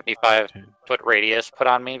a 100, 75-foot radius put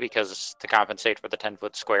on me because to compensate for the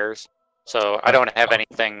 10-foot squares. So I don't have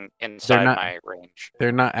anything inside not- my range.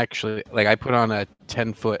 They're not actually, like, I put on a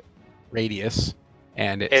 10-foot radius,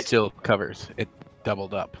 and it It's- still covers. It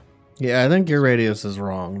doubled up. Yeah, I think your radius is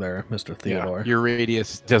wrong there, Mr. Theodore. Yeah, your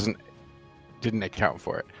radius didn't account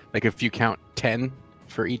for it. Like, if you count 10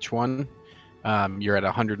 for each one, you're at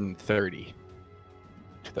 130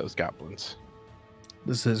 to those goblins.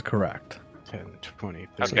 This is correct. 10, 20,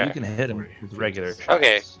 30. So Okay. you can hit him with regular shots.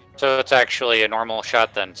 Okay. So it's actually a normal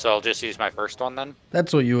shot then. So I'll just use my first one then.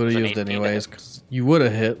 That's what you would have So used 18 to anyways, hit. because you would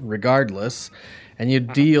have hit regardless, and you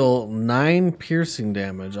deal 9 piercing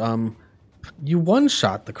damage. You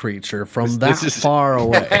one-shot the creature from This that is- far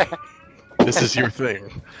away. This is your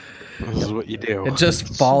thing. This is what you do. It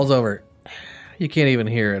just falls over. You can't even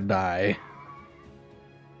hear it die.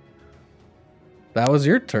 That was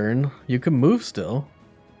your turn. You can move still.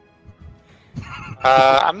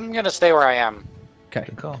 I'm gonna stay where I am. Okay.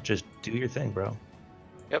 Good call. Just do your thing, bro.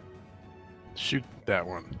 Shoot that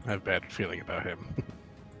one. I have a bad feeling about him.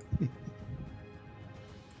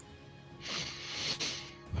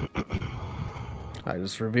 I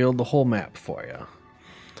just revealed the whole map for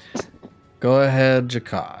you. Go ahead,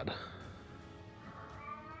 Jakad.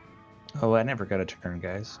 Oh, I never got a turn,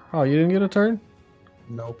 guys. Oh, you didn't get a turn?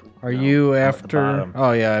 Nope. Are No, you I'm at the after? bottom.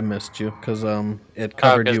 Oh yeah, I missed you because it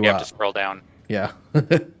covered Because you we have up. to scroll down. Yeah.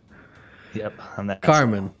 Yep, I'm that.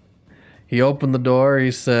 Carmen. He opened the door.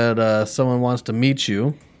 He said, "Someone wants to meet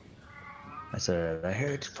you." I said, I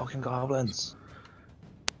hate fucking goblins.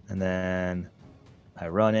 And then I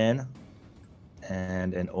run in,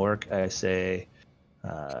 and in orc, I say,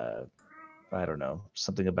 I don't know,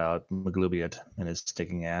 something about Maglubiot and his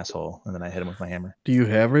sticking asshole, and then I hit him with my hammer. Do you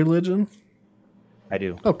have religion? I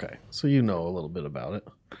do. Okay, so you know a little bit about it.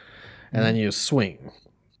 And then you swing.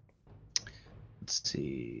 Let's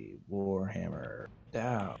see, Warhammer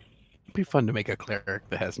down. It'd be fun to make a cleric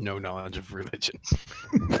that has no knowledge of religion.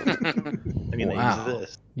 I mean, Wow. I use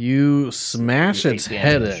this. You smash You its ate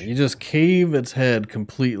head damage. in. You just cave its head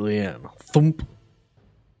completely in. Thump.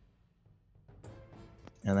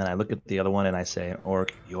 And then I look at the other one and I say,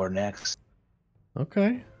 Orc, you're next.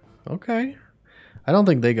 Okay. Okay. I don't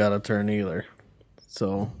think they got a turn either.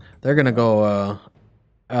 So they're going to go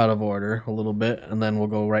out of order a little bit, and then we'll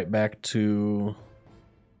go right back to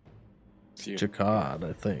See you. Jakad,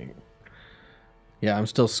 I think. Yeah, I'm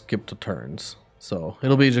still skipped to turns. So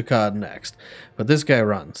it'll be Jakad next. But this guy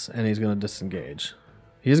runs, and he's going to disengage.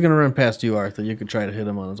 He's going to run past you, Arthur. You could try to hit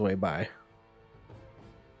him on his way by.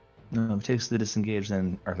 No, if he takes the disengage,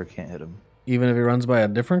 then Arthur can't hit him. Even if he runs by a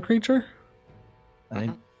different creature? I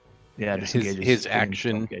think. Yeah, His, disengage is his hitting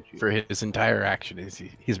action don't get you. for his entire action is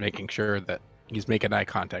he's making sure that he's making eye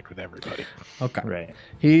contact with everybody. Okay. Right.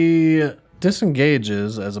 He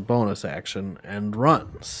disengages as a bonus action and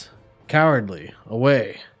runs cowardly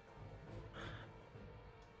away.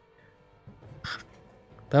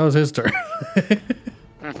 That was his turn.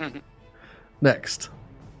 Next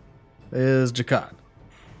is Jakad.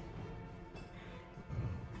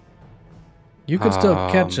 You could still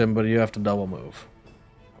catch him, but you have to double move.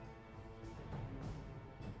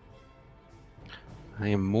 I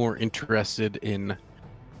am more interested in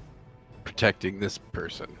protecting this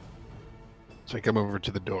person. So I come over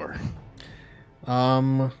to the door.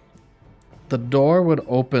 The door would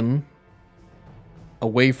open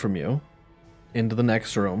away from you into the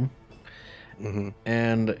next room, Mm-hmm.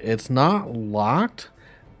 and it's not locked,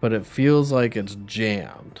 but it feels like it's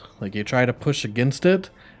jammed. Like you try to push against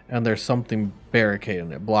it, and there's something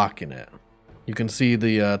barricading it, blocking it. You can see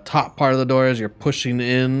the top part of the door as you're pushing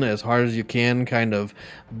in as hard as you can, kind of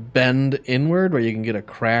bend inward, where you can get a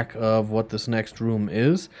crack of what this next room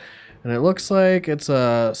is. And it looks like it's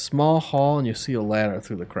a small hall, and you see a ladder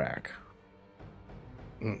through the crack.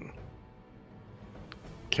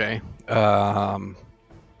 Okay.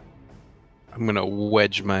 I'm gonna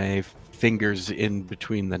wedge my fingers in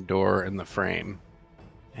between the door and the frame,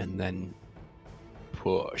 and then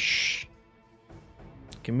push.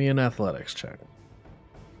 Give me an athletics check.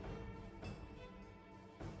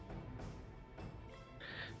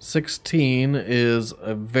 16 is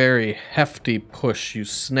a very hefty push. You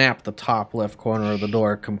snap the top left corner of the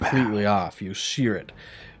door completely off. You shear it.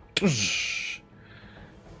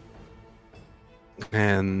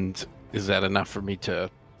 And is that enough for me to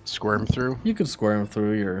squirm through? You could squirm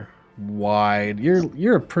through. You're wide.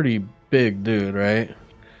 You're a pretty big dude, right?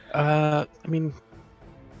 I mean,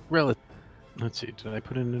 let's see. Did I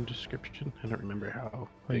put in a description? I don't remember how.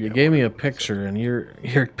 Well, you gave me a picture, and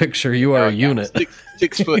your picture, you are a unit.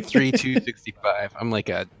 6'3", 265. I'm like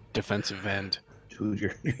a defensive end. Dude,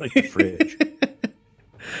 you're like the fridge.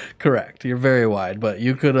 Correct. You're very wide, but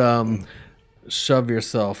you could shove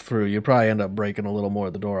yourself through. You probably end up breaking a little more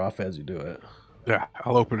of the door off as you do it. Yeah,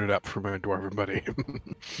 I'll open it up for my dwarven buddy.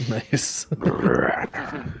 Nice.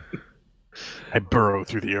 I burrow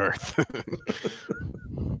through the earth.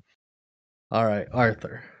 All right,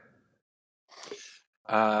 Arthur.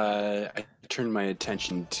 I turned my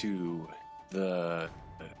attention to the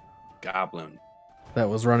goblin. That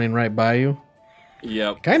was running right by you?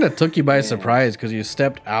 Yep. Kind of took you by surprise because you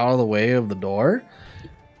stepped out of the way of the door.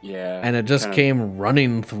 Yeah. And it just came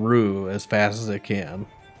running through as fast as it can.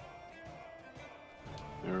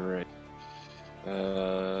 All right.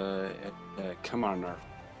 Come on,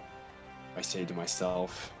 I say to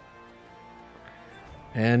myself.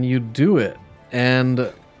 And you do it.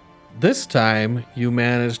 And this time you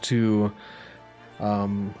manage to... how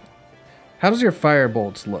does your fire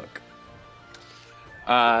bolts look?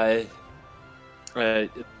 It's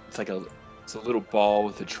like a little ball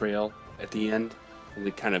with a trail at the end. And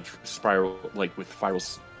they kind of spiral, like with fire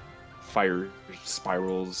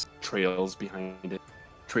spirals, trails behind it.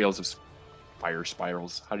 Trails of fire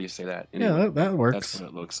spirals. How do you say that? Anyway, Yeah, that works. That's what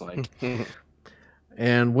it looks like.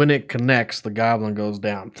 And when it connects, the goblin goes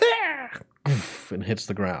down and hits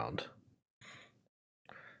the ground.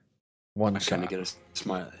 One I shot. kind of get a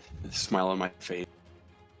smile on my face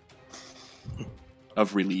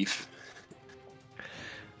of relief.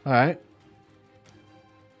 All right.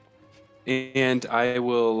 And I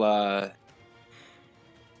will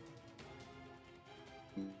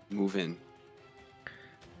move in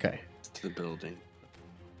Okay. to the building.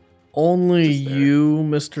 Only Just there. you,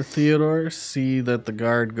 Mr. Theodore, see that the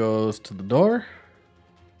guard goes to the door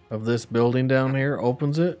of this building down here,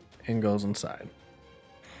 opens it, and goes inside.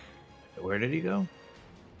 Where did he go?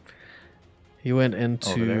 He went Over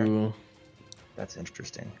into there? That's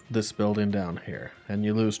interesting. this building down here, and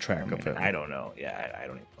you lose track of him. I don't know. Yeah, I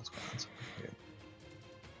don't even know what's going on. So weird.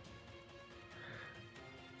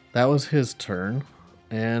 That was his turn,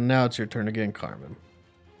 and now it's your turn again, Carmen.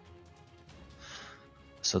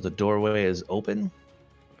 So the doorway is open?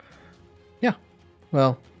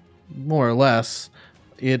 Well, more or less.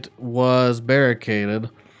 It was barricaded,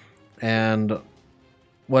 and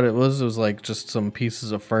what it was like just some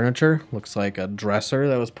pieces of furniture. Looks like a dresser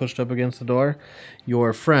that was pushed up against the door.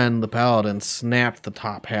 Your friend, the paladin, snapped the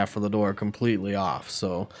top half of the door completely off,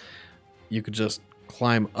 so you could just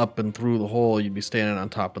climb up and through the hole. You'd be standing on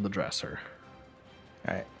top of the dresser.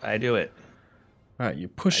 All right, I do it. All right, you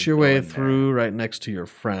push I your go way in there. through right next to your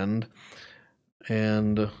friend,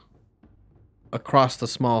 and across the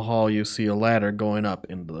small hall you see a ladder going up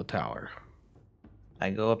into the tower.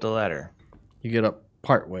 I go up the ladder. You get up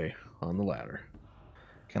partway on the ladder.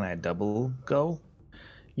 Can I double go?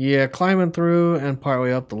 Yeah, climbing through and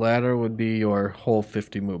partway up the ladder would be your whole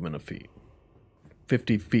 50 movement of feet.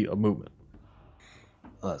 50 feet of movement.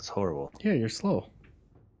 Oh, that's horrible. Yeah, you're slow.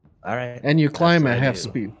 All right. And you climb what at I half do.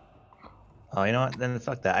 speed. Oh, you know what? Then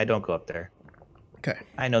fuck that. I don't go up there. Okay.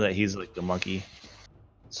 I know that he's like the monkey.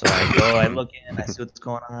 So I go, I look in, I see what's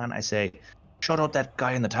going on. I say, shout out that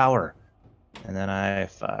guy in the tower. And then I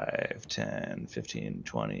 5, 10, 15,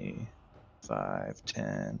 20, 5,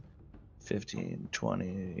 10, 15,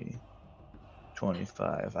 20,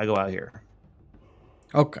 25. I go out here.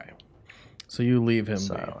 Okay. So you leave him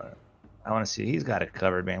So be. I want to see. He's got it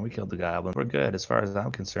covered, man. We killed the goblin. We're good as far as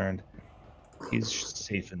I'm concerned. He's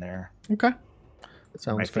safe in there. Okay. My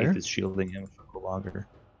Sounds faith fair. is shielding him for a little longer.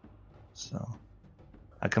 So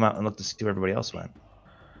I come out and look to see where everybody else went.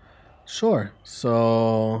 Sure.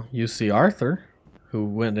 So you see Arthur, who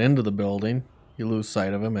went into the building. You lose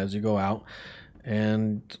sight of him as you go out.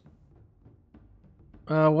 And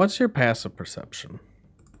what's your passive perception?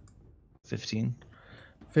 15.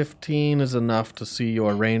 15 is enough to see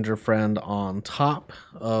your ranger friend on top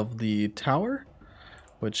of the tower,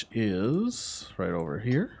 which is right over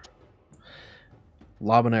here.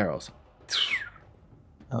 Lobbing arrows.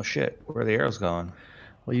 Oh shit! Where are the arrows going?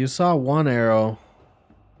 Well, you saw one arrow.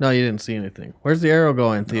 No, you didn't see anything. Where's the arrow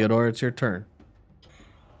going, Theodore? It's your turn.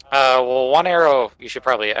 Well, one arrow, you should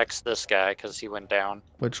probably X this guy because he went down.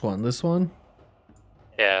 Which one? This one?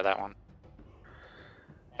 Yeah, that one.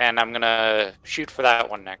 And I'm gonna shoot for that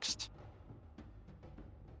one next.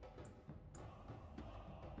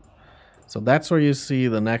 So that's where you see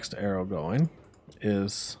the next arrow going,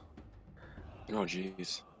 is Oh,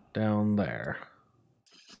 jeez. down there.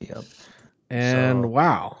 Yep. And So-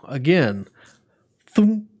 wow, again,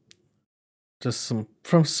 thump, just some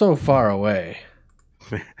from so far away.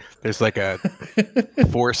 There's like a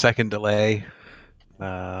 4-second delay.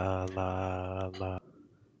 La la la.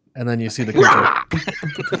 And then you see the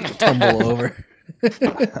creature tumble over.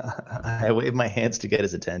 I wave my hands to get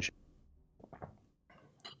his attention.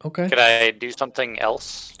 Okay, Could I do something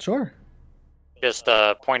else? sure. Just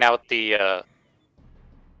point out the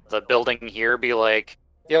building here, be like,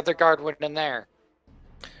 the other guard went in there.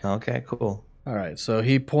 Okay, cool. All right, so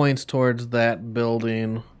he points towards that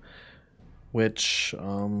building, which,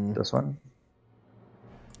 This one?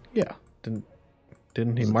 yeah, didn't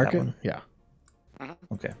he Was it mark that it? one? Yeah.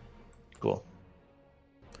 Okay, cool.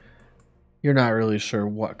 You're not really sure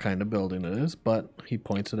what kind of building it is, but he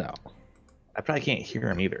points it out. I probably can't hear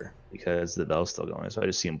him either because the bell's still going. So I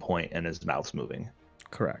just see him point and his mouth's moving.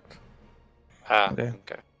 Correct. Okay.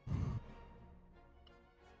 Okay.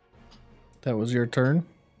 That was your turn.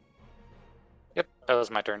 Yep, that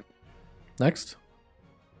was my turn. Next.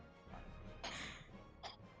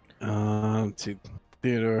 To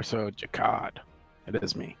Theodore, so Jacquard. It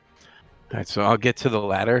is me. All right, so I'll get to the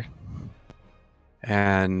ladder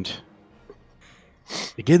and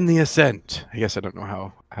begin the ascent. I guess I don't know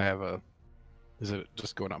how I have a. Is it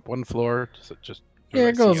just going up one floor? Does it just? Yeah,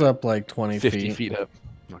 it goes up like 20 50 feet. feet up.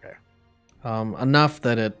 Okay. Enough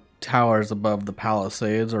that it towers above the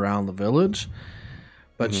palisades around the village.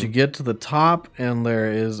 But you get to the top, and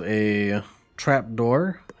there is a trap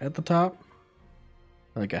door at the top,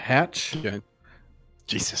 like a hatch. Okay.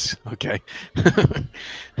 Jesus. Okay.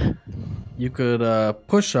 You could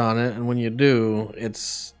push on it, and when you do,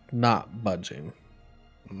 it's not budging.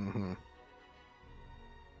 hmm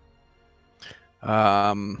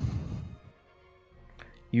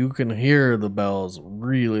You can hear the bells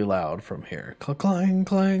really loud from here. Clang,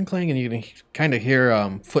 clang, clang. And you can kind of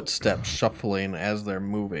hear footsteps shuffling as they're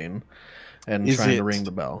moving and Is trying to it- ring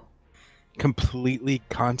the bell. completely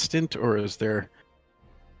constant, or is there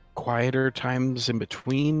quieter times in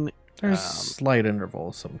between? There's slight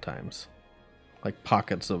intervals sometimes, like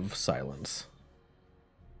pockets of silence.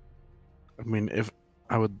 I mean, if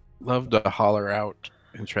I would love to holler out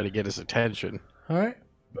and try to get his attention, All right.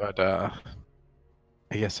 but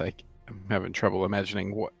I guess I'm having trouble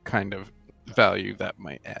imagining what kind of value that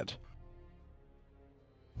might add.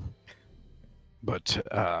 But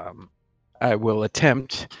I will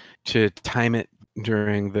attempt to time it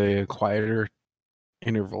during the quieter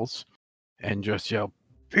intervals and just yell,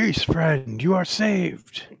 "Peace, friend, you are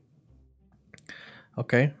saved."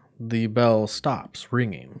 Okay. The bell stops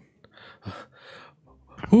ringing.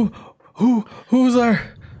 Who's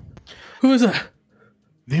there? Who is that?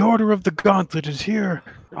 The Order of the Gauntlet is here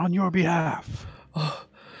on your behalf. Oh,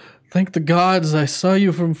 thank the gods I saw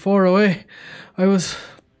you from far away. You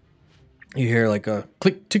hear like a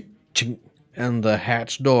click, tick, chink, and the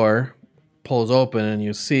hatch door pulls open, and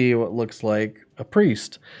you see what looks like a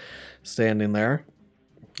priest standing there,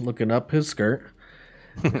 looking up his skirt,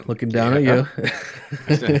 looking down at you.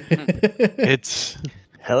 It's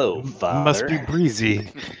Hello, father. must be breezy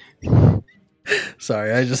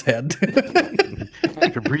Sorry, I just had to.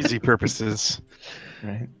 for breezy purposes.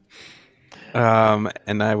 Right.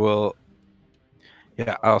 And I will.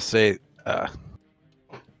 Yeah, I'll say.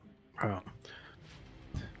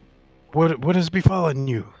 What has befallen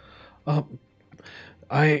you?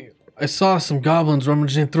 I saw some goblins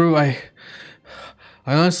rummaging through. I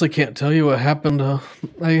honestly can't tell you what happened. All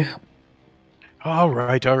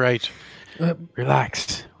right. Uh,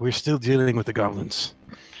 Relax. We're still dealing with the goblins.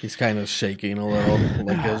 He's kind of shaking a little,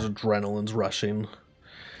 like his adrenaline's rushing.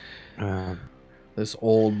 This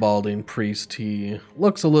old balding priest, he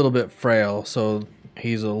looks a little bit frail, so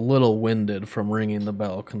he's a little winded from ringing the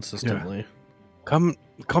bell consistently. Come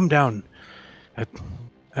down.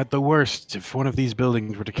 At the worst, if one of these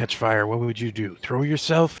buildings were to catch fire, what would you do? Throw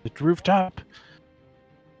yourself at the rooftop?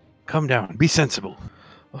 Come down. Be sensible.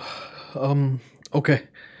 Okay.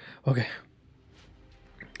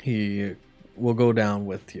 He will go down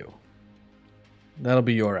with you. That'll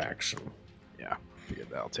be your action. Yeah, figured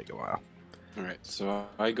that'll take a while. All right, so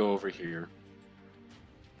I go over here,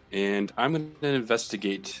 and I'm going to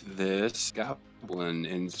investigate this goblin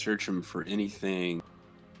and search him for anything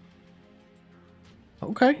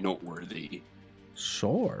Okay. noteworthy.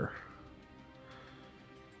 Sure.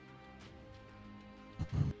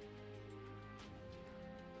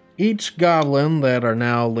 Each goblin that are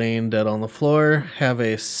now laying dead on the floor have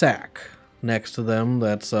a sack next to them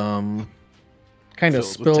that's kind of Filled with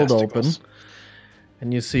spilled open. testicles.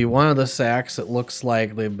 And you see one of the sacks, it looks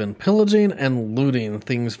like they've been pillaging and looting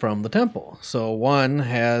things from the temple. So one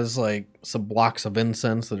has like some blocks of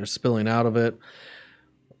incense that are spilling out of it.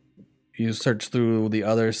 You search through the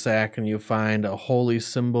other sack and you find a holy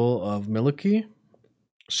symbol of Miliki,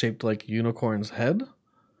 shaped like a unicorn's head,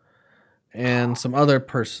 and some other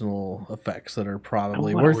personal effects that are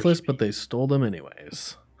probably worthless, but they stole them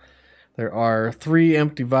anyways. There are 3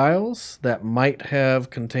 empty vials that might have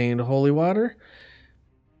contained holy water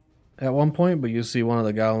at one point, but you see one of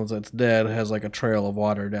the goblins that's dead has like a trail of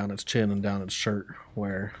water down its chin and down its shirt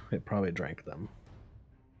where it probably drank them.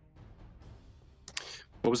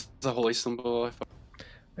 What was the holy symbol?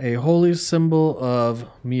 A holy symbol of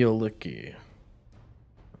Mielikki.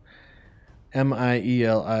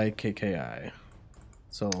 Mielikki.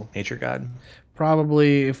 So Nature god.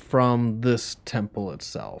 probably from this temple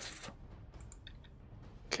itself.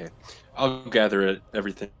 Okay. I'll gather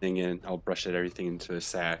everything in. I'll brush everything into a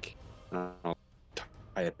sack. I'll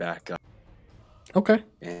tie it back up Okay.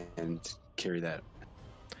 and carry that.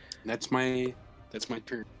 That's my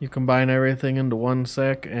turn. You combine everything into one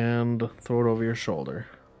sack and throw it over your shoulder.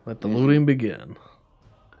 Let the looting begin.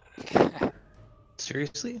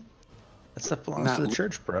 Seriously? That stuff belongs Not to the l-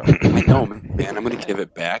 church, bro. I know, man. I'm gonna give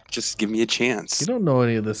it back. Just give me a chance. You don't know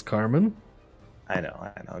any of this, Carmen. I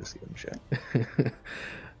know. Just give him shit.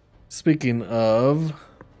 Speaking of,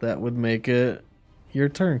 that would make it your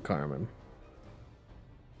turn, Carmen.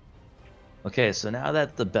 Okay, so now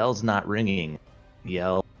that the bell's not ringing,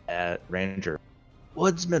 yell at Ranger.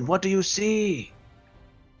 Woodsman, what do you see?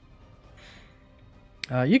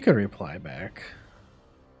 You can reply back.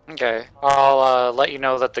 Okay, I'll let you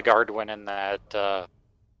know that the guard went in that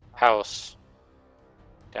house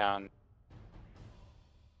down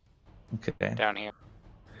Okay. here.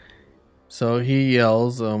 So he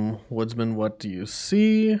yells, Woodsman, what do you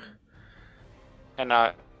see? And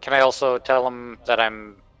can I also tell him that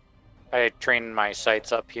I train my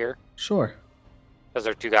sights up here? Sure. Because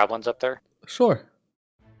there are 2 goblins up there? Sure.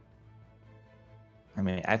 I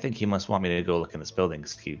mean, I think he must want me to go look in this building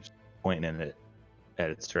because he keeps pointing in it at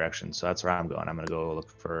its direction. So that's where I'm going. I'm going to go look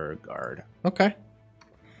for a guard. Okay.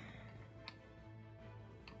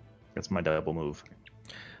 That's my double move.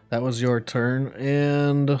 That was your turn,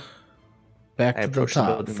 and back I to the approach the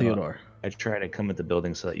top, building, Theodore. I try to come at the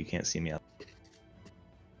building so that you can't see me up.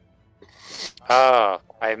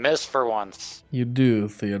 I missed for once. You do,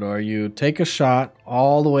 Theodore. You take a shot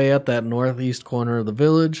all the way at that northeast corner of the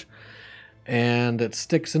village, and it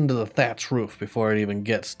sticks into the thatch roof before it even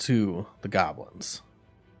gets to the goblins.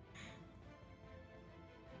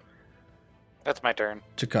 That's my turn.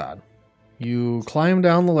 Jakad. You climb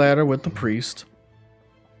down the ladder with the priest,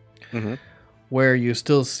 Mhm. where you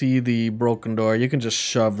still see the broken door. You can just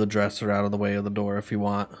shove the dresser out of the way of the door if you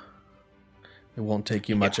want. It won't take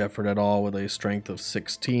you much effort at all with a strength of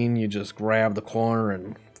 16. You just grab the corner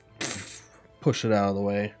and push it out of the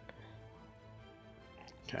way.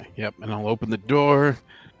 Okay, yep, and I'll open the door,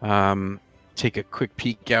 take a quick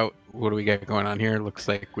peek out. What do we got going on here? Looks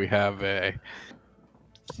like we have a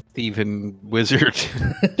thieving wizard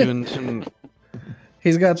doing some...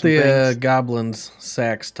 He's got Some the things. goblin's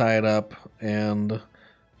sacks tied up, and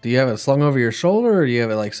do you have it slung over your shoulder, or do you have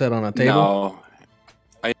it like set on a table? No,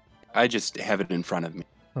 I just have it in front of me.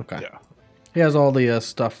 Okay. Yeah. He has all the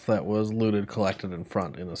stuff that was looted collected in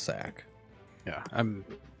front in a sack. Yeah,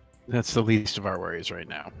 that's the least of our worries right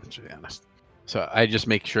now, to be honest. So I just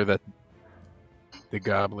make sure that the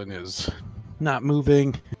goblin is not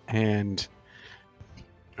moving, and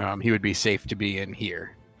he would be safe to be in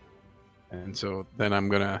here. And so then I'm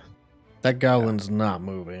gonna... That goblin's not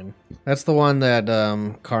moving. That's the one that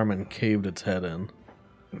Carmen caved its head in.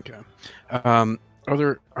 Okay. Are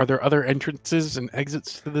there other entrances and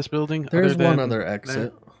exits to this building? There's other one than other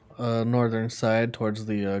exit, northern side towards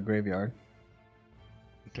the graveyard.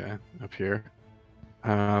 Okay, up here.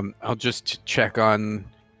 I'll just check on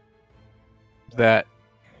that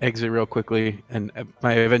exit real quickly, and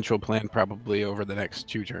my eventual plan probably over the next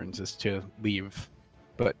 2 turns is to leave,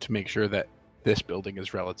 but to make sure that this building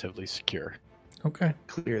is relatively secure. Okay.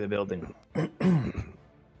 Clear the building.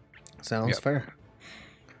 Sounds Yep. fair.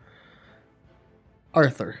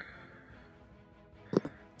 Arthur.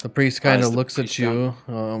 The priest kind Is of the looks at priest you.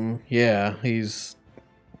 Yeah, he's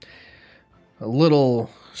a little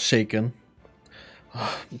shaken.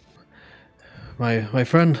 My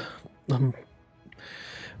friend,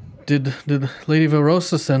 did Lady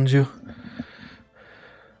Velrosa send you?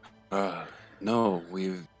 No,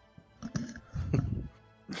 we've.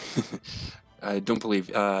 I don't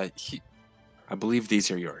believe. I believe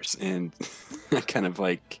these are yours, and I kind of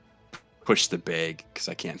like push the bag because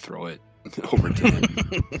I can't throw it over to him.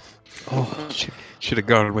 Oh, should have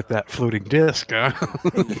gone with that floating disc, huh?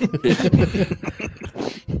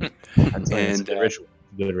 It's a good ritual.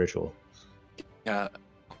 Good ritual.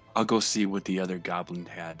 I'll go see what the other goblin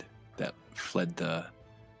had that fled the.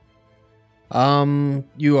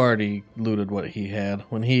 You already looted what he had.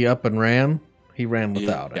 When he up and ran, he ran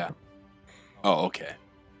without Yeah. it. Oh, okay.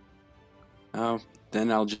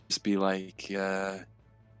 Then I'll just be like, I'll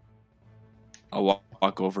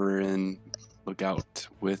walk over and look out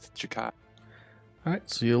with Jakai. All right,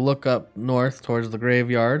 so you look up north towards the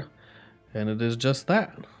graveyard, and it is just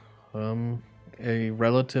that. A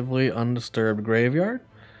relatively undisturbed graveyard,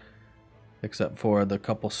 except for the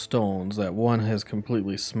couple stones. That one has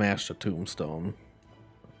completely smashed a tombstone.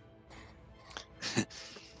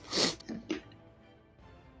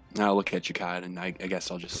 I'll look at Jakai, and I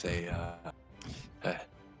guess I'll just say, I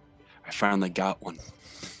finally got one.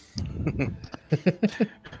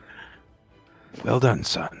 Well done,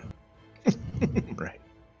 son. Right.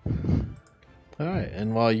 All right,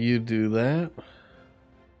 and while you do that,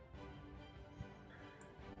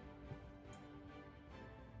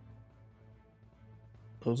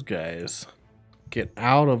 those guys get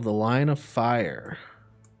out of the line of fire.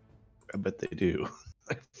 I bet they do.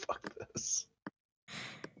 Like, fuck this.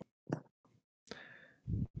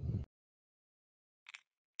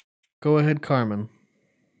 Go ahead, Carmen.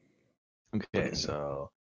 Okay, so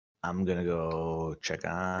I'm gonna go check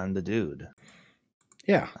on the dude.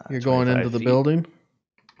 Yeah, you're going 25 into the feet. building.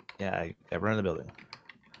 Yeah, I run in the building.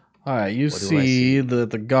 All right, you What do I see see? that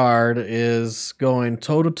the guard is going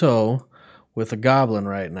toe to toe with a goblin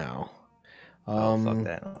right now. Fuck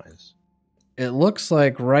that noise. It looks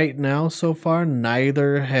like right now, so far,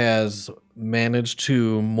 neither has managed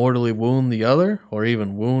to mortally wound the other, or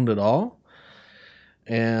even wound at all.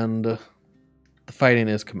 And the fighting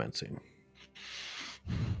is commencing.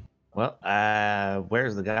 Well,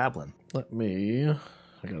 where's the goblin? I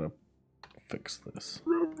gotta fix this.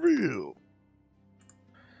 Reveal.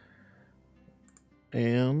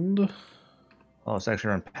 And Oh, it's actually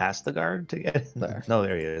run past the guard to get in? There. No,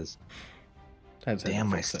 there he is. I just had to Damn,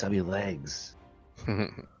 my fix it. stubby legs.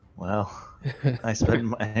 Well, I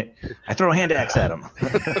throw a hand axe at him.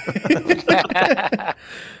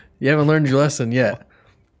 You haven't learned your lesson yet.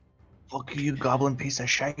 Fuck you, goblin piece of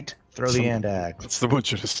shite. Throw the hand axe. That's the one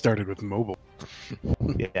should have started with mobile.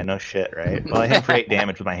 Yeah, no shit, right? Well, I hit him for 8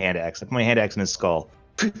 damage with my hand axe. I put my hand axe in his skull.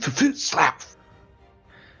 Slap!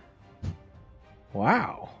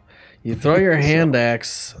 Wow. You throw your hand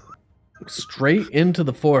axe straight into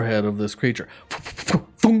the forehead of this creature.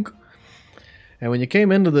 Thunk. And when you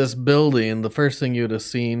came into this building, the first thing you'd have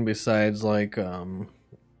seen besides like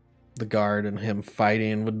the guard and him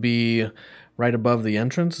fighting would be right above the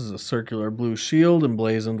entrance is a circular blue shield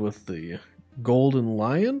emblazoned with the golden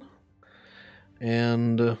lion.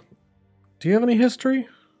 And do you have any history?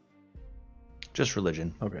 Just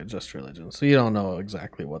religion. Okay, just religion. So you don't know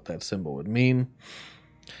exactly what that symbol would mean.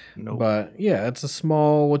 Nope. But yeah, it's a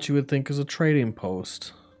small, what you would think is a trading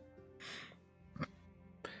post.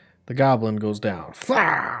 The goblin goes down.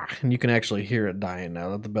 Flah! And you can actually hear it dying now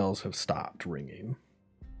that the bells have stopped ringing.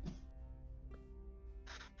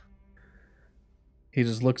 He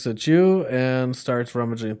just looks at you and starts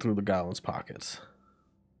rummaging through the goblin's pockets.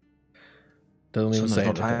 Doesn't even There's say no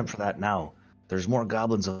anything. time for that now. There's more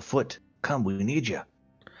goblins afoot. Come, we need you.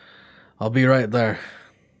 I'll be right there.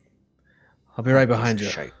 I'll be right behind you.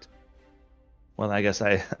 Shite. Well, I guess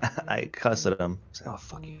I cuss at him. Say, oh,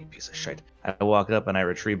 fuck you, piece of shit. I walk up and I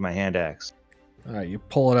retrieve my hand axe. All right, you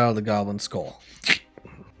pull it out of the goblin's skull.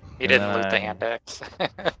 He didn't loot the hand axe.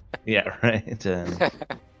 Yeah, right. And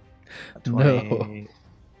No. and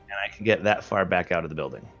I can get that far back out of the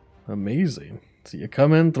building. Amazing. So you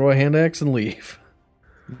come in, throw a hand axe, and leave.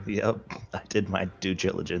 Yep, I did my due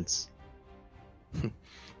diligence.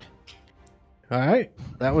 All right,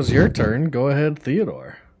 that was your turn. Go ahead,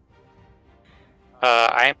 Theodore.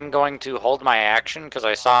 I'm going to hold my action because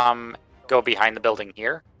I saw him go behind the building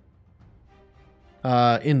here.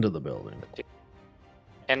 Into the building.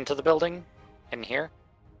 Into the building? In here?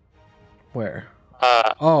 Where?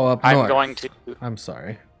 Uh, Oh, up I'm north. going to... I'm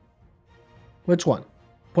sorry. Which one?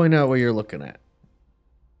 Point out what you're looking at.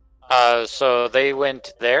 So they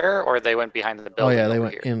went there, or they went behind the building? Oh yeah, they over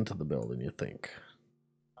went here? into the building. You think?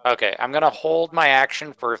 Okay, I'm gonna hold my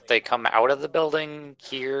action for if they come out of the building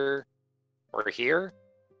here or here.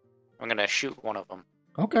 I'm gonna shoot one of them.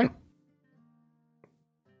 Okay.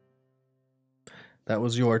 That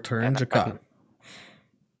was your turn, And Jakad.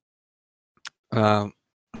 I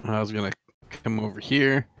was gonna come over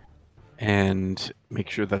here and make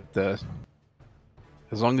sure that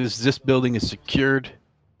as long as this building is secured,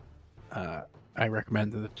 I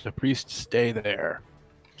recommend that the priest stay there.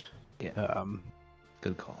 Yeah.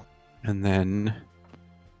 Good call. And then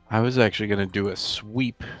I was actually gonna do a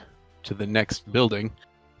sweep to the next building,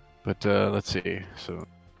 but let's see. So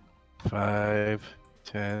 5,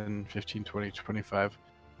 10, 15, 20, 25.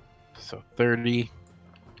 So 30,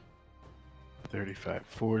 35,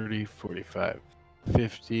 40, 45,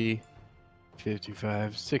 50,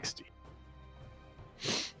 55, 60.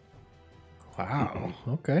 Wow.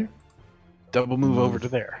 Okay. Double move over to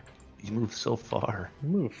there. You move so far. You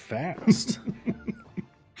move fast.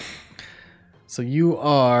 So you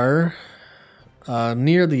are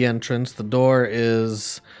near the entrance. The door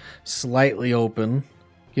is slightly open.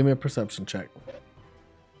 Give me a perception check.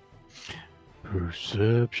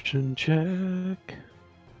 Perception check.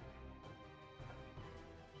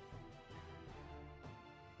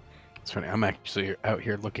 It's funny, I'm actually out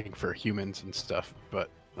here looking for humans and stuff, but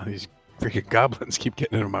these freaking goblins keep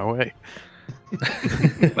getting in my way.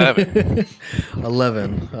 11.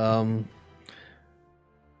 11.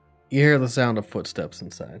 You hear the sound of footsteps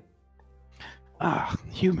inside. Ah,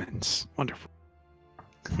 humans. Wonderful.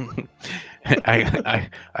 I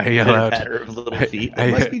yell out. Patter of little feet. They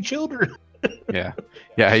I- must be children. Yeah,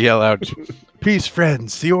 I yell out. Peace,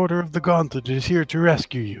 friends. The Order of the Gauntlet is here to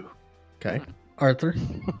rescue you. Okay. Arthur.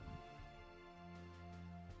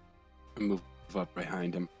 I move up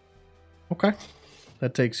behind him. Okay.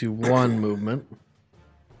 That takes you one movement.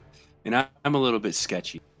 And I'm a little bit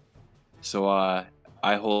sketchy. So I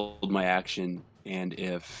hold my action, and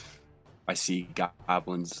if I see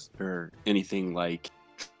goblins or anything like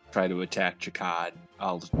try to attack Jakad,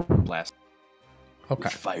 I'll just blast Okay.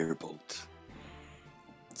 with firebolt.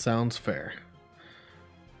 Sounds fair.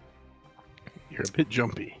 You're a bit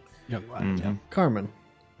jumpy, young lad. Mhm. Carmen.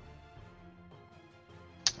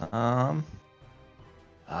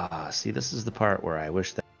 See, this is the part where I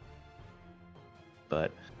wish that,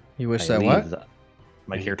 but You wish I that leave what?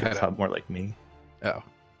 my You character kinda- thought more like me. Oh,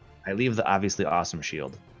 I leave the obviously awesome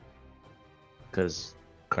shield because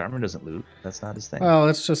Carmen doesn't loot. That's not his thing. Well,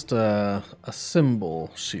 it's just a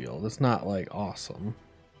symbol shield. It's not like awesome.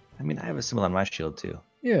 I mean, I have a symbol on my shield too.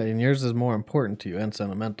 Yeah, and yours is more important to you and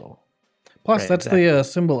sentimental. Plus, Right, that's the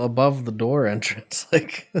symbol above the door entrance.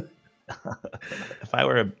 Like, If I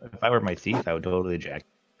were my thief, I would totally jack.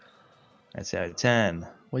 I'd say I had 10,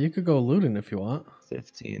 well, you could go looting if you want.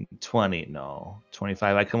 15, 20, no,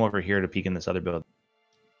 25. I come over here to peek in this other building.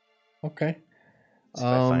 Okay. See if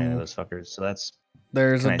I find any of Um, those fuckers. So that's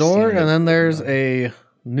There's Can a I see door, any and of then the- there's a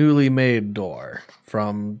newly made door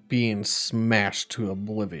from being smashed to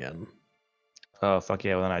oblivion. oh fuck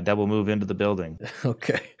yeah. Well, then I double move into the building.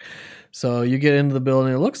 Okay. So you get into the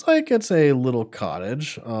building. It looks like it's a little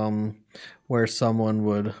cottage where someone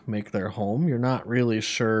would make their home. You're not really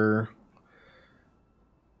sure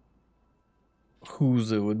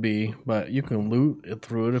whose it would be, but you can loot it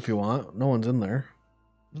through it if you want. No one's in there.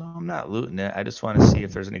 No, I'm not looting it. I just want to see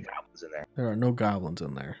if there's any goblins in there. There are no goblins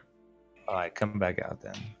in there. All right, come back out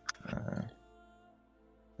then.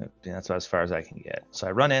 Yeah, that's about as far as I can get. So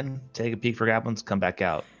I run in, take a peek for goblins, come back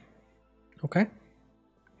out, Okay.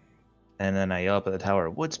 and then I yell up at the tower,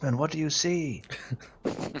 "Woodsman, what do you see?"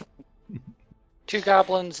 2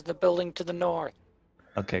 goblins in the building to the north.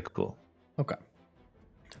 Okay, cool. Okay.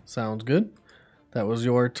 Sounds good. That was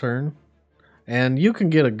your turn. And you can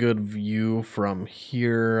get a good view from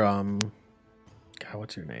here. God,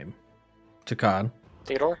 what's your name? Jakad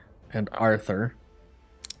Theodore? and Arthur.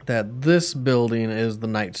 That this building is the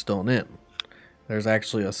Nightstone Inn. There's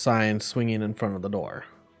actually a sign swinging in front of the door.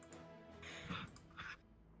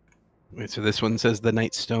 wait, so this one says the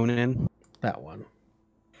Nightstone Inn? That one.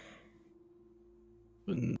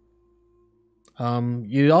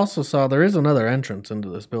 You also saw there is another entrance into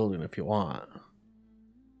this building if you want.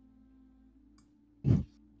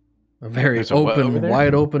 A very There's a what over open, there?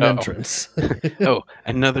 wide open Oh. entrance. Oh,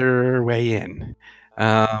 another way in.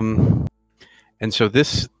 And so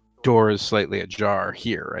this door is slightly ajar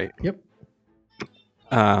here, right? Yep.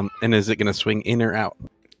 And is it going to swing in or out?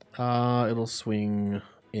 It'll swing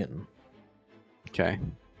in. Okay.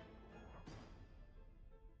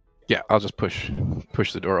 Yeah, I'll just push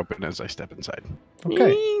the door open as I step inside.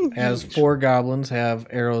 Okay. As 4 goblins have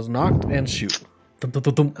arrows knocked and shoot. Dum, dum,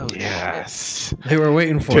 dum, dum. Oh, Yes. They were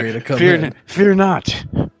waiting for you to come fear, in. fear not.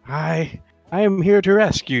 I am here to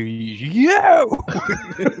rescue you.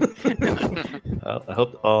 I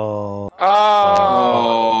hope. Oh.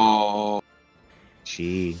 Oh!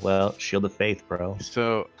 Gee. Well, shield of faith, bro.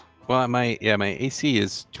 So, well, my AC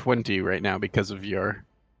is 20 right now because of your.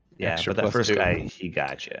 Yeah, extra but that plus first 2. guy, he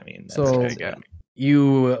got you. I mean, that's, So- Okay, got me.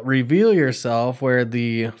 You reveal yourself where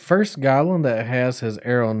the first goblin that has his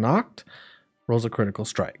arrow knocked rolls a critical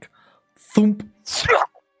strike. Thump.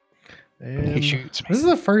 He And shoots me. this is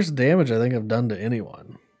the first damage I think I've done to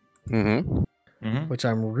anyone, Mm-hmm. Mhm. which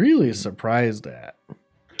I'm really surprised at.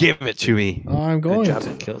 Give it to me. Oh, I'm Good going job to.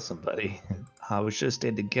 to kill somebody. I was just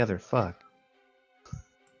stayed together. Fuck.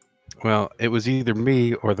 Well, it was either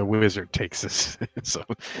me or the wizard takes us. So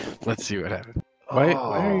let's see what happens. Why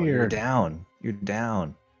are you're your- down. You're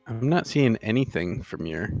down. I'm not seeing anything from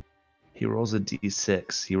your. He rolls a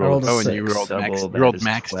d6. He I rolled rolls a Oh, and you six. rolled max. Double, You rolled that is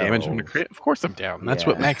max damage on a 12. crit. Of course, I'm down. That's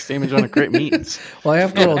what Yeah. max damage on a crit means. Well, I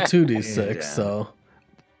have to roll Yeah, 2d6, so.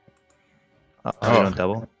 Oh, Oh. you don't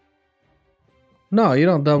double? No, you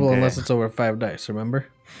don't double Okay. unless it's over 5 dice, remember?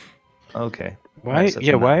 Okay. Why? Alright, so it's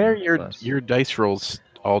Yeah. a Why 9 are your plus. your dice rolls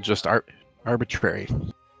all just arbitrary?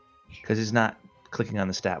 Because he's not clicking on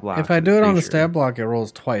the stat block. If I for do it on the creature. stat block, it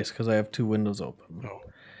rolls twice because I have 2 windows open. Oh.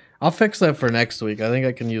 I'll fix that for next week. I think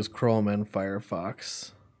I can use Chrome and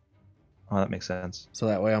Firefox. Oh, that makes sense. So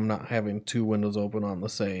that way I'm not having 2 windows open on the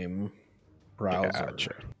same browser.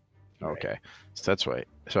 Gotcha. Okay. So that's why.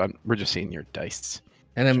 So we're just seeing your dice.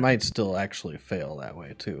 And it might still actually fail that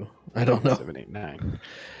way too. I don't know. 7, 8, 9.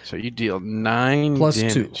 So you deal 9 Plus 2.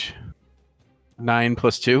 damage. 9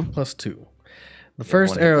 plus 2. Plus 2. The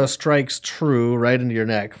first one arrow strikes true right into your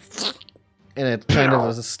neck. And it kind of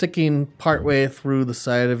is sticking partway through the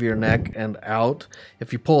side of your neck and out.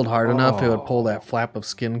 If you pulled hard enough, it would pull that flap of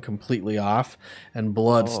skin completely off, and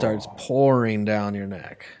blood starts pouring down your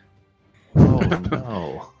neck. Oh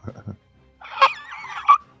no.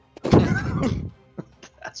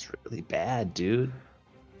 That's really bad, dude.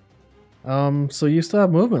 So you still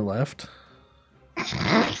have movement left.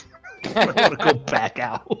 I want to go back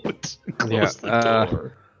out. Close the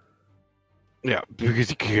door. Yeah.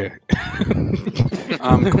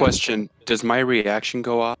 Question: does my reaction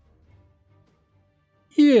go off?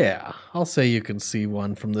 Yeah, I'll say you can see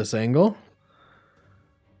one from this angle.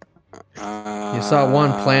 You saw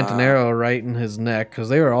one plant an arrow right in his neck because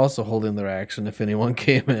they were also holding their action if anyone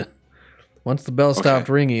came in. Once the bell stopped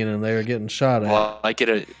ringing and they were getting shot at. Well,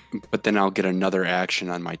 but then I'll get another action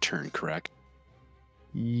on my turn, correct?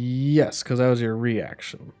 Yes, because that was your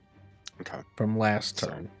reaction Okay. from last So-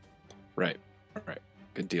 turn. Right.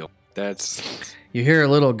 Good deal. That's You hear a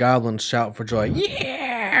little goblin shout for joy.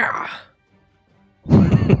 Yeah!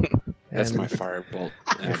 that's And my firebolt.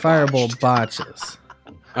 your firebolt botches.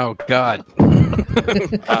 Oh God.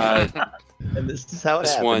 And this is how it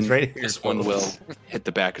This happens, one, right here. this one will hit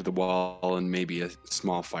the back of the wall, and maybe a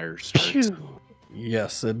small fire starts.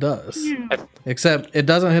 Yes, it does. Except it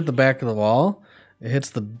doesn't hit the back of the wall. It hits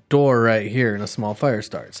the door right here, and a small fire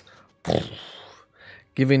starts.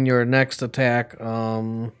 Giving your next attack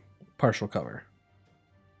partial cover.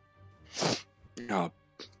 Oh,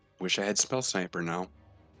 wish I had spell sniper now.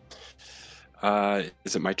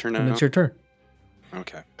 Is it my turn And now? it's your turn.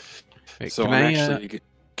 Okay. Wait, So can I'm I, actually.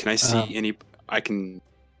 Can I see any? I can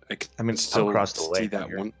I'm still across the way see from that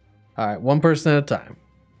here. one. All right, one person at a time.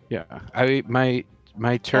 Yeah. My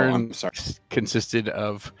turn I'm sorry. consisted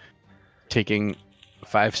of taking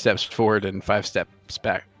 5 steps forward and 5 steps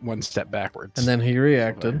back, 1 step backwards. And then he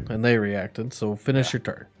reacted, and they reacted. So finish your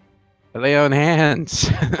turn. I lay on hands,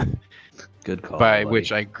 Good call. by buddy.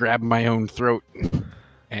 which I grab my own throat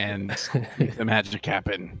and make the magic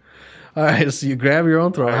happen. All right, so you grab your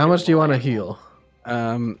own throat. How much do you want to heal?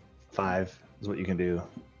 5 is what you can do.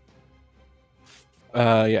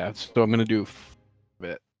 Yeah. So I'm gonna do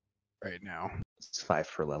it right now. It's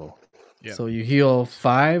 5 per level. Yeah. So you heal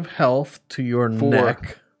 5 health to your 4.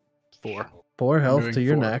 neck. 4. 4 health doing to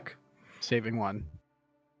your 4. neck. Saving 1.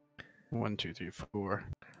 1, 2, 3, 4.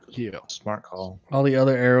 Heal. Smart call. All the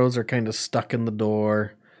other arrows are kind of stuck in the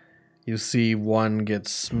door. You see one get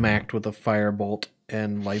smacked with a firebolt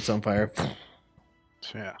and lights on fire.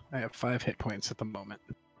 So yeah, I have 5 hit points at the moment.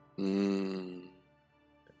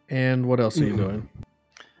 And what else are you doing?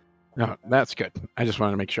 No, that's good. I just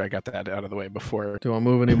wanted to make sure I got that out of the way before Do you want to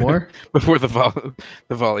move any more? before the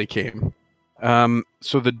volley came.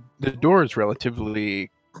 So the door is relatively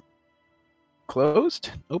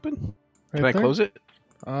closed, open. Can I there? close it?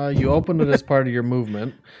 You opened it as part of your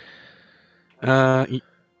movement, Y-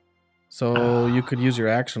 so you could use your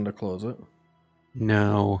action to close it.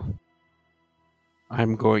 no.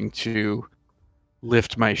 I'm going to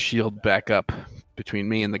lift my shield back up between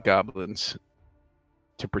me and the goblins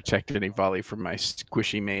to protect any volley from my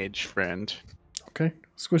squishy mage friend. Okay.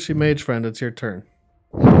 Squishy mage friend, it's your turn.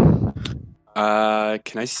 Can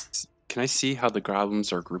I see how the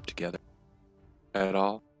goblins are grouped together at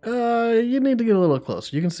all? You need to get a little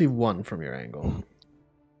closer. You can see one from your angle.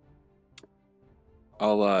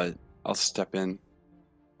 I'll step in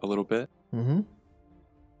a little bit. Mm-hmm.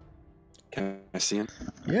 Can I see him?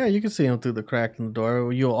 Yeah, you can see him through the crack in the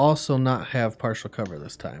door. You'll also not have partial cover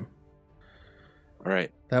this time. All right.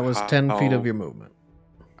 That was 10 feet of your movement.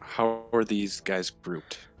 How are these guys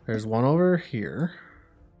grouped? There's one over here.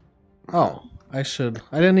 Oh, I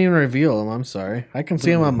didn't even reveal him. I'm sorry. I can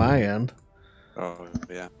see him on my end. Oh,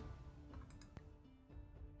 yeah.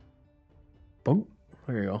 Boom.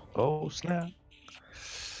 There you go. Oh, snap.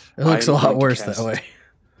 It looks a I'm lot going to worse cast- that way.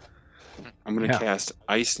 I'm going to Yeah. cast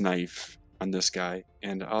Ice Knife on this guy,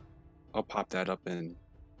 and I'll pop that up in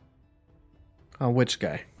On which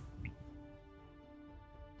guy?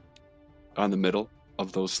 on the middle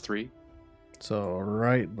of those three, So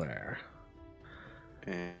right there.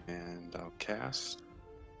 and I'll cast.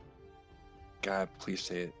 God, please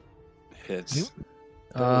say it hits.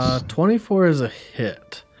 24 is a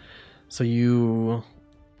hit. So you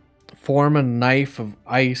form a knife of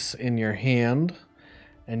ice in your hand,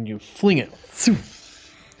 and you fling it.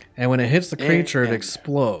 And when it hits the creature, it And-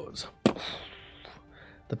 explodes.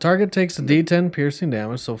 The target takes a d10 piercing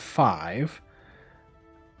damage, so 5.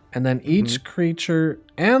 And then each creature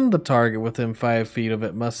and the target within 5 feet of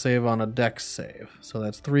it must save on a dex save. So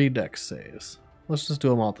that's 3 dex saves. Let's just do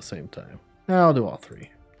them all at the same time. I'll do all 3.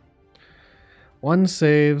 1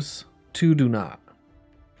 saves, 2 do not.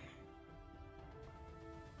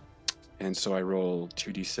 And so I roll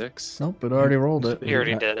 2d6. Nope, it already rolled it. You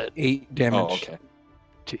already did it. 8 damage Oh, okay.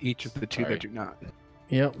 to each of the 2 Alright. that do not.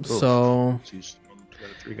 Yep, Oof. so So you smoke 2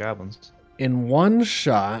 out of 3 goblins. in one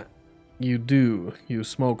shot, you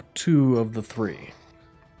smoke 2 of the 3.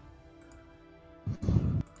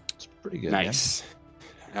 It's pretty good. man. Nice.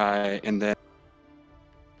 And then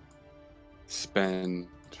spend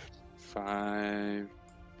 5,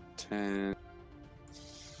 10,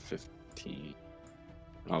 15.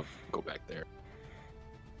 I'll go back there.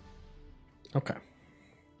 Okay.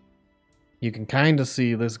 You can kind of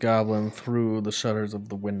see this goblin through the shutters of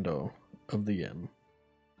the window of the inn.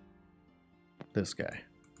 This guy.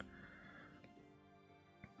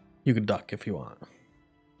 You could duck if you want.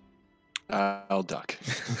 I'll duck.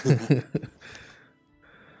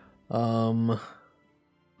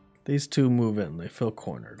 These two move in. They feel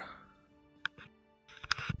cornered.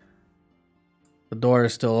 The door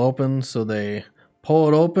is still open, so they pull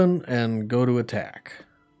it open and go to attack.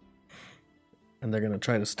 And they're going to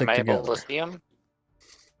try to stick Am I together. able to see him?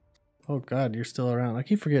 Oh god, you're still around. I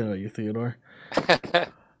keep forgetting about you, Theodore.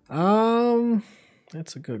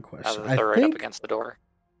 That's a good Now question. that they're I right up think against the door.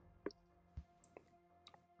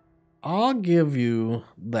 I'll give you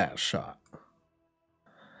that shot.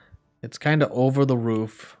 It's kind of over the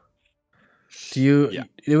roof. Do you? Yeah.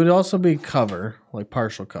 It would also be cover, like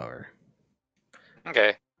partial cover.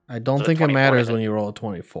 Okay. I don't So think it 24 matters hit. when you roll a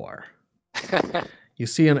 24. You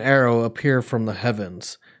see an arrow appear from the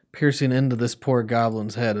heavens, piercing into this poor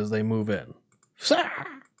goblin's head as they move in.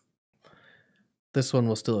 This one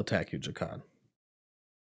will still attack you, Jakad.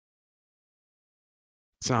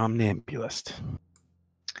 Somnambulist.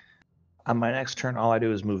 On my next turn, all I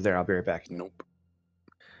do is move there. I'll be right back. Nope.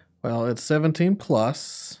 Well, it's 17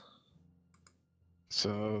 plus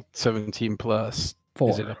So 17 plus. 4.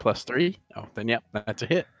 Is it a plus 3? Oh, then yep, that's a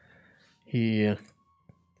hit. He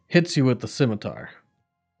hits you with the scimitar.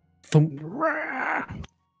 Thump.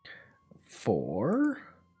 4.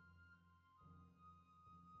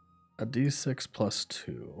 A d6 plus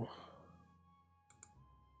 2.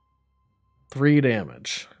 3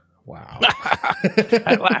 damage. Wow.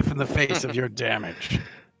 I laugh in the face of your damage.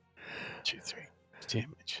 2, 3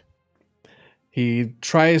 damage. He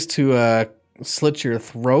tries to slit your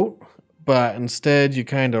throat, but instead you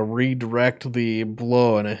kind of redirect the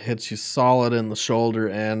blow and it hits you solid in the shoulder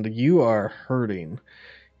and you are hurting.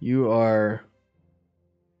 You are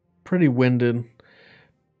pretty winded,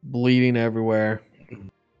 bleeding everywhere.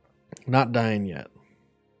 Not dying yet.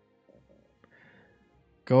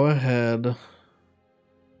 Go ahead.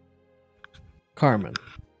 Carmen.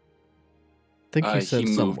 I think he said he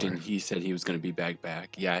moved somewhere. and he said he was going to be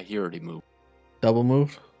back. Yeah, he already moved. Double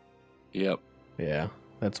moved? Yep. Yeah,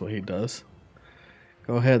 that's what he does.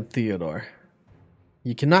 Go ahead, Theodore.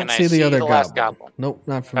 You cannot Can I see the see other the last goblin. goblin? Nope,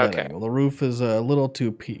 not from that Okay. angle. The roof is a little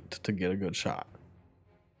too peaked to get a good shot.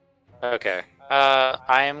 Okay.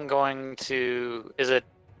 I am going to. Is it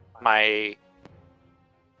my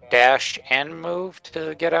dash and move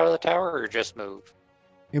to get out of the tower, or just move?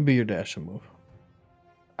 It'll be your dash and move.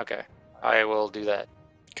 Okay, I will do that.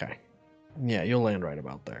 Okay. Yeah, you'll land right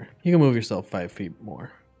about there. You can move yourself 5 feet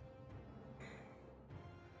more.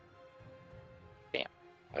 Okay.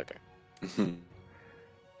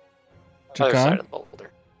 Other side Jakad? of the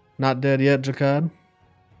boulder. Not dead yet, Jakad?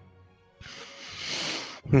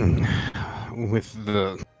 With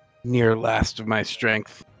the near last of my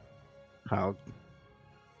strength, I'll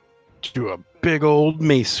do a big old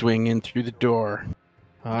mace swing in through the door.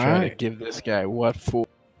 All Try to right. give this guy what for?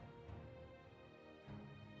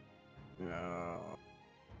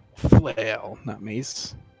 Flail, not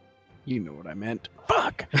mace. You know what I meant.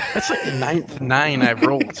 Fuck! That's like the 9th 9 I've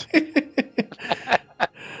rolled.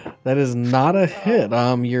 That is not a hit.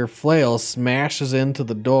 Your flail smashes into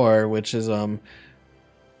the door, which is a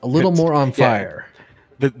little more on fire.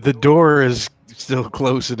 The door is still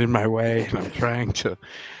close and in my way, and I'm trying to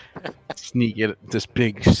sneak this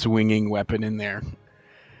big swinging weapon in there.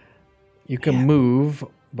 You can move,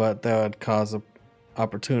 but that would cause a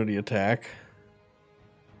opportunity attack.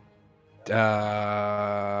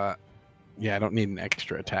 Yeah, I don't need an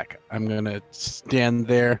extra attack. I'm gonna stand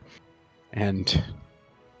there, and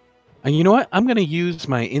you know what? I'm gonna use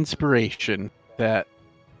my inspiration.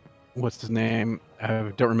 What's his name?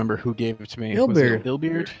 I don't remember who gave it to me. Was it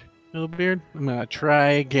Ilbeard. I'm gonna try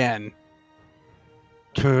again.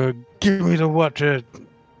 To give me the water.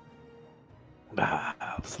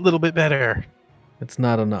 It's a little bit better. It's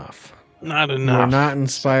not enough. Not enough. You're not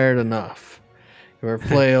inspired enough. Your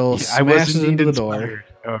flail smashes into the door.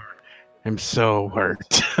 Oh, I'm so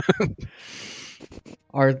hurt.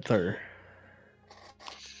 Arthur.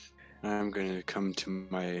 I'm gonna come to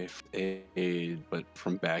my aid, but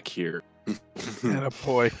from back here.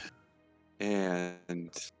 Boy.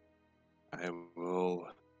 And I will.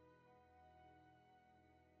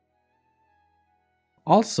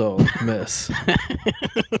 Also miss.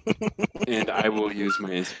 And I will use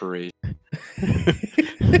my inspiration.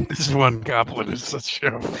 This one goblin is such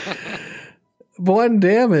a... 1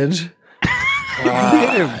 damage.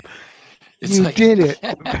 You did it.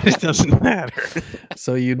 It doesn't matter.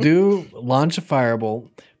 So you do launch a firebolt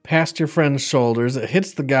past your friend's shoulders. It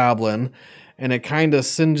hits the goblin, and it kind of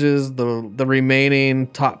singes the remaining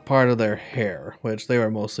top part of their hair, which they were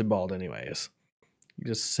mostly bald anyways. You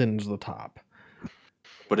just singe the top.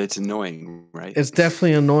 But it's annoying, right? It's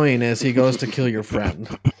definitely annoying as he goes to kill your friend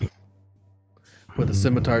with a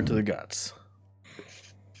scimitar to the guts.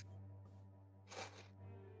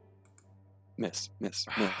 Miss.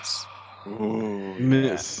 Ooh,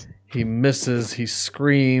 Miss. He misses, he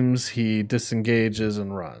screams, he disengages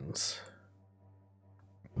and runs.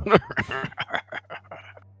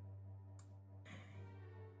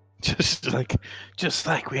 Just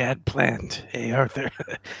like we had planned. Hey, Arthur.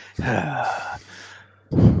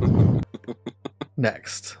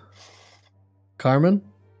 Next. Carmen?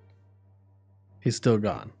 He's still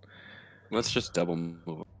gone. Let's just double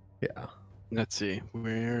move. Yeah. Let's see.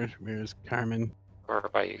 Where's Carmen? Or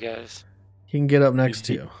about you guys? He can get up next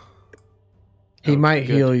to you. He Okay, might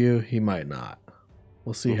good. heal you, he might not.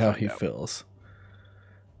 We'll see We'll how find he out. feels.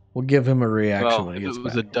 We'll give him a reaction Well, when if he gets it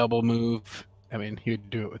was back. a double move, I mean, he would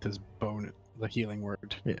do it with his bone, the healing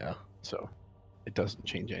word. Yeah. So it doesn't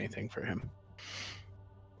change anything for him.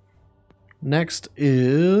 Next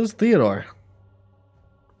is Theodore.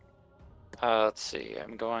 Let's see.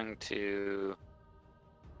 I'm going to.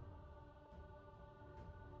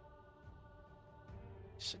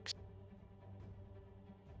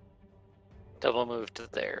 Double move to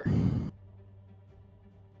there.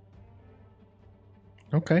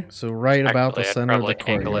 Okay, so right about the Actually, I'd center of the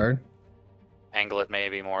probably angle it. courtyard. Angle it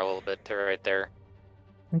maybe more a little bit to right there.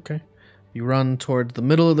 Okay. You run towards the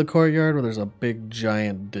middle of the courtyard where there's a big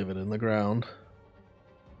giant divot in the ground.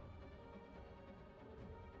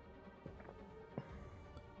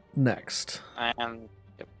 Next, And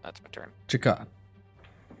yep, that's my turn. Jakad.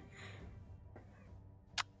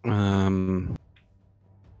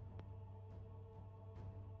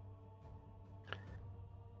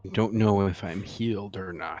 Don't know if I'm healed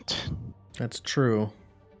or not. That's true.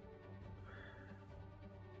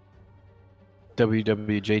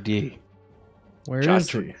 WWJD. Where Josh is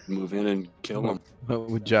he? would move in and kill him. What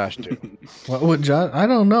would Josh do? What would Josh? I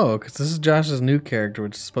don't know, because this is Josh's new character,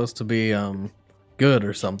 which is supposed to be good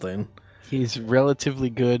or something. He's relatively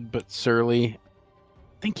good, but surly.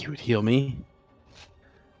 I think he would heal me.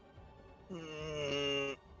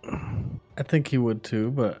 I think he would too,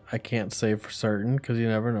 but I can't say for certain because you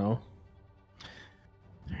never know.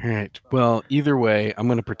 All right. Well, either way, I'm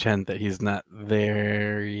going to pretend that he's not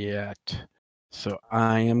there yet. So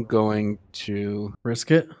I am going to... Risk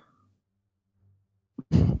it.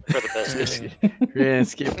 For the biscuit.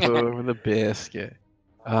 Risk it for the biscuit.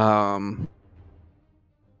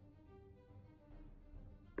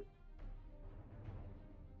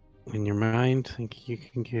 In your mind, think you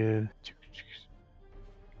can get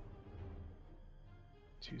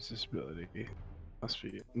choose this ability. Must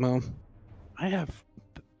be well. I have.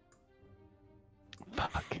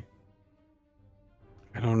 Fuck.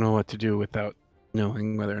 I don't know what to do without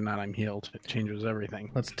knowing whether or not I'm healed. It changes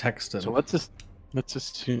everything. Let's text him. So let's just let's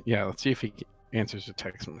see if he answers the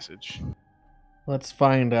text message. Let's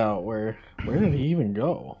find out where did he even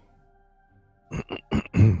go?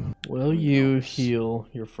 Will you heal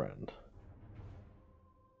your friend?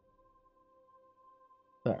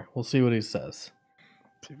 There, we'll see what he says.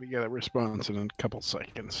 See if we get a response in a couple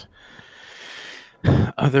seconds.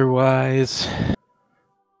 Otherwise,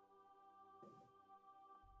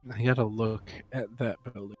 I gotta look at that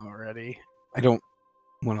building already. I don't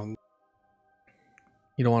want to.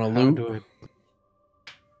 You don't want to How loot? do I...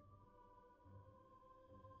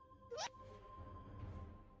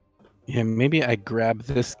 Yeah, maybe I grab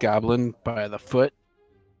this goblin by the foot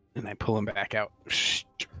and I pull him back out.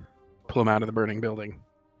 Pull him out of the burning building.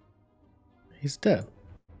 He's dead.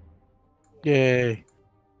 Yay.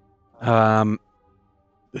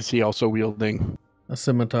 Is he also wielding A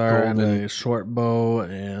scimitar and golden- a short bow,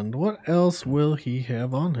 and what else will he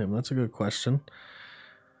have on him? That's a good question.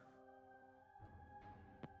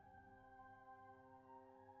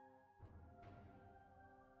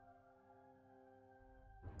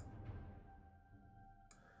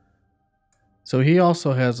 So he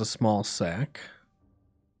also has a small sack.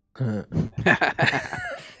 Yeah,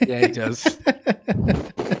 he does.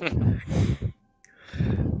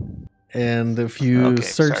 And if you Okay,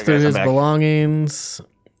 search sorry, through guys, I'm his back. belongings,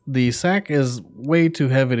 the sack is way too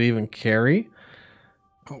heavy to even carry.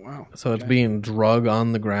 Oh, wow. So it's Okay. being drug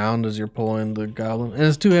on the ground as you're pulling the goblin. And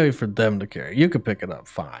it's too heavy for them to carry. You could pick it up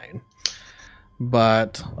fine.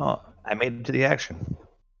 But, Oh, I made it to the action.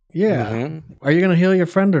 yeah. Mhm. Are you going to heal your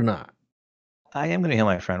friend or not? I am going to heal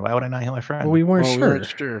my friend. Why would I not heal my friend? Well, we weren't Well, we sure. weren't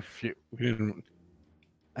sure if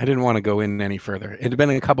I didn't want to go in any further. It had been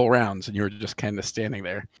a couple rounds, and you were just kind of standing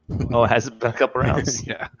there. Oh, has it been a couple rounds?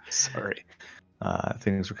 Yeah. Sorry.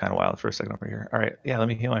 Things were kind of wild for a second over here. All right. Yeah, let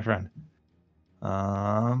me heal my friend.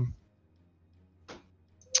 Oh,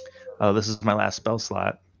 this is my last spell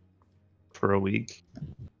slot for a week.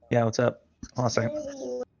 Yeah, what's up? Hold on a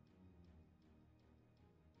second.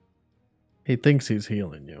 He thinks he's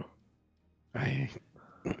healing you. I...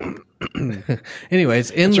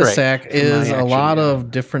 Anyways, in That's the right. sack For is my a action, lot yeah.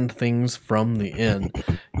 of different things from the inn.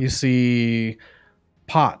 You see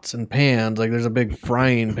pots and pans, like there's a big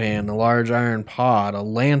frying pan, a large iron pot, a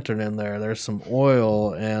lantern in there, there's some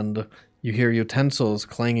oil, and you hear utensils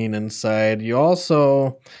clanging inside. You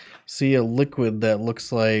also see a liquid that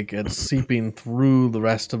looks like it's seeping through the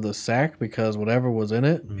rest of the sack because whatever was in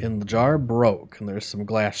it, in the jar, broke, and there's some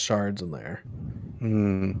glass shards in there.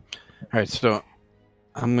 All right, so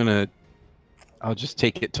I'll just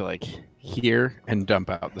take it to like here and dump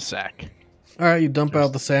out the sack. All right, you dump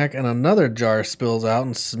out the sack, and another jar spills out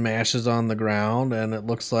and smashes on the ground, and it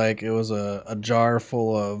looks like it was a jar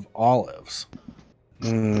full of olives.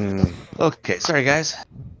 Okay, sorry guys.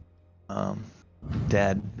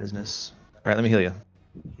 Dad business. All right, let me heal you.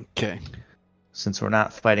 Okay. Since we're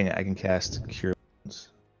not fighting it, I can cast Cure Wounds.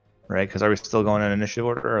 Right? Because are we still going in initiative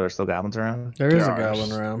order, or are there still goblins around? There is a Jars.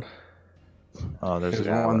 goblin around. Oh, there's There's a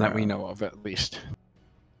goblin one that we around. know of at least.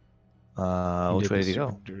 Which way did he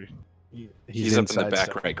go? He's up in the inside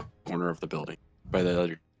back stuff. right corner of the building by the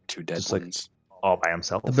other two dead Just like- ones. All by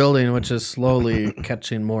himself. The building, which is slowly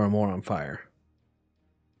catching more and more on fire.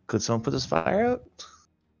 Could someone put this fire out?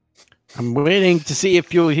 I'm waiting to see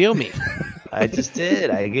if you'll heal me. I just did.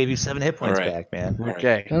 I gave you 7 hit points All right. back, man. All right.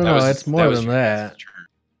 Okay. I don't know, it's more than that.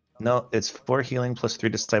 No, it's 4 healing plus 3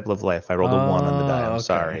 disciple of life. I rolled a 1 on the die. I'm okay.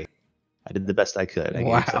 sorry. I did the best I could. I gave you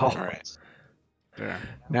Wow. 7 hit All right. points. Yeah.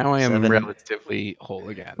 Now I am 7. relatively whole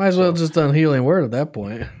again. Might as well just done healing word at that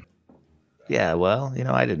point. Yeah, well,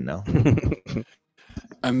 I didn't know.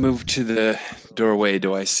 I moved to the doorway.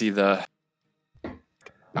 Do I see the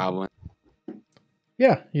goblin?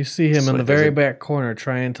 Yeah, you see him So in it the very doesn't- back corner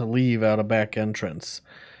trying to leave out a back entrance.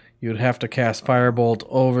 You'd have to cast Firebolt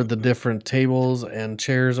over the different tables and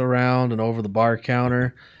chairs around and over the bar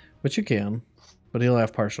counter, which you can, but he'll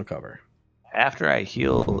have partial cover. After I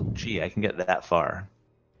heal G, I can get that far.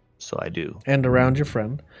 So I do. And around your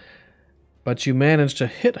friend. But you manage to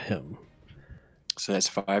hit him. So that's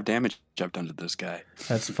 5 damage I've done to this guy.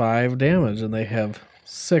 That's 5 damage, and they have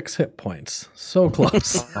 6 hit points. So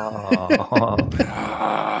close. Oh,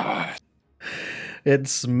 Ah, It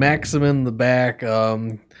smacks him in the back.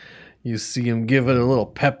 You see him give it a little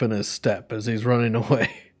pep in his step as he's running away.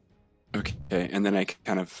 Okay, and then I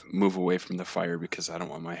kind of move away from the fire because I don't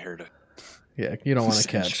want my hair to... Yeah, you don't want to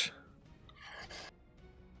Cinch. catch.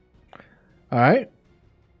 All right.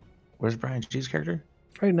 Where's Brian G's character?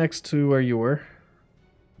 Right next to where you were.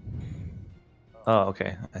 Oh,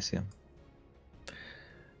 okay. I see him.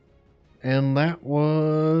 And that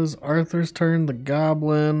was Arthur's turn. The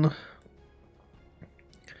goblin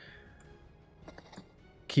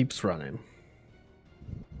keeps running.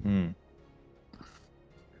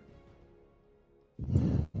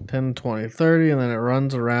 10, 20, 30, and then it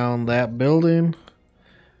runs around that building.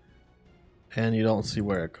 And you don't see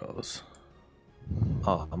where it goes.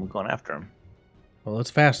 Oh, I'm going after him. Well,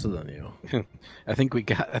 it's faster than you. I think we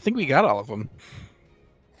got all of them.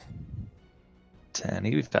 10.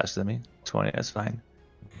 He'd be faster than me. 20. That's fine.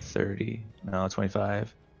 30. No,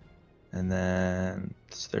 25. And then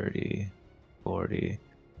it's 30, 40.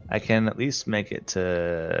 I can at least make it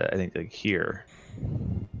to, I think, like here.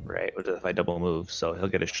 Right? If I double move. So he'll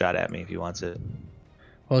get a shot at me if he wants it.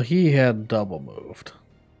 Well, he had double moved.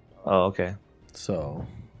 Oh, okay. So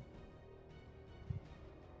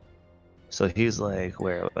he's like,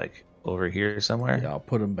 where? Like over here somewhere? yeah, I'll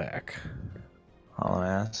put him back. Hauling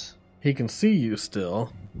ass. He can see you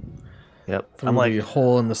still Yep. through I'm like, the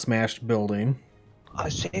hole in the smashed building. I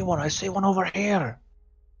see one over here.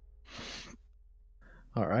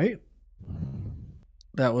 All right.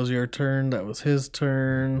 That was your turn. That was his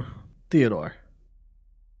turn. Theodore.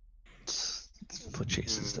 Foot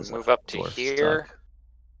chases. does Move a up to dwarf here. suck.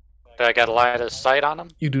 Do I got a line of sight on him?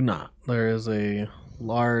 You do not. There is a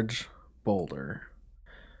large boulder.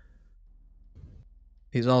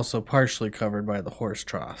 He's also partially covered by the horse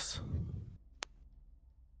troughs.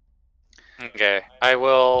 Okay. I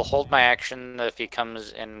will hold my action. If he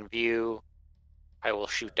comes in view, I will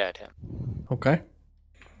shoot at him. Okay.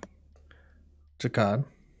 Jakad.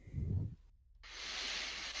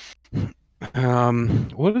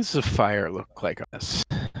 What does the fire look like on this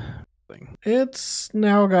thing? It's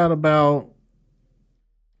now got about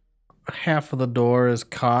half of the door is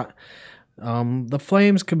caught. The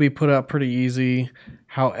flames can be put out pretty easy.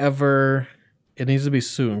 However, it needs to be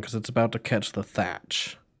soon because it's about to catch the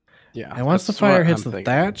thatch. Yeah. And once the that's fire what hits I'm the thinking.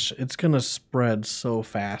 thatch, it's going to spread so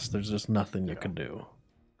fast, there's just nothing you can do.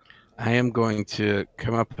 I am going to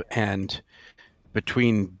come up and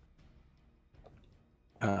between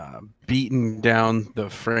beating down the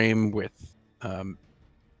frame with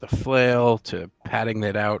the flail to patting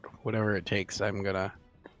it out, whatever it takes, I'm going to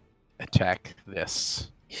attack this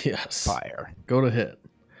Yes. fire. Go to hit.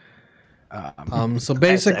 So Attack the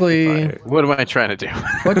basically, fire. What am I trying to do?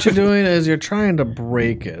 what you're doing is you're trying to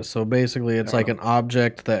break it. So basically, it's like an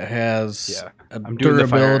object that has Yeah. a I'm doing the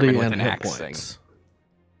durability fireman with and an hit axe points.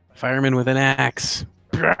 Fireman with an axe.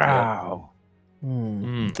 Brow.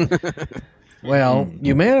 Well,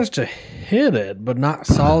 you managed to hit it, but not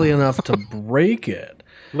solidly enough to break it.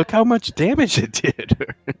 Look how much damage it did.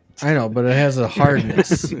 I know, but it has a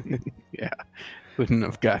hardness. Yeah. Wouldn't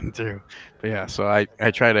have gotten through. But yeah, so I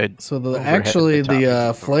try to So overhead the top of the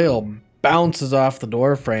door. flail bounces off the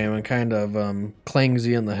door frame and kind of clangs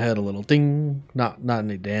you in the head a little. Ding! Not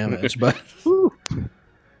any damage, but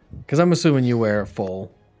because I'm assuming you wear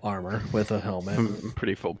full armor with a helmet, I'm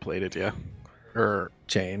pretty full plated, yeah. Or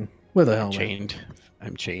chain with a helmet. chained.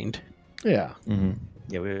 I'm chained. Yeah,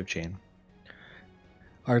 Yeah, we have chain.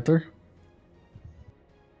 Arthur,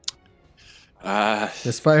 This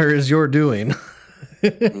this fire is your doing.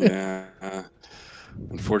 Yeah.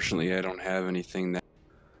 Unfortunately, I don't have anything that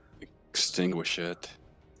extinguish it.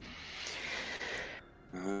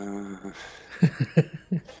 Can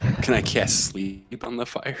I cast sleep on the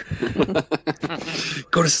fire?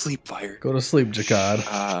 Go to sleep, fire. Go to sleep, Jakad.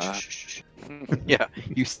 Yeah,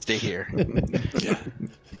 you stay here. Yeah.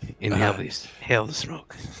 Inhale these. Hail the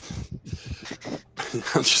smoke.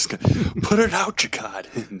 I'm just gonna put it out, Jakad,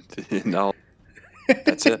 and I'll.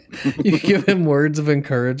 That's it. You give him words of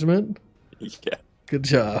encouragement. Yeah. Good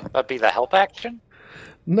job. That'd be the help action?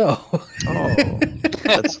 No, Oh,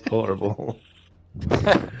 that's horrible.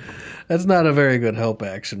 that's not a very good help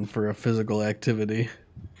action for a physical activity.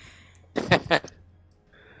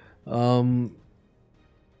 The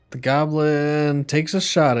goblin takes a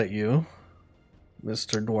shot at you,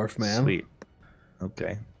 Mr. Dwarf Man. Sweet.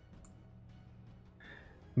 Okay.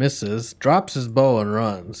 Misses, drops his bow and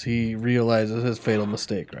runs. He realizes his fatal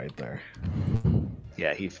mistake right there.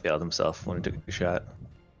 Yeah, he failed himself when he took a shot.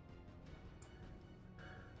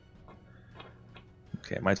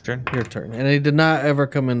 Okay, my turn. Your turn. And he did not ever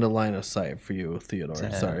come into line of sight for you, Theodore.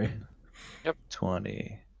 10. Sorry.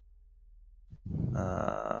 20.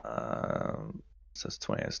 Says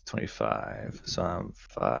 20, that's 25. So I'm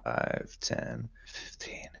 5, 10,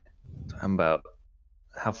 15. So I'm about,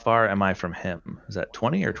 how far am I from him? Is that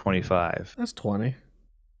 20 or 25? That's 20.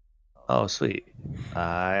 Oh, sweet.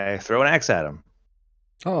 I throw an axe at him.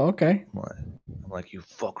 Oh, okay. I'm like, you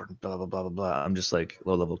fucker, blah, blah, blah, blah, blah. I'm just like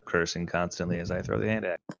low level cursing constantly as I throw the hand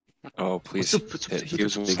axe. Oh, please. What's up? He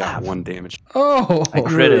was only got 1 damage. Oh, I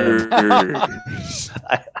crit him.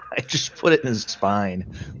 I just put it in his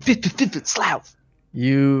spine. Slap.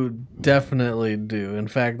 You definitely do. In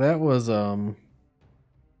fact, that was Oh,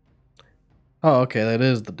 okay, that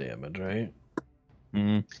is the damage, right?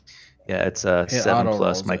 Mm-hmm. Yeah, it's 7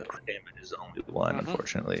 plus. My it. crit damage is only 1,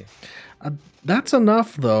 unfortunately. That's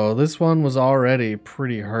enough, though. This one was already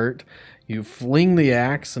pretty hurt. You fling the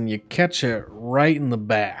axe and you catch it right in the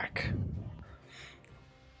back.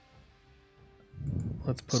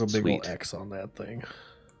 Let's put a big old X on that thing.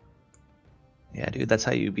 Yeah, dude, that's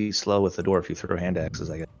how you be slow with the dwarf. You throw hand axes,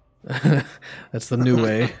 I guess. That's the new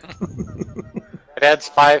way. It adds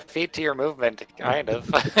 5 feet to your movement, kind of.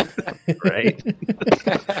 Right?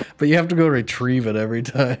 But you have to go retrieve it every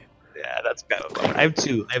time. Yeah, that's kind of fun. I have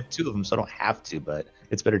two of them, so I don't have to, but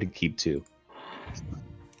it's better to keep 2.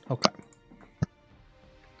 Okay.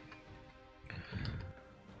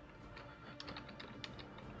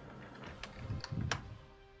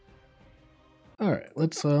 All right,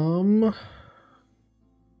 let's clear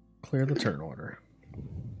the turn order.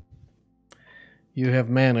 You have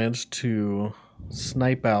managed to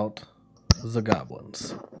snipe out the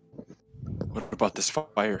goblins. What about this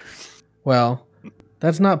fire? Well,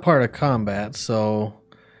 that's not part of combat, so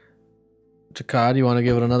Jakad, you want to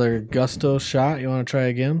give it another gusto shot? You want to try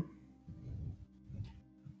again?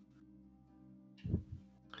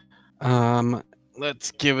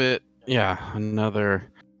 Let's give it, another.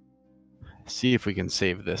 See if we can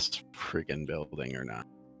save this friggin' building or not.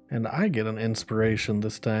 And I get an inspiration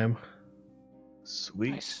this time.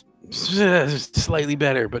 Sweet. Nice. Slightly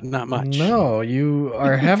better, but not much. No, you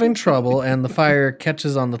are having trouble, and the fire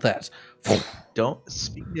catches on the thatch. Don't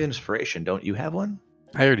speak to inspiration. Don't you have one?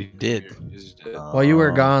 I already did. While you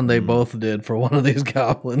were gone, they both did for one of these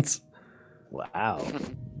goblins. Wow.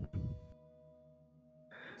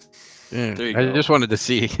 Yeah, There you I go. just wanted to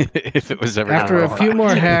see if it was ever. After gonna a few work.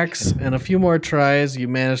 more hacks and a few more tries, you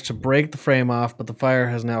manage to break the frame off, but the fire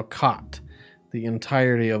has now caught the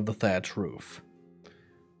entirety of the thatch roof.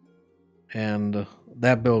 And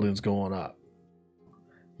that building's going up.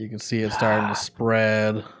 You can see it starting to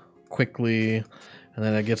spread quickly, and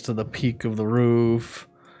then it gets to the peak of the roof.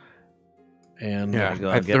 And Yeah, go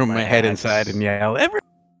I and get threw my my head axe. inside and yell,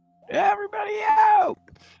 "Everybody out!"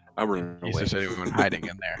 I run Is away. there anyone hiding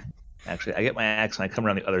in there? Actually, I get my axe and I come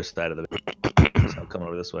around the other side of the so I'm coming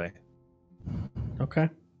over this way. okay.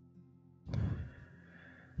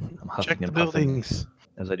 I'm huffing Check the and puffing buildings.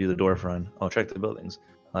 as I do the dwarf run. Oh, check the buildings.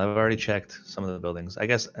 I've already checked some of the buildings. I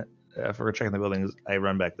guess if we're checking the buildings, I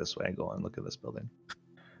run back this way and go and look at this building.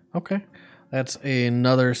 Okay. That's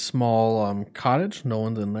another small cottage. No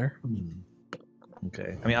one's in there.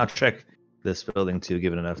 Okay. I mean, I'll check this building too,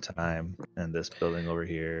 given enough time, and this building over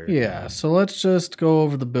here. Yeah, so let's just go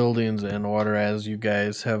over the buildings in order as you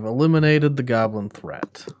guys have eliminated the goblin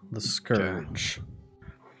threat, the Scourge.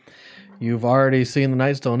 You've already seen the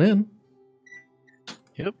Nightstone Inn.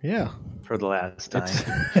 Yep. Yeah. For the last time.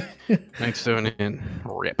 Nightstone in.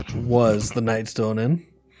 Rip. Was the Nightstone Inn.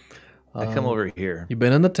 I come over here. You've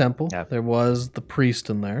been in the temple. Yeah. There was the priest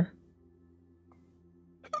in there.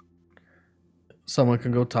 Someone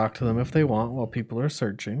can go talk to them if they want while people are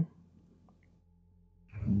searching.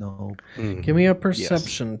 No. Give me a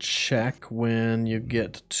perception check when you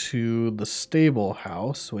get to the stable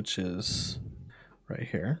house, which is right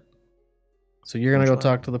here. So you're going to go Which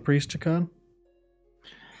one? talk to the priest, Jakad?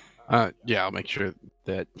 Yeah, I'll make sure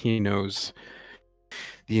that he knows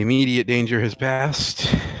the immediate danger has passed.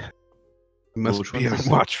 He must Which be one on is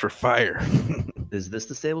watch for fire. Is this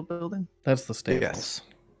the stable building? That's the stables. Yes.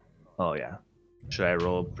 Oh, yeah. Should I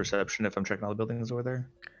roll perception if I'm checking all the buildings over there?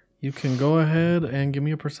 You can go ahead and give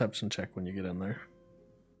me a perception check when you get in there.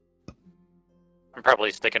 I'm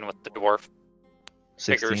probably sticking with the dwarf.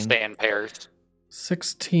 16. Figures stay in pairs.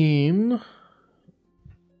 16.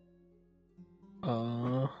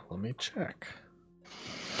 Let me check.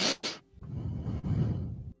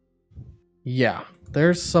 Yeah,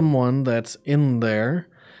 there's someone that's in there.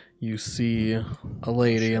 You see a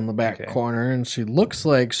lady in the back Okay. corner, and she looks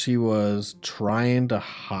like she was trying to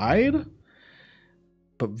hide,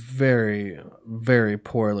 but very, very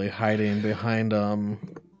poorly hiding behind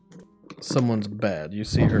someone's bed. You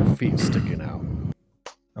see her feet sticking out.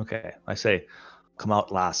 Okay. I say, Come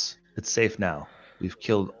out, lass. It's safe now. We've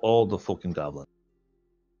killed all the fucking goblins.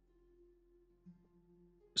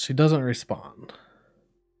 She doesn't respond.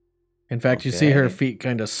 In fact, you see her Okay. feet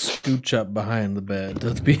kind of scooch up behind the bed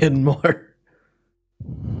to be hidden more.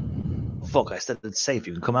 Fuck, I said it's safe.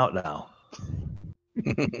 You can come out now.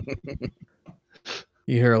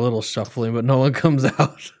 You hear a little shuffling, but no one comes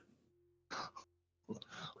out.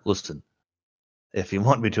 Listen, if you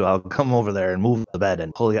want me to, I'll come over there and move the bed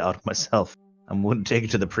and pull you out myself. I wouldn't take you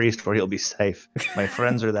to the priest where you'll be safe. My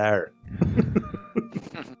friends are there.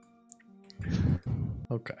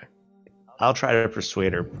 Okay. I'll try to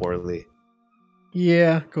persuade her poorly.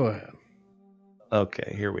 Yeah, go ahead.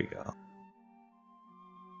 Okay, here we go.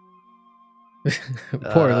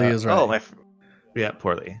 Poorly is right. Oh, yeah,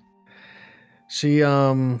 poorly. She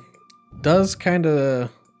does kind of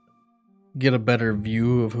get a better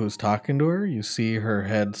view of who's talking to her. You see her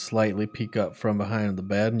head slightly peek up from behind the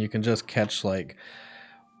bed, and you can just catch like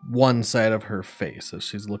one side of her face as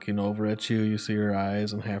she's looking over at you. You see her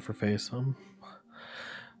eyes and half her face.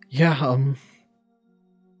 Yeah.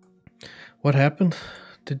 What happened?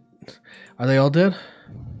 Are they all dead?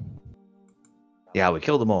 Yeah, we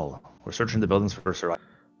killed them all. We're searching the buildings for survivors.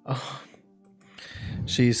 Oh.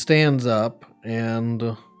 She stands up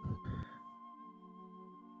and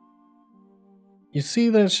you see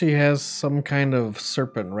that she has some kind of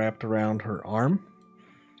serpent wrapped around her arm.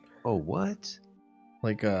 Oh, what?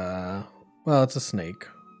 Like well, it's a snake.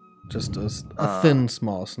 Just a thin,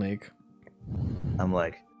 small snake. I'm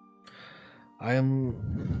like, I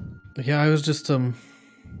was just,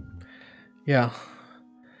 yeah.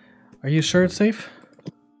 Are you sure it's safe?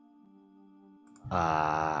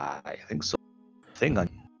 I think so. Thing on.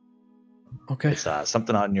 Okay. It's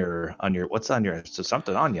something on your. What's on your? So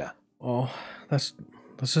something on you. Oh, that's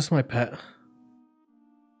just my pet.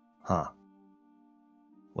 Huh.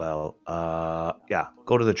 Well, yeah.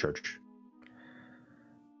 Go to the church.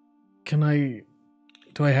 Do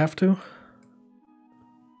I have to?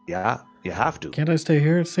 Yeah, you have to. Can't I stay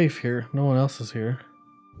here? It's safe here. No one else is here.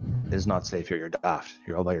 It's not safe here. You're daft.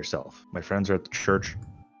 You're all by yourself. My friends are at the church,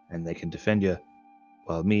 and they can defend you,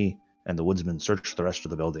 while me and the woodsman search the rest of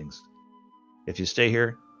the buildings. If you stay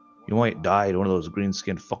here, you might die to one of those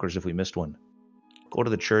green-skinned fuckers if we missed one. Go to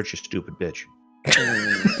the church, you stupid bitch.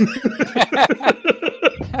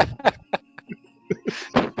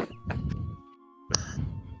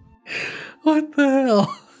 What the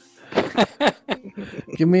hell?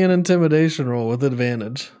 Give me an intimidation roll with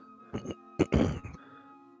advantage.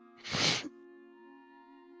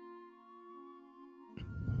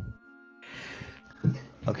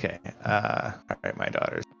 Okay. All right, my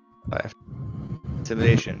daughters.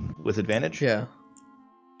 Intimidation with advantage. Yeah.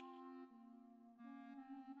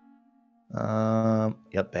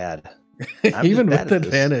 Yep, bad. Even bad with at this.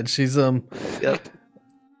 advantage, she's Yep.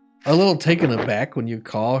 a little taken aback when you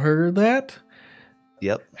call her that.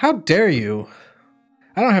 Yep. How dare you?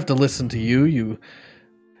 I don't have to listen to you, you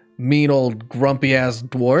mean old grumpy ass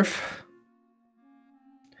dwarf.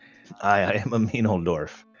 I am a mean old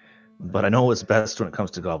dwarf, but I know what's best when it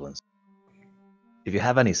comes to goblins. If you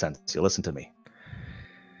have any sense, you listen to me.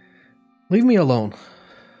 Leave me alone.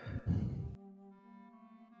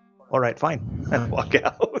 All right, fine. And walk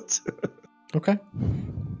out. Okay.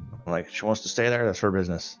 I'm like, she wants to stay there. That's her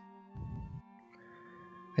business.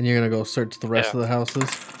 And you're gonna go search the rest Yeah. of the houses?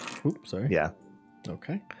 Oops, sorry. Yeah.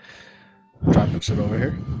 Okay. Dropping shit over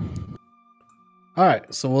here.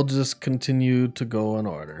 Alright, so we'll just continue to go in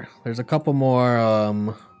order. There's a couple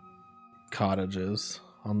more cottages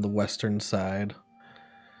on the western side.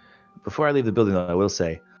 Before I leave the building, though, I will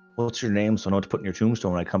say, what's your name so I know what to put in your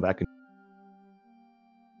tombstone when I come back?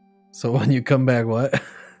 So when you come back, what?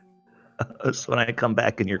 So when I come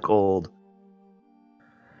back and you're cold.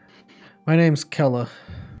 My name's Kella.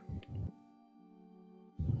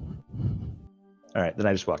 All right, then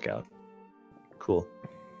I just walk out. Cool.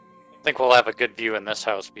 I think we'll have a good view in this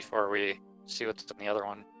house before we see what's in the other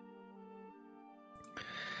one.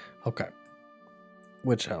 Okay.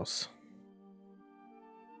 Which house?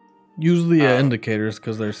 Use the indicators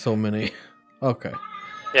because there's so many. Okay.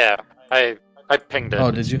 Yeah, I pinged it.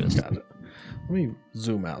 Oh, did you? It's just- Got it. Let me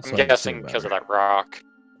zoom out. I'm I can guessing see because of better. that rock.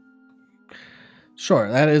 Sure,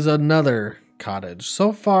 that is another cottage.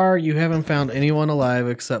 So far, you haven't found anyone alive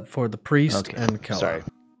except for the priest Okay, and Kella. sorry.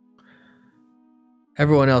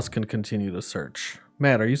 Everyone else can continue to search.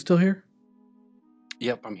 Matt, are you still here?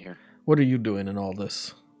 Yep, I'm here. What are you doing in all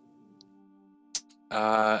this?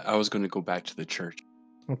 I was going to go back to the church.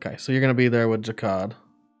 Okay, so you're going to be there with Jakad.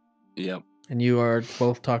 Yep. And you are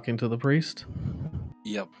both talking to the priest?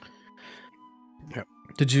 Yep.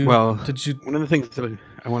 Did you... Well, Did you... one of the things that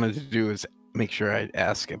I wanted to do is make sure I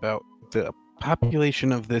ask about the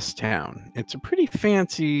population of this town. It's a pretty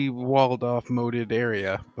fancy, walled-off, moated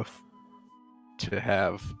area to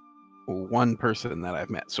have one person that I've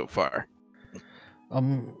met so far.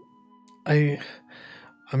 I'm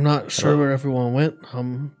not sure where everyone went.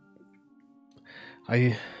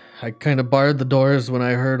 I kind of barred the doors when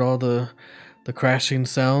I heard all the crashing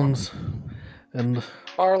sounds, and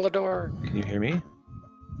Bar the door. Can you hear me?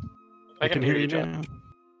 I can hear you, Josh. now.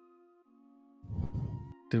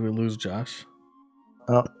 did we lose Josh?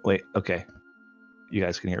 Oh, wait. Okay. You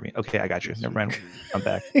guys can hear me. Okay, I got you. Never mind. I'm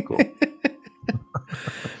back. Cool.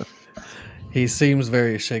 He seems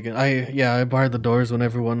very shaken. I barred the doors when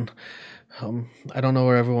everyone. I don't know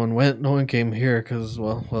where everyone went. No one came here because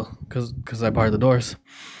I barred the doors,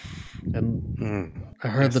 and I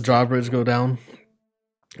heard the drawbridge go down,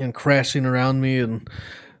 and crashing around me, and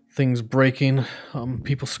things breaking,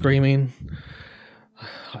 people screaming.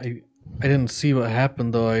 I didn't see what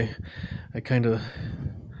happened though. I kind of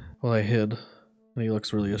I hid, and he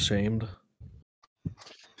looks really ashamed.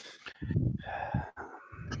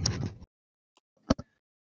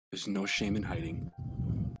 There's no shame in hiding.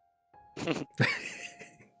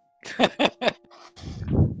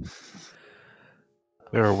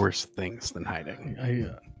 There are worse things than hiding.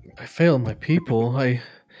 I failed my people. I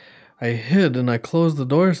hid and I closed the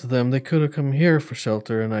doors to them. They could have come here for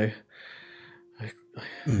shelter, and I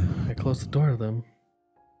closed the door to them.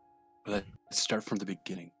 Let's start from the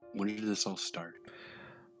beginning. When did this all start?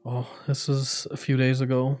 Oh, this is a few days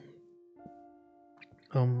ago.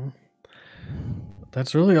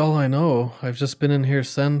 That's really all I know. I've just been in here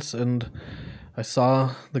since, and I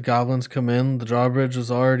saw the goblins come in. The drawbridge was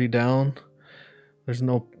already down.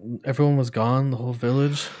 Everyone was gone, the whole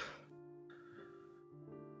village.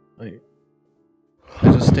 I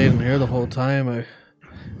just stayed in here the whole time.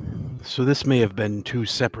 So this may have been two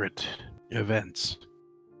separate events.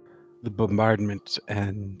 The bombardment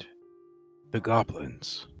and the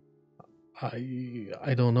goblins.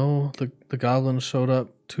 I don't know. The goblins showed up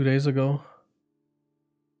 2 days ago.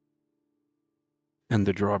 And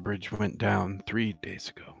the drawbridge went down 3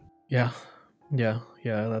 days ago. Yeah,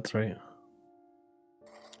 that's right.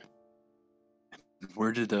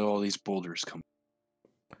 Where did all these boulders come?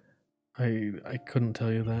 I couldn't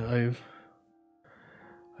tell you that.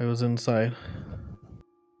 I was inside.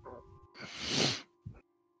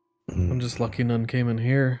 I'm just lucky none came in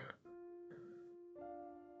here.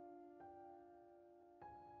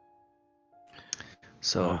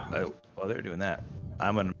 So while they're doing that,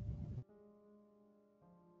 I'm gonna.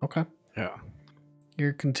 Okay. Yeah.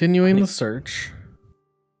 You're continuing the search.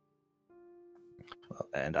 Well,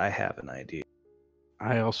 and I have an idea.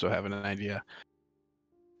 I also have an idea.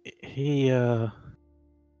 Hey,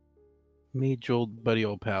 made your old buddy,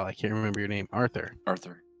 old pal. I can't remember your name. Arthur.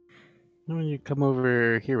 Arthur. Why don't you come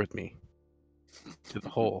over here with me to the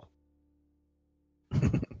hole?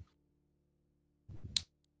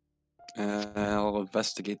 I'll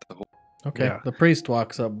investigate the whole. Okay. Yeah. The priest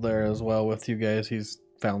walks up there as well with you guys. He's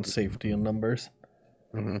found safety in numbers.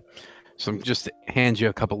 Mm-hmm. So just hand you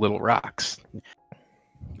a couple little rocks.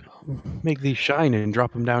 Make these shine and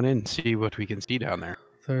drop them down in and see what we can see down there.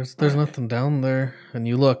 There's nothing down there, and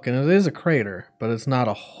you look, and it is a crater, but it's not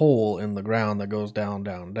a hole in the ground that goes down,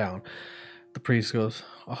 down, down. The priest goes,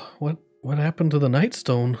 oh, what happened to the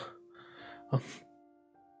Nightstone?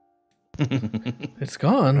 It's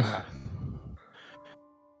gone.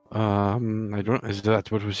 I don't. Is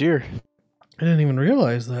that what was here? I didn't even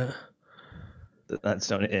realize that. The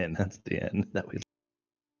Nightstone Inn. That's the inn that we.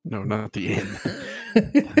 No, not the inn.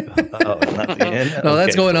 Oh, not the inn. No,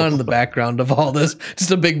 that's Okay, going cool. on in the background of all this. Just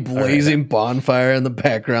a big blazing bonfire in the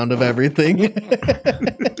background of everything.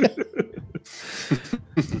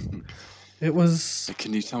 It was.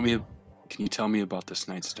 Can you tell me about this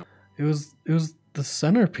Nightstone? It was the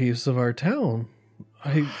centerpiece of our town.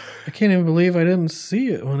 I can't even believe I didn't see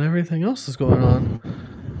it when everything else was going on.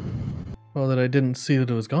 Well, that I didn't see that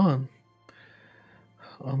it was gone.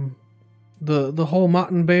 The whole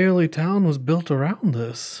Mountain Bailey town was built around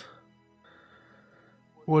this.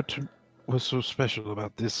 What was so special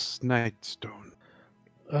about this Nightstone?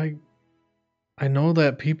 I know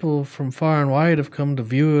that people from far and wide have come to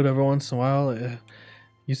view it every once in a while. It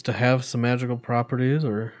used to have some magical properties,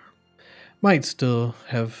 or might still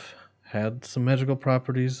have had some magical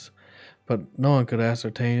properties, but no one could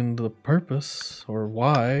ascertain the purpose or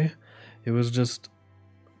why. It was just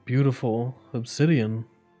beautiful obsidian.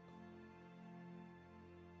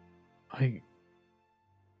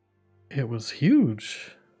 It was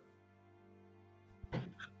huge. It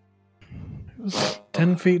was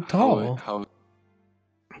 10 feet tall. How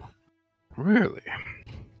Really?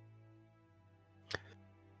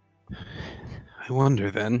 I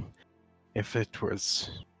wonder then if it was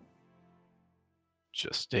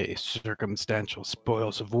just a circumstantial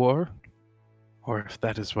spoils of war, or if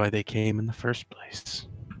that is why they came in the first place.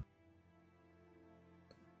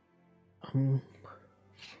 And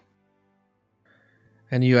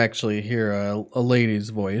you actually hear a lady's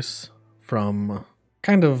voice from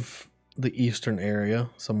kind of the eastern area.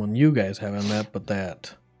 Someone you guys haven't met, but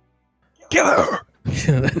that... Kill her!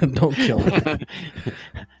 Don't kill her.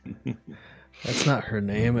 That's not her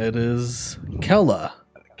name. It is Kella.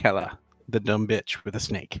 Kella, the dumb bitch with a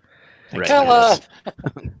snake. Right. Kella!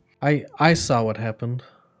 I saw what happened.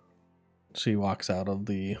 She walks out of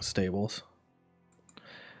the stables.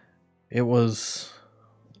 It was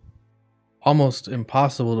almost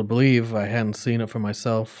impossible to believe I hadn't seen it for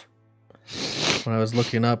myself. When I was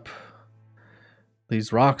looking up,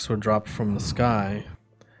 these rocks were dropped from the sky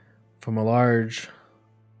from a large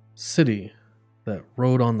city that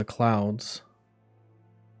rode on the clouds.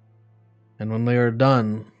 And when they were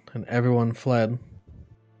done and everyone fled,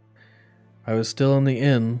 I was still in the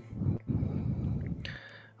inn.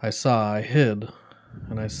 I hid,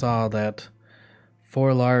 and I saw that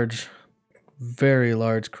 4 large, very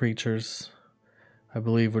large creatures, I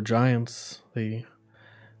believe were giants. They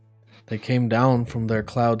came down from their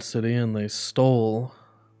cloud city and they stole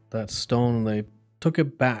that stone and they took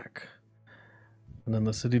it back. And then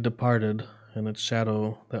the city departed, and its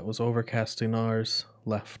shadow that was overcasting ours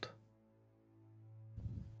left.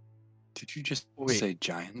 Did you just Wait. say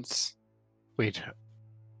giants? Wait.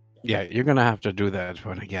 Yeah, you're gonna have to do that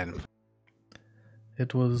one again.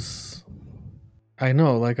 It was... I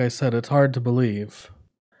know, like I said, it's hard to believe.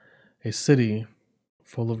 A city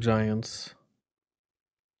full of giants.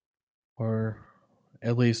 Or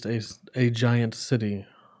at least a giant city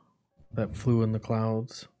that flew in the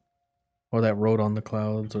clouds. Or that rode on the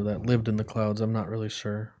clouds, or that lived in the clouds, I'm not really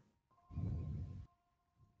sure.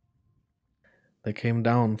 They came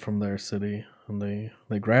down from their city, and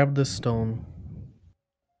they grabbed this stone,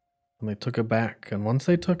 and they took it back. And once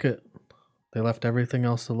they took it, they left everything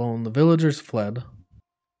else alone. The villagers fled.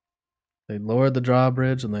 They lowered the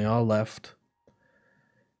drawbridge, and they all left.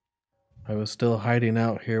 I was still hiding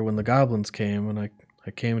out here when the goblins came, and I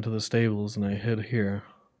came to the stables, and I hid here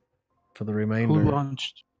for the remainder. Who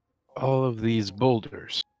launched all of these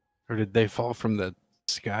boulders? Or did they fall from the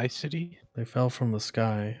sky city? They fell from the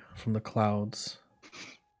sky, from the clouds,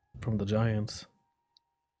 from the giants.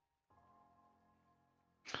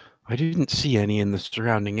 I didn't see any in the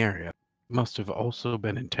surrounding area. It must have also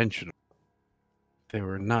been intentional. They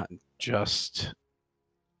were not just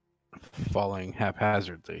falling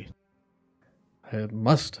haphazardly. It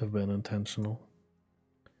must have been intentional.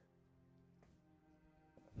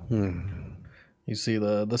 You see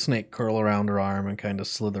the snake curl around her arm and kind of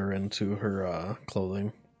slither into her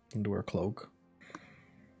clothing, into her cloak.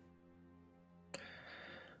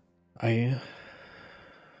 I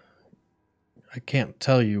can't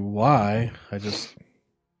tell you why.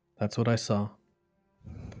 That's what I saw.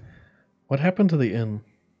 What happened to the inn?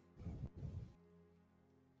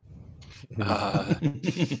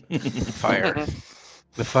 Fire.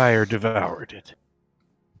 The fire devoured it.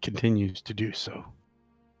 Continues to do so.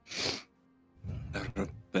 That would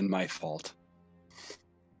have been my fault.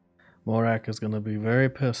 Morak is going to be very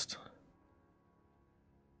pissed.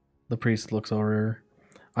 The priest looks over her.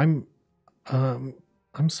 I'm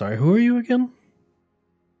sorry, who are you again?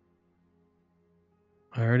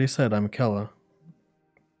 I already said I'm Kella.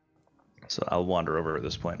 So I'll wander over at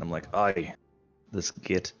this point, and I'm like, aye, this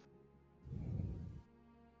git.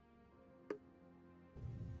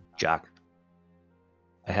 Jock,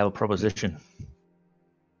 I have a proposition.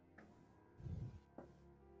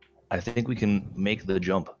 I think we can make the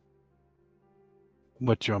jump.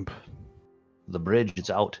 What jump? The bridge, it's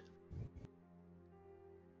out.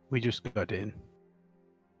 We just got in.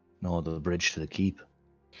 No, the bridge to the keep.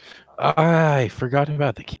 I forgot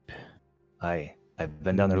about the keep. I've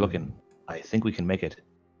been down there looking. I think we can make it.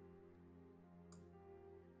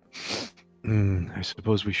 I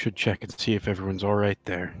suppose we should check and see if everyone's all right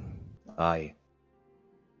there. Aye.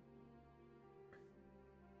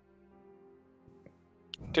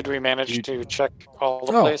 Did we manage to check all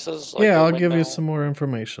the Oh, places? yeah, the I'll give you window? some more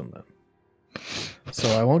information then. So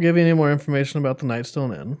I won't give you any more information about the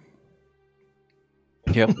Nightstone Inn.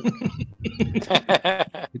 Yep.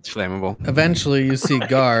 It's flammable. Eventually you see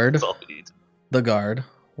guard, That's all we need. the guard,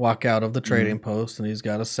 walk out of the trading post, and he's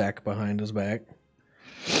got a sack behind his back.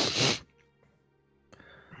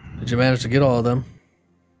 Did you manage to get all of them?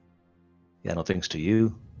 Yeah, no thanks to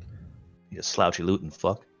you. You slouchy looting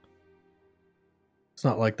fuck. It's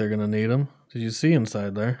not like they're going to need them. Did you see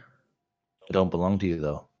inside there? It don't belong to you,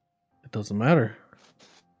 though. It It doesn't matter.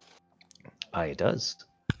 It does.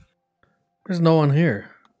 There's no one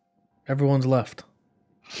here. Everyone's left.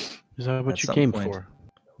 Is that what At you some came point, for?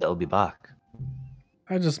 They'll be back.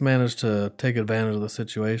 I just managed to take advantage of the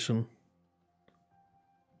situation.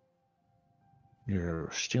 You're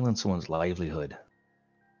stealing someone's livelihood.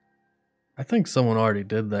 I think someone already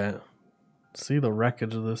did that. See the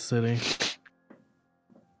wreckage of this city?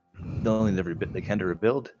 They'll only never they can to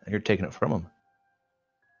rebuild, and you're taking it from them.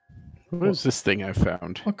 What is this thing I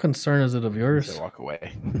found? What concern is it of As yours? I walk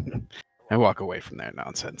away. I walk away from that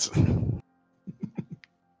nonsense.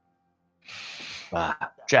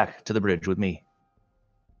 Jack, to the bridge with me.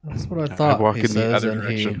 That's what I I thought, walk he in the says, other and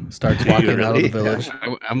direction. he starts Do you walking out of really? the village.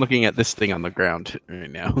 I'm looking at this thing on the ground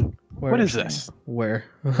right now. Where? What is this? Where?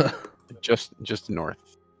 Just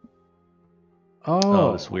north.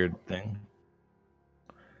 Oh, this weird thing.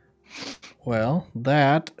 Well,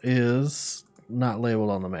 that is not labeled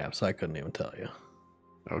on the map, so I couldn't even tell you.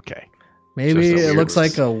 Okay. Maybe Just a it looks weird-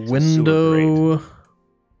 like a it's a sewer window.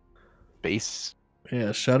 Base.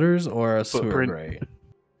 Yeah, shutters or a sewer Footprint. grate.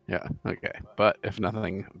 Yeah. Okay. But if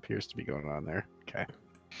nothing appears to be going on there, okay.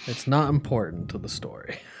 It's not important to the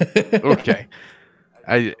story. Okay.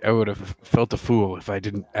 I would have felt a fool if I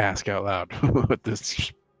didn't ask out loud what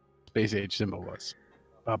this space age symbol was.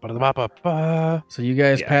 Ba-ba-da-ba-ba-ba. So you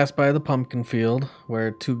guys Yeah. pass by the pumpkin field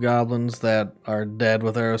where two goblins that are dead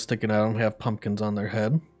with arrows sticking out of them have pumpkins on their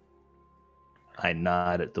head. I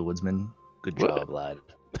nod at the woodsman. Good What? job, lad.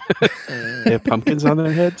 They have pumpkins on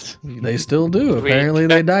their heads? They still do. Did we Apparently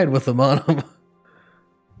they check- died with them on them.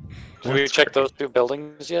 Did we check those two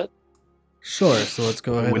buildings yet? Sure, so let's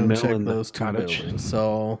go ahead and Windmill check and the those two cottage. buildings.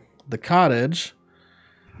 So the cottage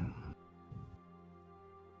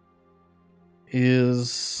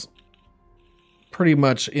is pretty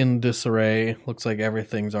much in disarray. Looks like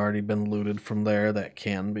everything's already been looted from there that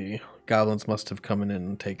can be. Goblins must have come in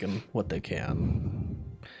and taken what they can.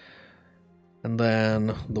 And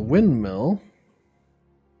then the windmill,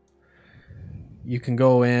 you can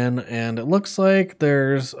go in and it looks like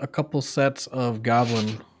there's a couple sets of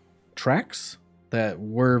goblin tracks that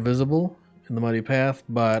were visible in the muddy path,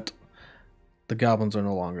 but the goblins are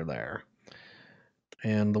no longer there.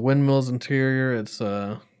 And the windmill's interior, it's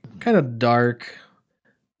kind of dark,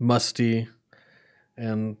 musty,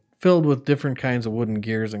 and filled with different kinds of wooden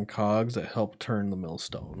gears and cogs that help turn the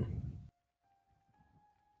millstone.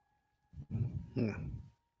 Hmm.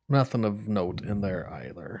 Nothing of note in there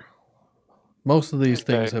either. Most of these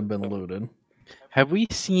things Okay. have been looted. Have we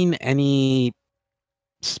seen any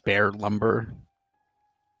spare lumber?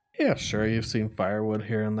 Yeah, sure, you've seen firewood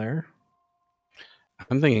here and there.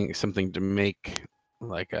 I'm thinking something to make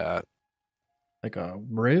like a Like a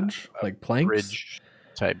bridge, like planks. bridge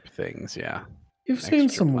type things, yeah. You've seen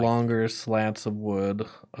extra some plank. longer slats of wood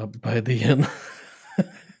up by the inn.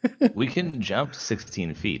 We can jump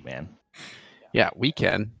 16 feet, man. Yeah, we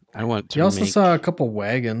can. I want to You also make... saw a couple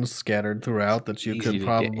wagons scattered throughout that you Easy could to get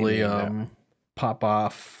probably in and out. pop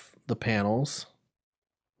off the panels.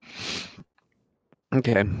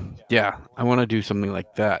 Okay, yeah, I want to do something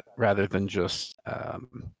like that rather than just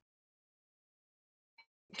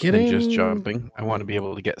jumping. I want to be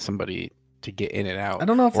able to get somebody to get in and out. I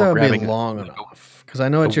don't know if or that would be grabbing long like enough because I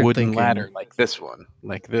know what a you're wooden thinking. ladder like this one,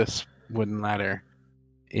 like this wooden ladder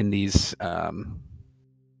in these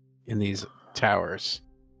towers,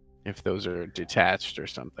 if those are detached or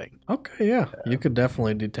something. Okay, yeah, you could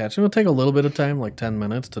definitely detach. It will take a little bit of time, like 10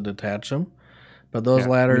 minutes to detach them, but those Yeah, I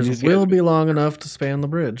mean, ladders these will guys- be long enough to span the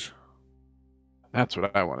bridge. That's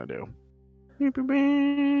what I want to do.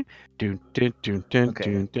 Okay,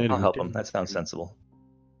 I'll help them. That sounds sensible.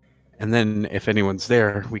 And then if anyone's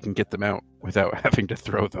there, we can get them out without having to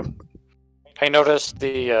throw them. I noticed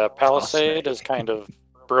the palisade is kind of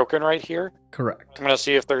broken right here. Correct. I'm gonna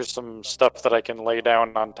see if there's some stuff that I can lay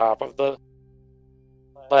down on top of the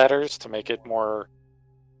ladders to make it more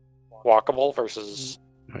walkable versus.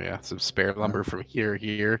 Oh yeah, some spare lumber from here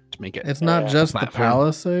to make it. It's not Yeah. just the Platform.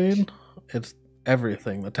 palisade; it's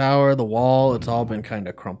everything. The tower, the wall, it's all been kind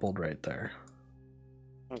of crumpled right there.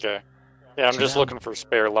 Okay. Yeah, I'm So just now- looking for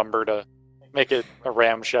spare lumber to make it a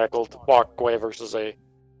ramshackled walkway versus a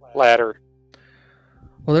ladder.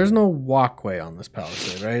 Well, there's no walkway on this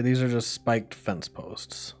palisade, right? These are just spiked fence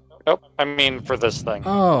posts. Nope, I mean for this thing.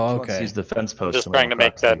 Oh, Let's okay. use the fence post. Just and trying to we'll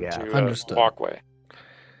make that cross the gap. into Understood. a walkway.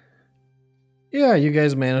 Yeah, you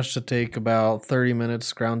guys managed to take about 30 minutes,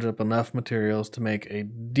 scrounge up enough materials to make a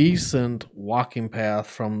decent walking path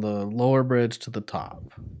from the lower bridge to the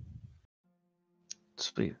top.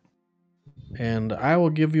 Sweet. And I will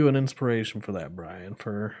give you an inspiration for that, Brian,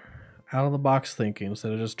 for out of the box thinking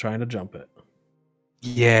instead of just trying to jump it.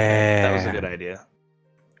 Yeah. That was a good idea.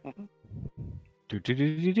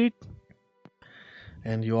 Do.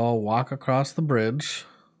 And you all walk across the bridge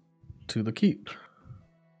to the keep.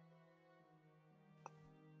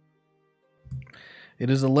 It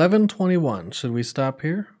is 11:21. Should we stop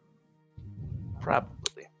here?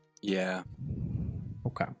 Probably. Yeah.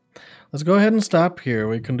 Okay. Let's go ahead and stop here.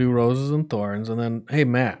 We can do roses and thorns. And then, hey,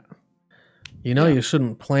 Matt, you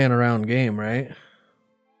shouldn't play an around game, right?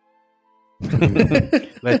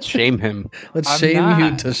 Let's shame him. Let's I'm shame you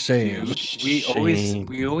not, to shame. dude.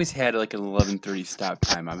 We always had like an 11:30 stop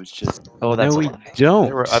time. I was just Oh, that's No, a we lie. don't.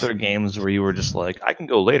 There were other games where you were just like, I can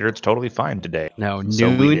go later. It's totally fine today. No, So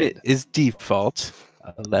we noon did. is default.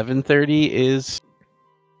 11:30 is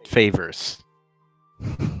favors.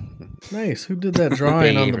 Nice. Who did that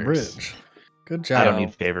drawing on the Favors. bridge? Good I job. don't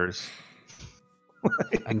need favors.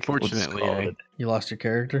 Unfortunately, We'll just call it. You lost your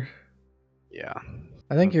character? yeah.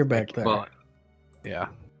 I think you're back there. Well, yeah.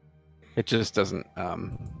 It just doesn't.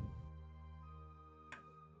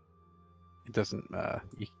 It doesn't.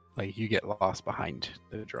 You get lost behind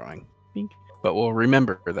the drawing. But we'll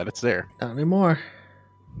remember that it's there. Not anymore.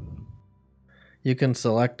 You can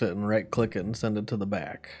select it and right-click it and send it to the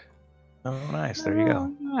back. Oh, nice. There you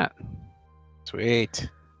go. Yeah. Sweet.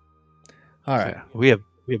 All right. So we have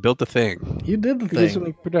built a thing. You did the Do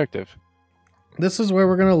something thing. productive. This is where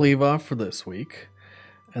we're going to leave off for this week.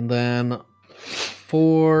 And then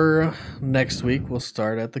for next week, we'll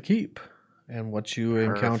start at the keep and what you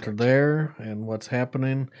encountered Perfect. there and what's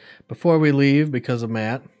happening. Before we leave, because of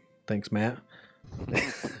Matt, thanks, Matt.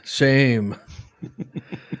 Shame.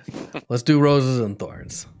 Let's do roses and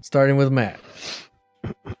thorns, starting with Matt.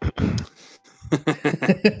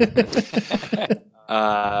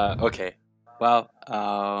 Okay. Well,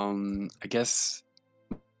 I guess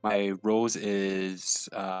my rose is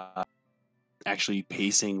actually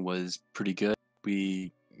pacing was pretty good.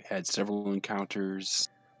 We had several encounters.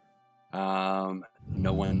 No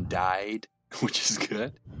one died, which is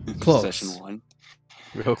good. Close. Session 1.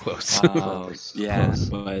 Real close. Close. Yeah, Close.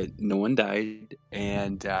 but no one died,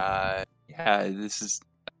 and yeah, this is,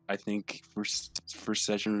 I think, first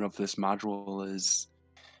session of this module is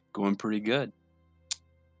going pretty good.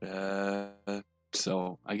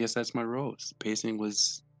 So I guess that's my rose. Pacing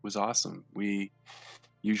was awesome. We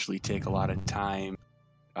usually take a lot of time,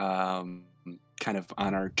 kind of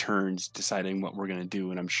on our turns, deciding what we're gonna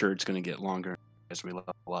do, and I'm sure it's gonna get longer as we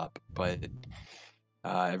level up, but.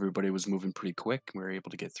 Everybody was moving pretty quick. We were able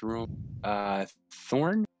to get through them.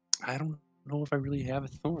 Thorn? I don't know if I really have a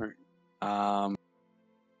thorn. I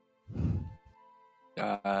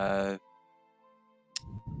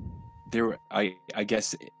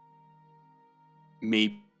guess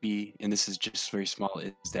maybe, and this is just very small,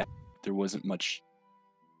 is that there wasn't much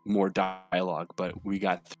more dialogue, but we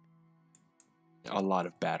got a lot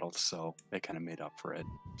of battles, so that kind of made up for it.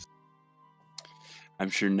 I'm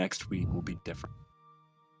sure next week will be different.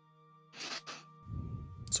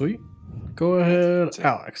 Sweet. Go ahead, That's it.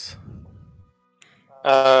 Alex.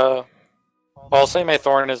 Well, I'll say my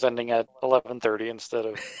thorn is ending at 11:30 instead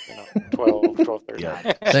of 12:30.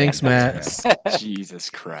 Yeah. Thanks, Matt. Jesus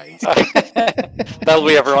Christ. That'll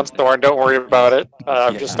be everyone's thorn. Don't worry about it.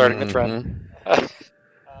 I'm just starting the trend.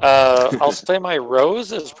 I'll say my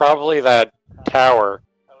rose is probably that tower.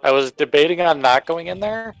 I was debating on not going in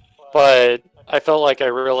there, but I felt like I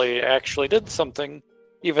really actually did something,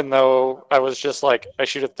 even though I was just like, I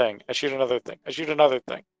shoot a thing, I shoot another thing, I shoot another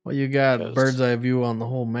thing. Well, you got Because- bird's eye view on the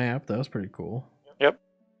whole map. That was pretty cool. Yep.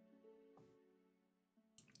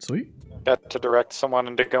 Sweet. Got to direct someone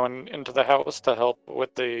into going into the house to help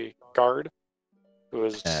with the guard, who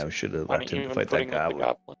was Yeah, we should have not left him to even fight that putting up the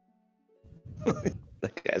goblin. goblin.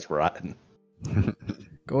 That guy's rotten.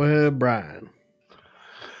 Go ahead, Brian.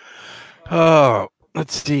 Oh,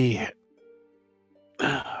 let's see.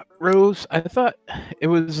 Rose, I thought it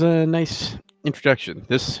was a nice introduction.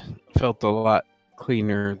 This felt a lot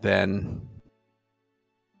cleaner than,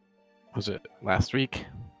 was it last week?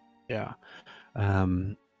 Yeah.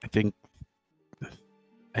 I think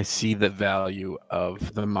I see the value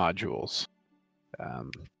of the modules.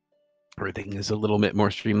 Everything is a little bit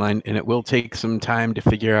more streamlined, and it will take some time to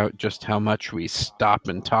figure out just how much we stop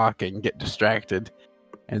and talk and get distracted,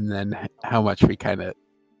 and then how much we kind of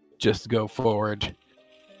just go forward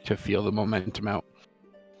to feel the momentum out.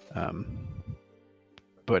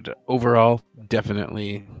 But overall,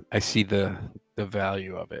 definitely, I see the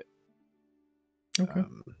value of it. Okay.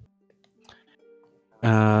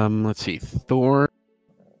 Let's see, Thor.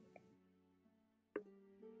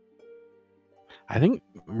 I think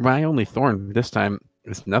my only thorn this time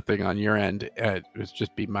is nothing on your end. It was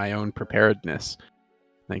just be my own preparedness.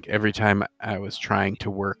 Like every time I was trying to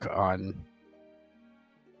work on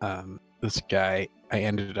this guy, I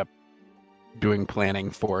ended up doing planning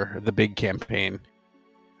for the big campaign.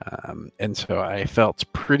 And so I felt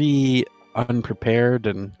pretty unprepared,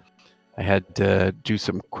 and I had to do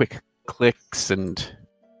some quick clicks and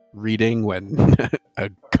reading when a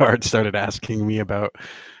guard started asking me about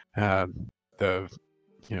the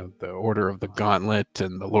Order of the Gauntlet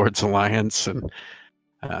and the Lord's Alliance, and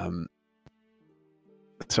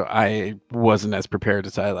so I wasn't as prepared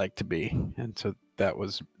as I like to be, and so that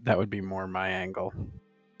would be more my angle.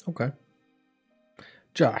 Okay.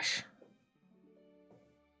 Josh.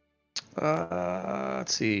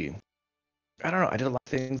 Let's see. I don't know. I did a lot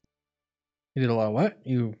of things. You did a lot of what?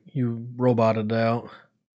 You roboted out.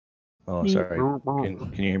 Oh, sorry.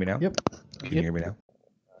 Can you hear me now? Yep. Can you hear me now?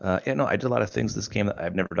 Yeah, no, I did a lot of things this game that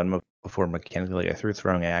I've never done before mechanically. I threw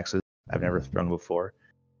throwing axes. I've never thrown before,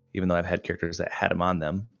 even though I've had characters that had them on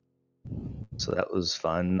them. So that was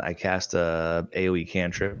fun. I cast a AoE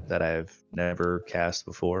cantrip that I've never cast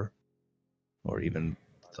before, or even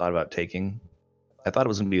thought about taking. I thought it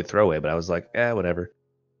was going to be a throwaway, but I was like, whatever.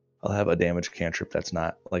 I'll have a damage cantrip that's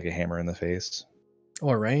not like a hammer in the face.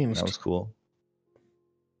 Or ranged. That was cool.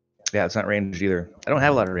 Yeah, it's not ranged either. I don't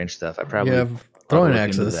have a lot of ranged stuff. I probably have throwing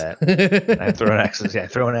axes. That. I have throwing axes. Yeah,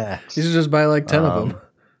 throwing axe. You should just buy like 10 of them.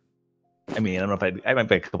 I mean, I don't know if I might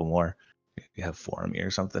buy a couple more. You have 4 on me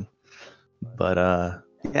or something. But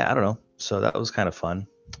yeah, I don't know. So that was kind of fun.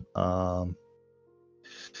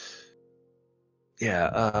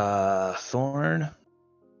 Yeah, Thorn.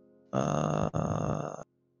 I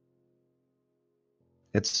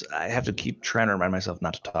have to keep trying to remind myself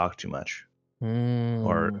not to talk too much.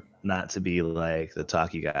 Or not to be like the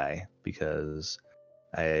talky guy, because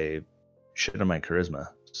I shit on my charisma.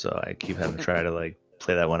 So I keep having to try to like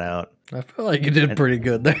play that one out. I feel like you did pretty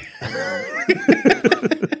good there.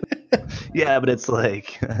 Yeah, but it's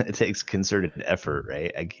like it takes concerted effort,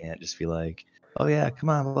 right? I can't just be like, oh yeah, come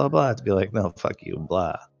on, blah blah. To be like, no, fuck you,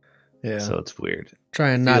 blah. Yeah. So it's weird.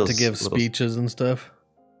 Trying not to give speeches and stuff.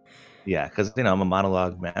 Yeah, because I'm a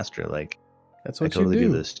monologue master. Like that's what I totally you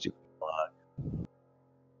do. This stupid monologue.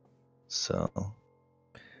 So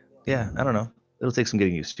yeah, I don't know. It'll take some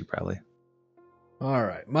getting used to, probably. All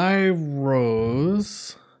right, my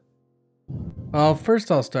rose. Well, first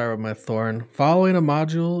I'll start with my thorn. Following a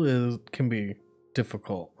module can be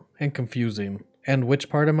difficult and confusing. And which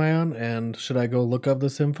part am I on? And should I go look up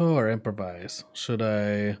this info or improvise? Should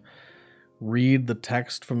I read the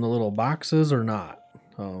text from the little boxes or not?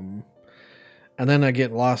 And then I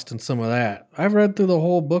get lost in some of that. I've read through the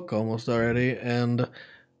whole book almost already, and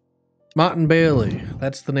Mott and Bailey,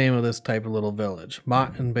 that's the name of this type of little village.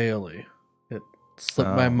 Mott and Bailey. It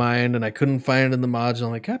slipped my mind, and I couldn't find it in the module.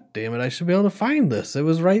 I'm like, God damn it, I should be able to find this. It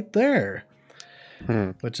was right there.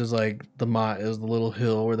 Which is like, the Mott is the little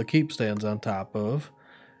hill where the keep stands on top of.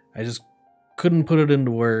 I just couldn't put it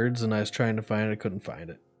into words, and I was trying to find it. I couldn't find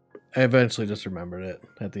it. I eventually just remembered it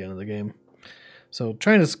at the end of the game. So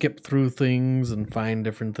trying to skip through things and find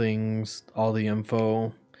different things, all the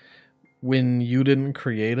info, when you didn't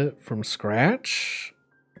create it from scratch,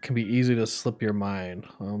 it can be easy to slip your mind.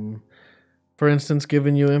 For instance,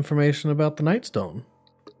 giving you information about the Nightstone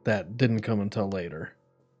that didn't come until later,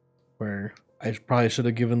 where I probably should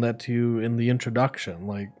have given that to you in the introduction,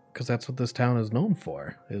 like, because that's what this town is known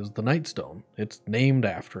for, is the Nightstone. It's named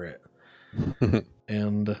after it.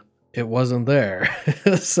 And it wasn't there.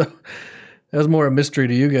 So that was more a mystery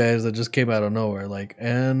to you guys that just came out of nowhere. Like,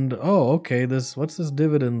 and, oh, okay, what's this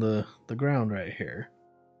divot in the ground right here?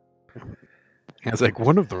 It's like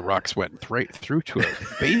one of the rocks went right through to a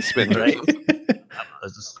basement, right?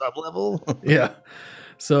 As a sub-level? Yeah.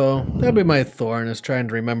 So that'd be my thorn, is trying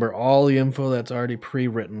to remember all the info that's already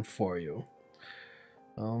pre-written for you.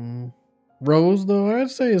 Rose, though,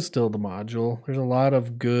 I'd say is still the module. There's a lot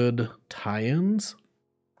of good tie-ins.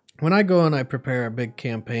 When I go and I prepare a big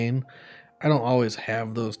campaign, I don't always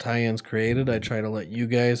have those tie-ins created. I try to let you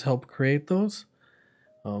guys help create those.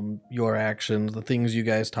 Your actions, the things you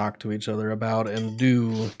guys talk to each other about and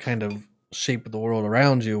do kind of shape the world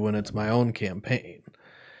around you when it's my own campaign.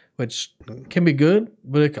 Which can be good,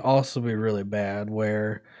 but it can also be really bad,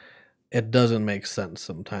 where it doesn't make sense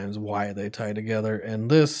sometimes why they tie together.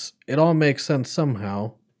 And this, it all makes sense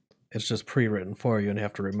somehow. It's just pre-written for you, and you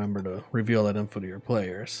have to remember to reveal that info to your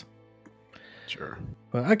players. Sure.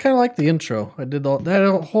 But I kind of like the intro. I did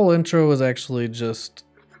that whole intro was actually just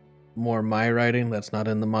more my writing that's not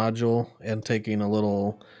in the module, and taking a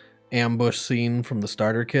little ambush scene from the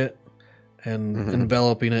starter kit and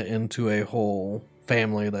enveloping it into a whole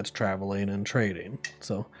family that's traveling and trading.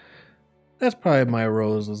 So that's probably my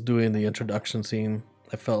rose, is doing the introduction scene.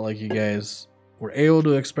 I felt like you guys were able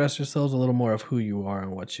to express yourselves a little more of who you are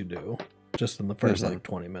and what you do, just in the first like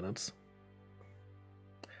 20 minutes.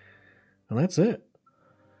 And that's it.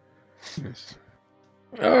 Yes.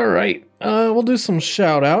 All right. We'll do some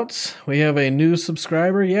shout outs. We have a new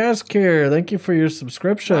subscriber, Yaskir. Thank you for your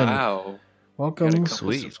subscription. Wow. Welcome. Got a couple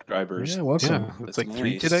Sweet. subscribers. Yeah, welcome. Yeah, That's it's like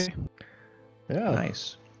 3 nice. today. Yeah.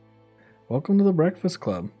 Nice. Welcome to the Breakfast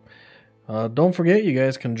Club. Don't forget, you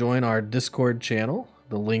guys can join our Discord channel.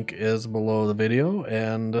 The link is below the video.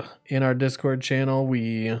 And in our Discord channel,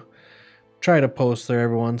 we try to post there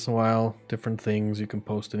every once in a while. Different things. You can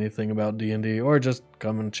post anything about D&D or just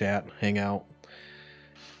come and chat, hang out.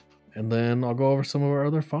 And then I'll go over some of our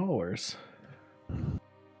other followers.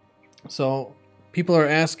 So, people are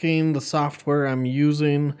asking, the software I'm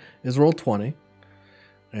using is Roll20.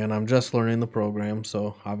 And I'm just learning the program,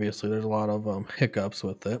 so obviously there's a lot of hiccups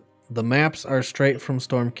with it. The maps are straight from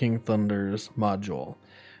Storm King Thunder's module.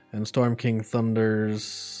 And Storm King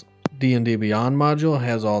Thunder's D&D Beyond module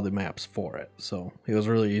has all the maps for it. So it was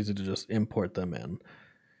really easy to just import them in.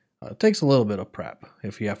 It takes a little bit of prep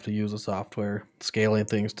if you have to use a software, scaling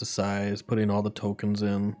things to size, putting all the tokens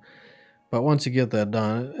in. But once you get that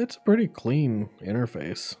done, it's a pretty clean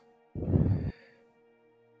interface.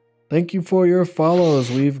 Thank you for your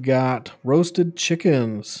follows. We've got Roasted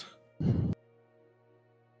Chickens.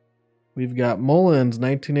 We've got Mullins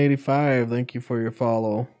 1985. Thank you for your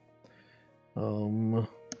follow.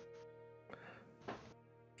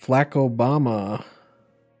 Flack Obama.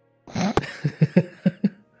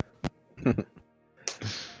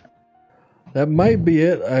 That might be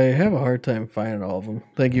it. I have a hard time finding all of them.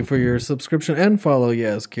 Thank you for your subscription and follow,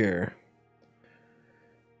 Yaskir.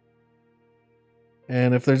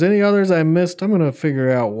 And if there's any others I missed, I'm going to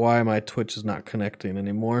figure out why my Twitch is not connecting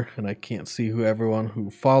anymore. And I can't see everyone who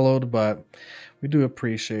followed, but we do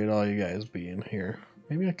appreciate all you guys being here.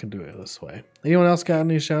 Maybe I can do it this way. Anyone else got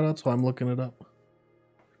any shout outs while I'm looking it up?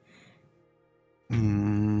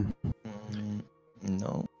 No.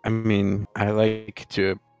 I mean, I like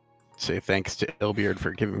to say thanks to Ilbeard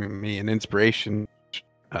for giving me an inspiration,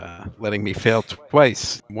 letting me fail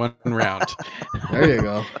twice, one round. There you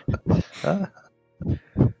go.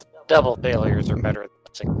 Double failures are better than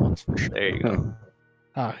single ones for sure. There you go.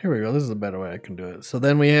 Here we go. This is a better way I can do it. So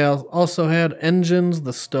then we have also had Engines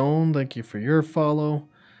the Stone. Thank you for your follow.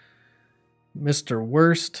 Mr.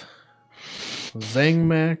 Worst.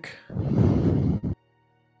 Zangmac.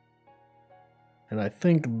 And I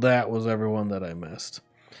think that was everyone that I missed.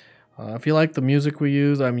 If you like the music we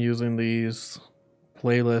use, I'm using these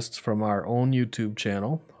playlists from our own YouTube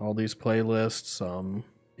channel. All these playlists,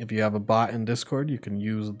 if you have a bot in Discord, you can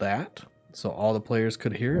use that. So all the players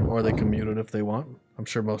could hear it, or they can mute it if they want. I'm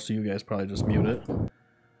sure most of you guys probably just mute it.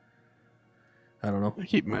 I don't know. I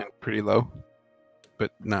keep mine pretty low,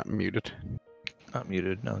 but not muted. Not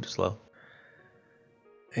muted. No, just low.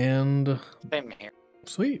 And Same here.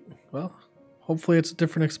 sweet. Well, hopefully it's a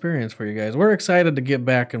different experience for you guys. We're excited to get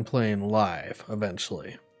back and playing live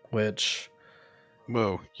eventually, which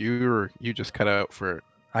Whoa, you just cut out for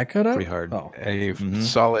I cut out. Pretty hard. Oh, a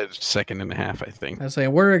solid second and a half, I think. I say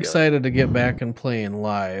we're excited to get back and playing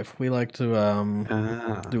live. We like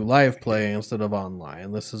to do live play instead of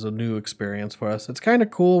online. This is a new experience for us. It's kind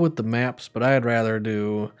of cool with the maps, but I'd rather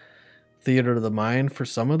do Theater of the Mind for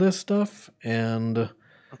some of this stuff and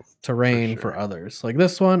terrain for others. Like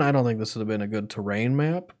this one, I don't think this would have been a good terrain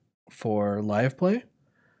map for live play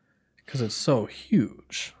because it's so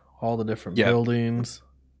huge. All the different buildings.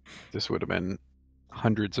 This would have been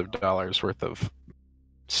hundreds of dollars worth of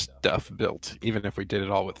stuff built, even if we did it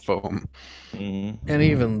all with foam. And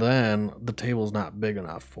even then, the table's not big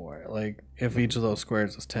enough for it. Like, if each of those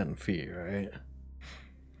squares is 10 feet, right?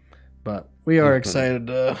 But we are excited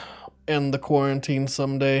to end the quarantine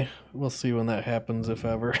someday. We'll see when that happens, if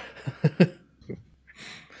ever.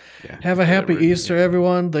 Have a happy Easter,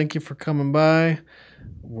 everyone. Thank you for coming by.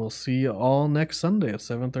 We'll see you all next Sunday at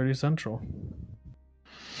 7:30 Central.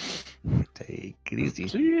 Take it easy.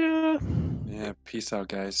 See ya. Yeah, peace out,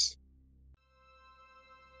 guys.